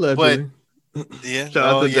 Allegedly. But yeah, shout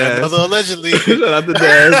out to Daz. Another allegedly. Shout out to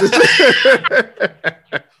Daz.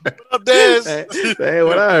 What up, Daz? Hey,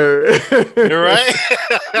 what I heard. You're right.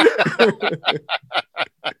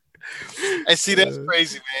 I see that's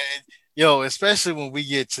crazy, man. Yo, especially when we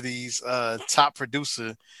get to these top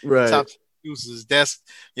producers. That's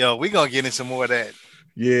we gonna get into more of that.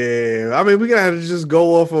 Yeah, I mean, we gotta just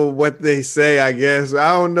go off of what they say, I guess.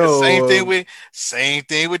 I don't know. Same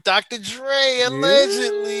thing with Dr. Dre,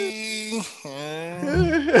 allegedly. You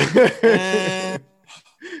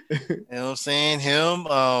know what I'm saying? Him,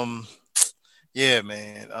 yeah,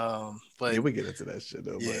 man. But we get into that shit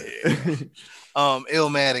though. Yeah.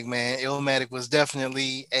 Illmatic, man. Illmatic was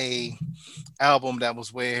definitely a album that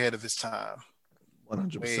was way ahead of its time.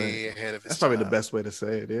 100%. Way ahead of its time. That's probably the best way to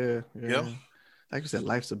say it. Yeah. Yep. Like you said,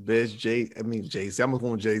 life's a bitch. Jay-Z. I'm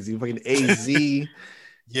going Jay-Z. Fucking AZ.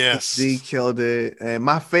 Yes. Z killed it. And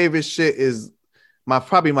my favorite shit is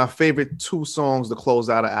probably my favorite two songs to close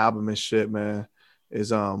out an album and shit, man.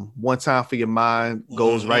 Is One Time for Your Mind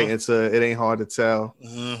goes right into It Ain't Hard to Tell.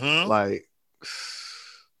 Like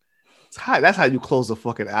that's how you close a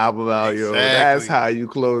fucking album out, yo. That's how you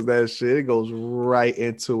close that shit. It goes right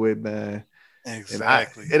into it, man.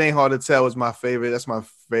 Exactly. It Ain't Hard to Tell is my favorite. That's my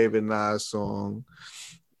favorite Nas song.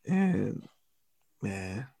 And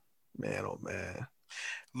man, oh man.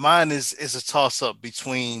 Mine is a toss up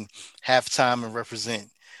between Halftime and Represent.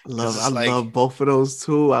 I love both of those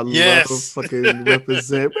too. I love fucking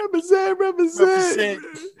Represent.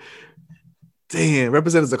 Damn,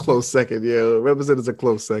 Represent is a close second, yo. Represent is a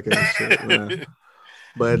close second. Shit, man.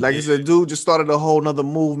 But like I said, dude just started a whole nother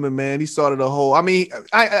movement, man. He started a whole. I mean,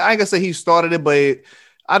 I ain't gonna say he started it, but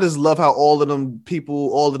I just love how all of them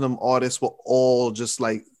people, all of them artists were all just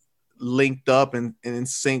like linked up and in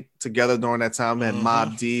sync together during that time. They had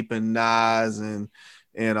Mobb Deep and Nas and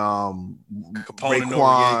Raekwon,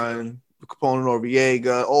 Capone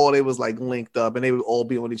Noriega, all they was like linked up and they would all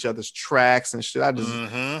be on each other's tracks and shit. I just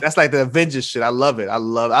that's like the Avengers shit. I love it. I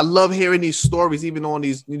love hearing these stories, even on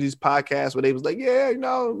these podcasts where they was like, yeah,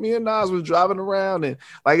 me and Nas was driving around and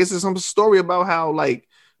like it's just some story about how like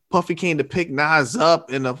Puffy came to pick Nas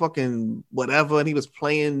up in a fucking whatever and he was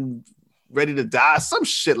playing Ready to Die, some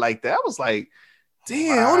shit like that. I was like,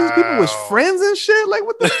 damn, all these people was friends and shit. Like,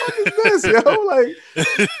 what the fuck is this, yo?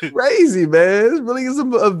 Like, crazy, man. This really is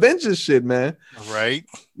some adventure shit, man. Right,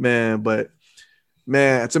 man. But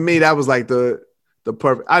man, to me, that was like the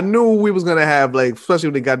perfect. I knew we was gonna have, like, especially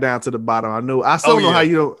when they got down to the bottom. I still don't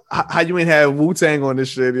know how you ain't have Wu-Tang on this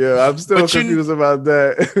shit. Yeah, I'm still confused about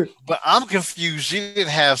that. But I'm confused. You didn't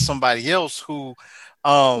have somebody else who,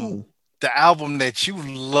 the album that you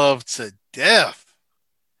love to death.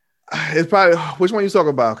 It's probably, which one you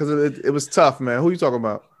talking about? Because it was tough, man. Who you talking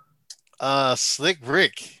about? Slick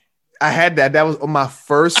Rick. I had that. That was on my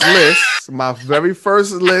first list, my very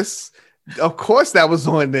first list. Of course, that was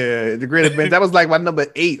on there. The Great Adventure. That was like my number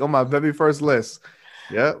 8 on my very first list.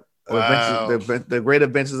 Yep. Wow. The Great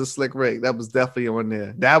Adventures of Slick Rick. That was definitely on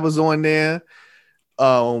there. That was on there.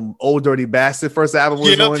 Old Dirty Bastard first album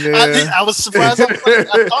was on there. I was surprised. I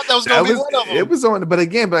thought that was going to be one of them. It was on, but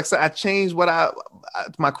again, like I said, I changed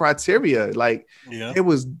my criteria. Like, it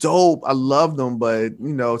was dope. I loved them, but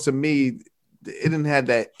to me, it didn't have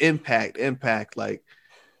that impact. Like,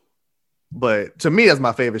 but to me, that's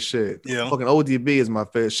my favorite shit. Yeah, fucking ODB is my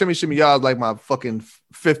favorite. Shimmy Shimmy Y'all is like my fucking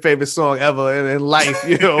 5th favorite song ever in life.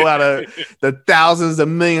 Out of the thousands of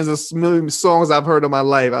millions of songs I've heard in my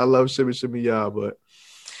life, I love Shimmy Shimmy Y'all. But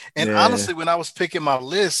honestly, when I was picking my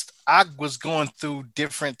list, I was going through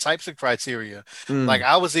different types of criteria. Like,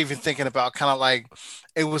 I was even thinking about kind of like,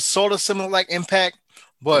 it was sort of similar like Impact,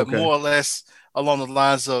 but more or less along the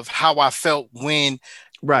lines of how I felt when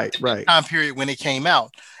right time period when it came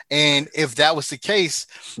out. And if that was the case,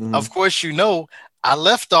 of course, I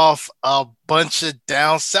left off a bunch of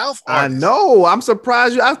down south artists. I know. I'm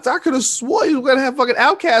surprised I could have swore you were gonna have fucking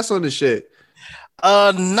Outkast on the shit.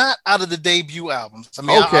 Not out of the debut albums. I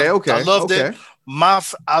mean, I loved it.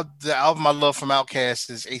 The album I love from Outkast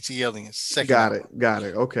is AT Aliens. Got it.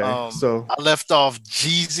 Okay. So I left off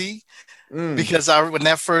Jeezy because when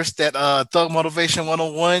that Thug Motivation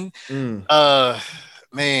 101,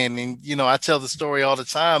 man, and I tell the story all the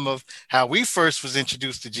time of how we first was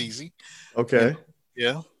introduced to Jeezy. Okay.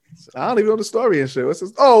 Yeah. I don't even know the story and shit. What's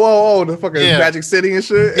this? Oh, the fucking Magic City and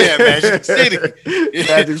shit. Yeah, Magic City.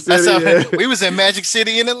 Magic City. We was in Magic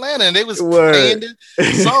City in Atlanta, and they was playing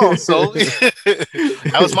the song. So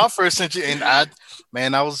that was my first entry, and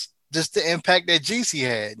I was just the impact that Jeezy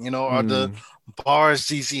had, or the bars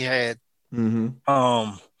Jeezy had.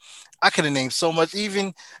 I could have named so much,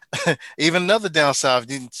 even another down south.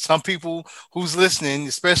 Some people who's listening,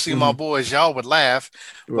 especially my boys, y'all would laugh,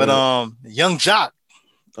 but Young Jock.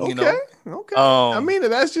 Okay. I mean,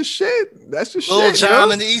 that's just shit. That's just Lil shit.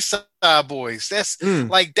 Jon and the East Side Boys. That's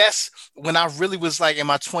that's when I really was like in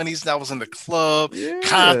my 20s and I was in the club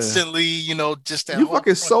constantly, just that. You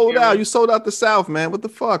fucking sold out. You sold out the South, man. What the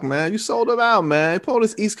fuck, man? You sold it out, man. Put all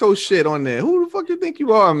this East Coast shit on there. Who the fuck you think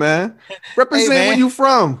you are, man? Represent where you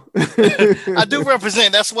from. I do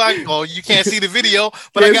represent. That's why you can't see the video,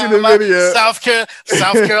 but I got my South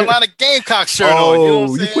Carolina Gamecock shirt on. You know what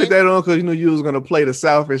I'm saying? Put that on because you knew you was gonna play the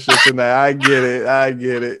South and shit tonight. I get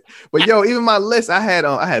it. But even my list, I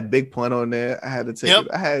had Big Pun on there. I had to take it.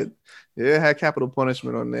 I had Capital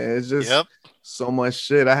Punishment on there. It's just so much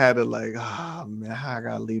shit. I had to man, I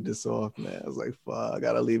gotta leave this off, man. I was like, fuck, I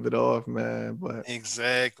gotta leave it off, man. But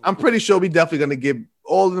exactly, I'm pretty sure we definitely gonna get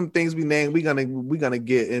all of them things we named. We gonna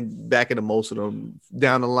get in back into most of them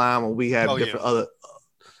down the line when we have different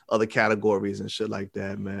other categories and shit like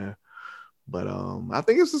that, man. But I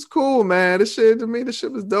think this is cool, man. This shit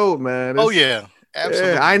was dope, man.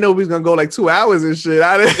 Absolutely. Yeah, I know we was gonna go like 2 hours and shit.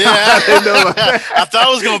 I didn't know. I thought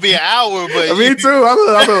it was gonna be an hour, but me too.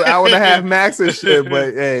 I'm an hour and a half max and shit.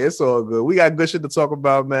 But hey, it's all good. We got good shit to talk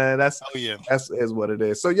about, man. That's what it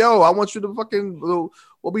is. So I want you to fucking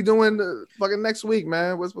what we doing fucking next week,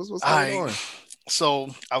 man. What's going on? So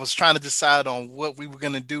I was trying to decide on what we were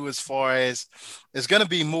gonna do as far as it's gonna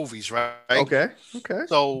be movies, right? Okay.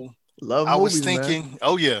 So I was thinking,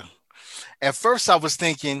 at first I was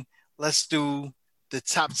thinking, let's do the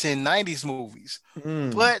top 10 90s movies.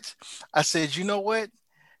 But I said, you know what?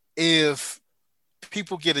 If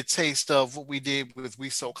people get a taste of what we did with We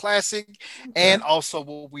So Classic and also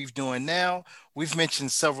what we've doing now, we've mentioned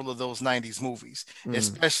several of those 90s movies,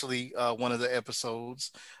 especially one of the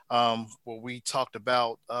episodes where we talked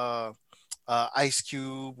about Ice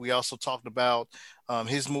Cube. We also talked about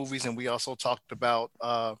his movies, and we also talked about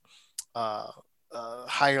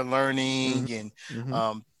Higher Learning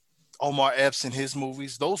and Omar Epps and his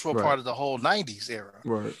movies. Those were part of the whole 90s era.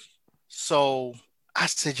 Right. So I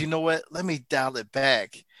said, you know what? Let me dial it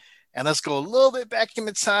back and let's go a little bit back in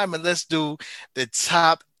the time and let's do the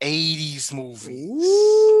top 80s movies.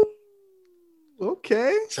 Ooh.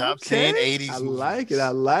 Okay. Top 10 80s I movies. like it. I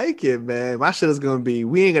like it, man. My shit is gonna be.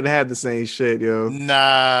 We ain't gonna have the same shit, yo.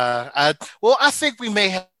 Nah. I think we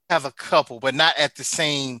may have a couple, but not at the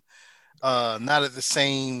same. Not at the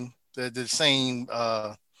same. The same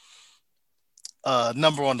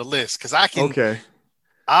number on the list, because I can. Okay.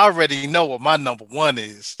 I already know what my number one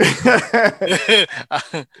is. We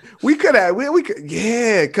could have. We could.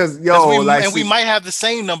 Yeah, because yo, we might have the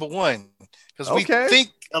same number one because we think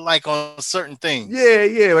alike on certain things.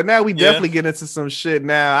 Yeah, but now we definitely get into some shit.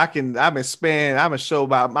 Now I can show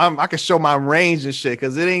my range and shit,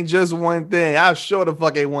 because it ain't just one thing. I'll show the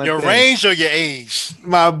fuck ain't one your thing. Your range or your age?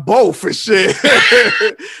 My both for shit.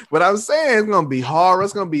 But I'm saying it's gonna be horror.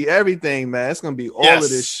 It's gonna be everything, man. It's gonna be all of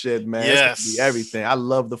this shit, man. Yes. It's gonna be everything. I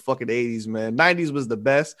love the fucking 80s, man. 90s was the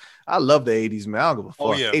best. I love the 80s, man. I don't give a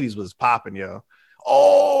fuck. 80s was popping, yo.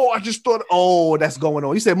 Oh, I just thought, that's going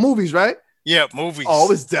on. You said movies, right? Yeah, movies.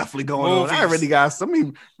 Oh, it's definitely going on. I already got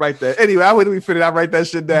something right there. Anyway, I wouldn't be fitting. I write that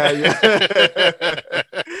shit down. Yeah.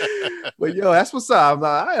 But yo, that's what's up.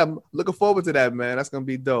 I am looking forward to that, man. That's gonna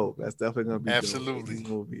be dope. That's definitely gonna be absolutely dope.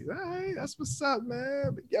 Movies. All right, that's what's up,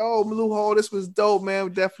 man. But yo, Lou Hall, this was dope, man.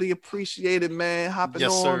 We definitely appreciate it, man. Hopping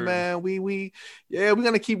on, sir. Man. We're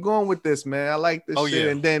gonna keep going with this, man. I like this shit.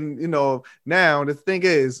 Yeah. And then now the thing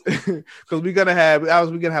is, because we're gonna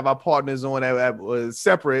have our partners on that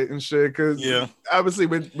separate and shit. Because obviously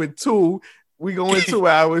with two. We go in 2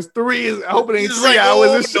 hours. 3 is, I hope it ain't 3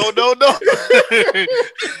 hours. No.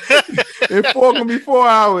 And 4 gonna be 4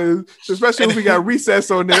 hours. Especially if we got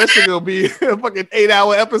recess on there. That's gonna be a fucking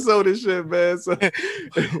 8-hour episode and shit, man. So.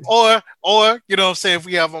 Or, you know what I'm saying, if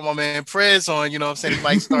we have my man Prez on, you know what I'm saying, he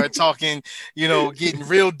might start talking, getting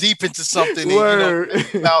real deep into something. And,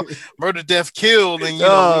 about murder, death, kill. And,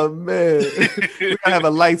 man. We gotta have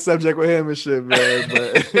a light subject with him and shit, man.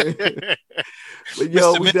 But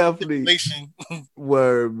yo, we definitely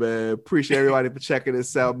word, man. Appreciate everybody for checking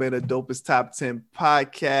this out, man. The dopest top 10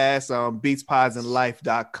 podcast on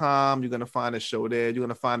beatspodsandlife.com. You're gonna find the show there. You're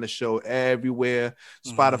gonna find the show everywhere: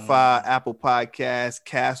 Spotify, Apple Podcasts,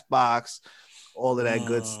 Castbox, all of that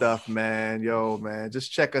good stuff, man. Yo, man,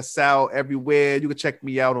 just check us out everywhere. You can check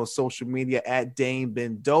me out on social media at Dame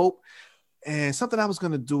Been Dope. And something I'm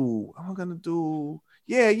gonna do.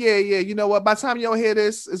 Yeah. You know what? By the time y'all hear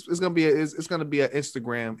this, it's gonna be an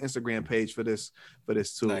Instagram page for this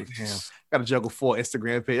too. Nice. Gotta juggle 4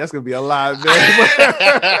 Instagram pages. That's gonna be a lot,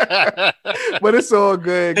 man. But it's all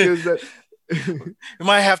good because you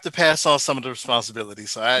might have to pass on some of the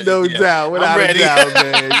responsibilities. So no doubt, without a doubt,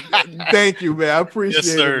 man. Thank you, man. I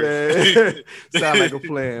appreciate it, man. Sound like a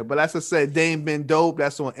plan. But as I said, Dame Been Dope.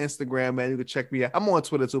 That's on Instagram, man. You can check me out. I'm on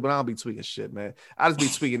Twitter too, but I don't be tweeting shit, man. I just be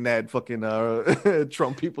tweeting that fucking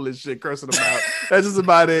Trump people and shit, cursing them out. That's just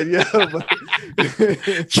about it, yeah. But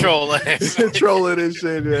trolling and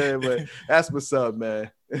shit, man. But that's what's up,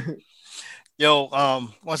 man. Yo,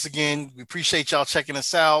 once again, we appreciate y'all checking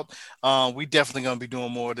us out. We definitely gonna be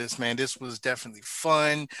doing more of this, man. This was definitely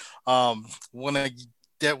fun. We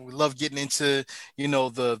love getting into,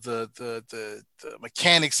 the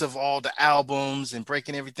mechanics of all the albums and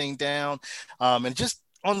breaking everything down, and just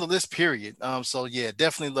on the list, period. So yeah,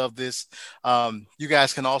 definitely love this. You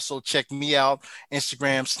guys can also check me out,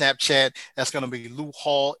 Instagram, Snapchat. That's gonna be Lou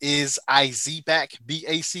Hall is IZ-back,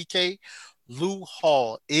 BACK. Lou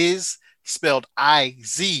Hall is spelled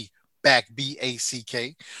IZ-back,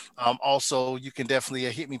 BACK. Also, you can definitely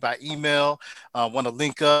hit me by email. Want to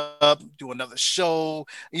link up, do another show,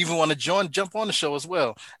 even want to jump on the show as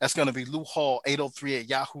well. That's going to be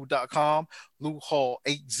louhall803@yahoo.com,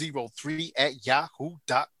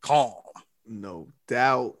 louhall803@yahoo.com. No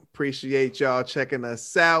doubt. Appreciate y'all checking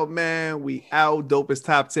us out, man. We out. Dopest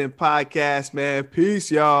Top 10 podcast, man.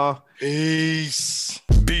 Peace, y'all. Peace.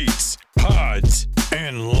 Beats, Pods,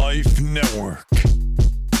 and Life Network.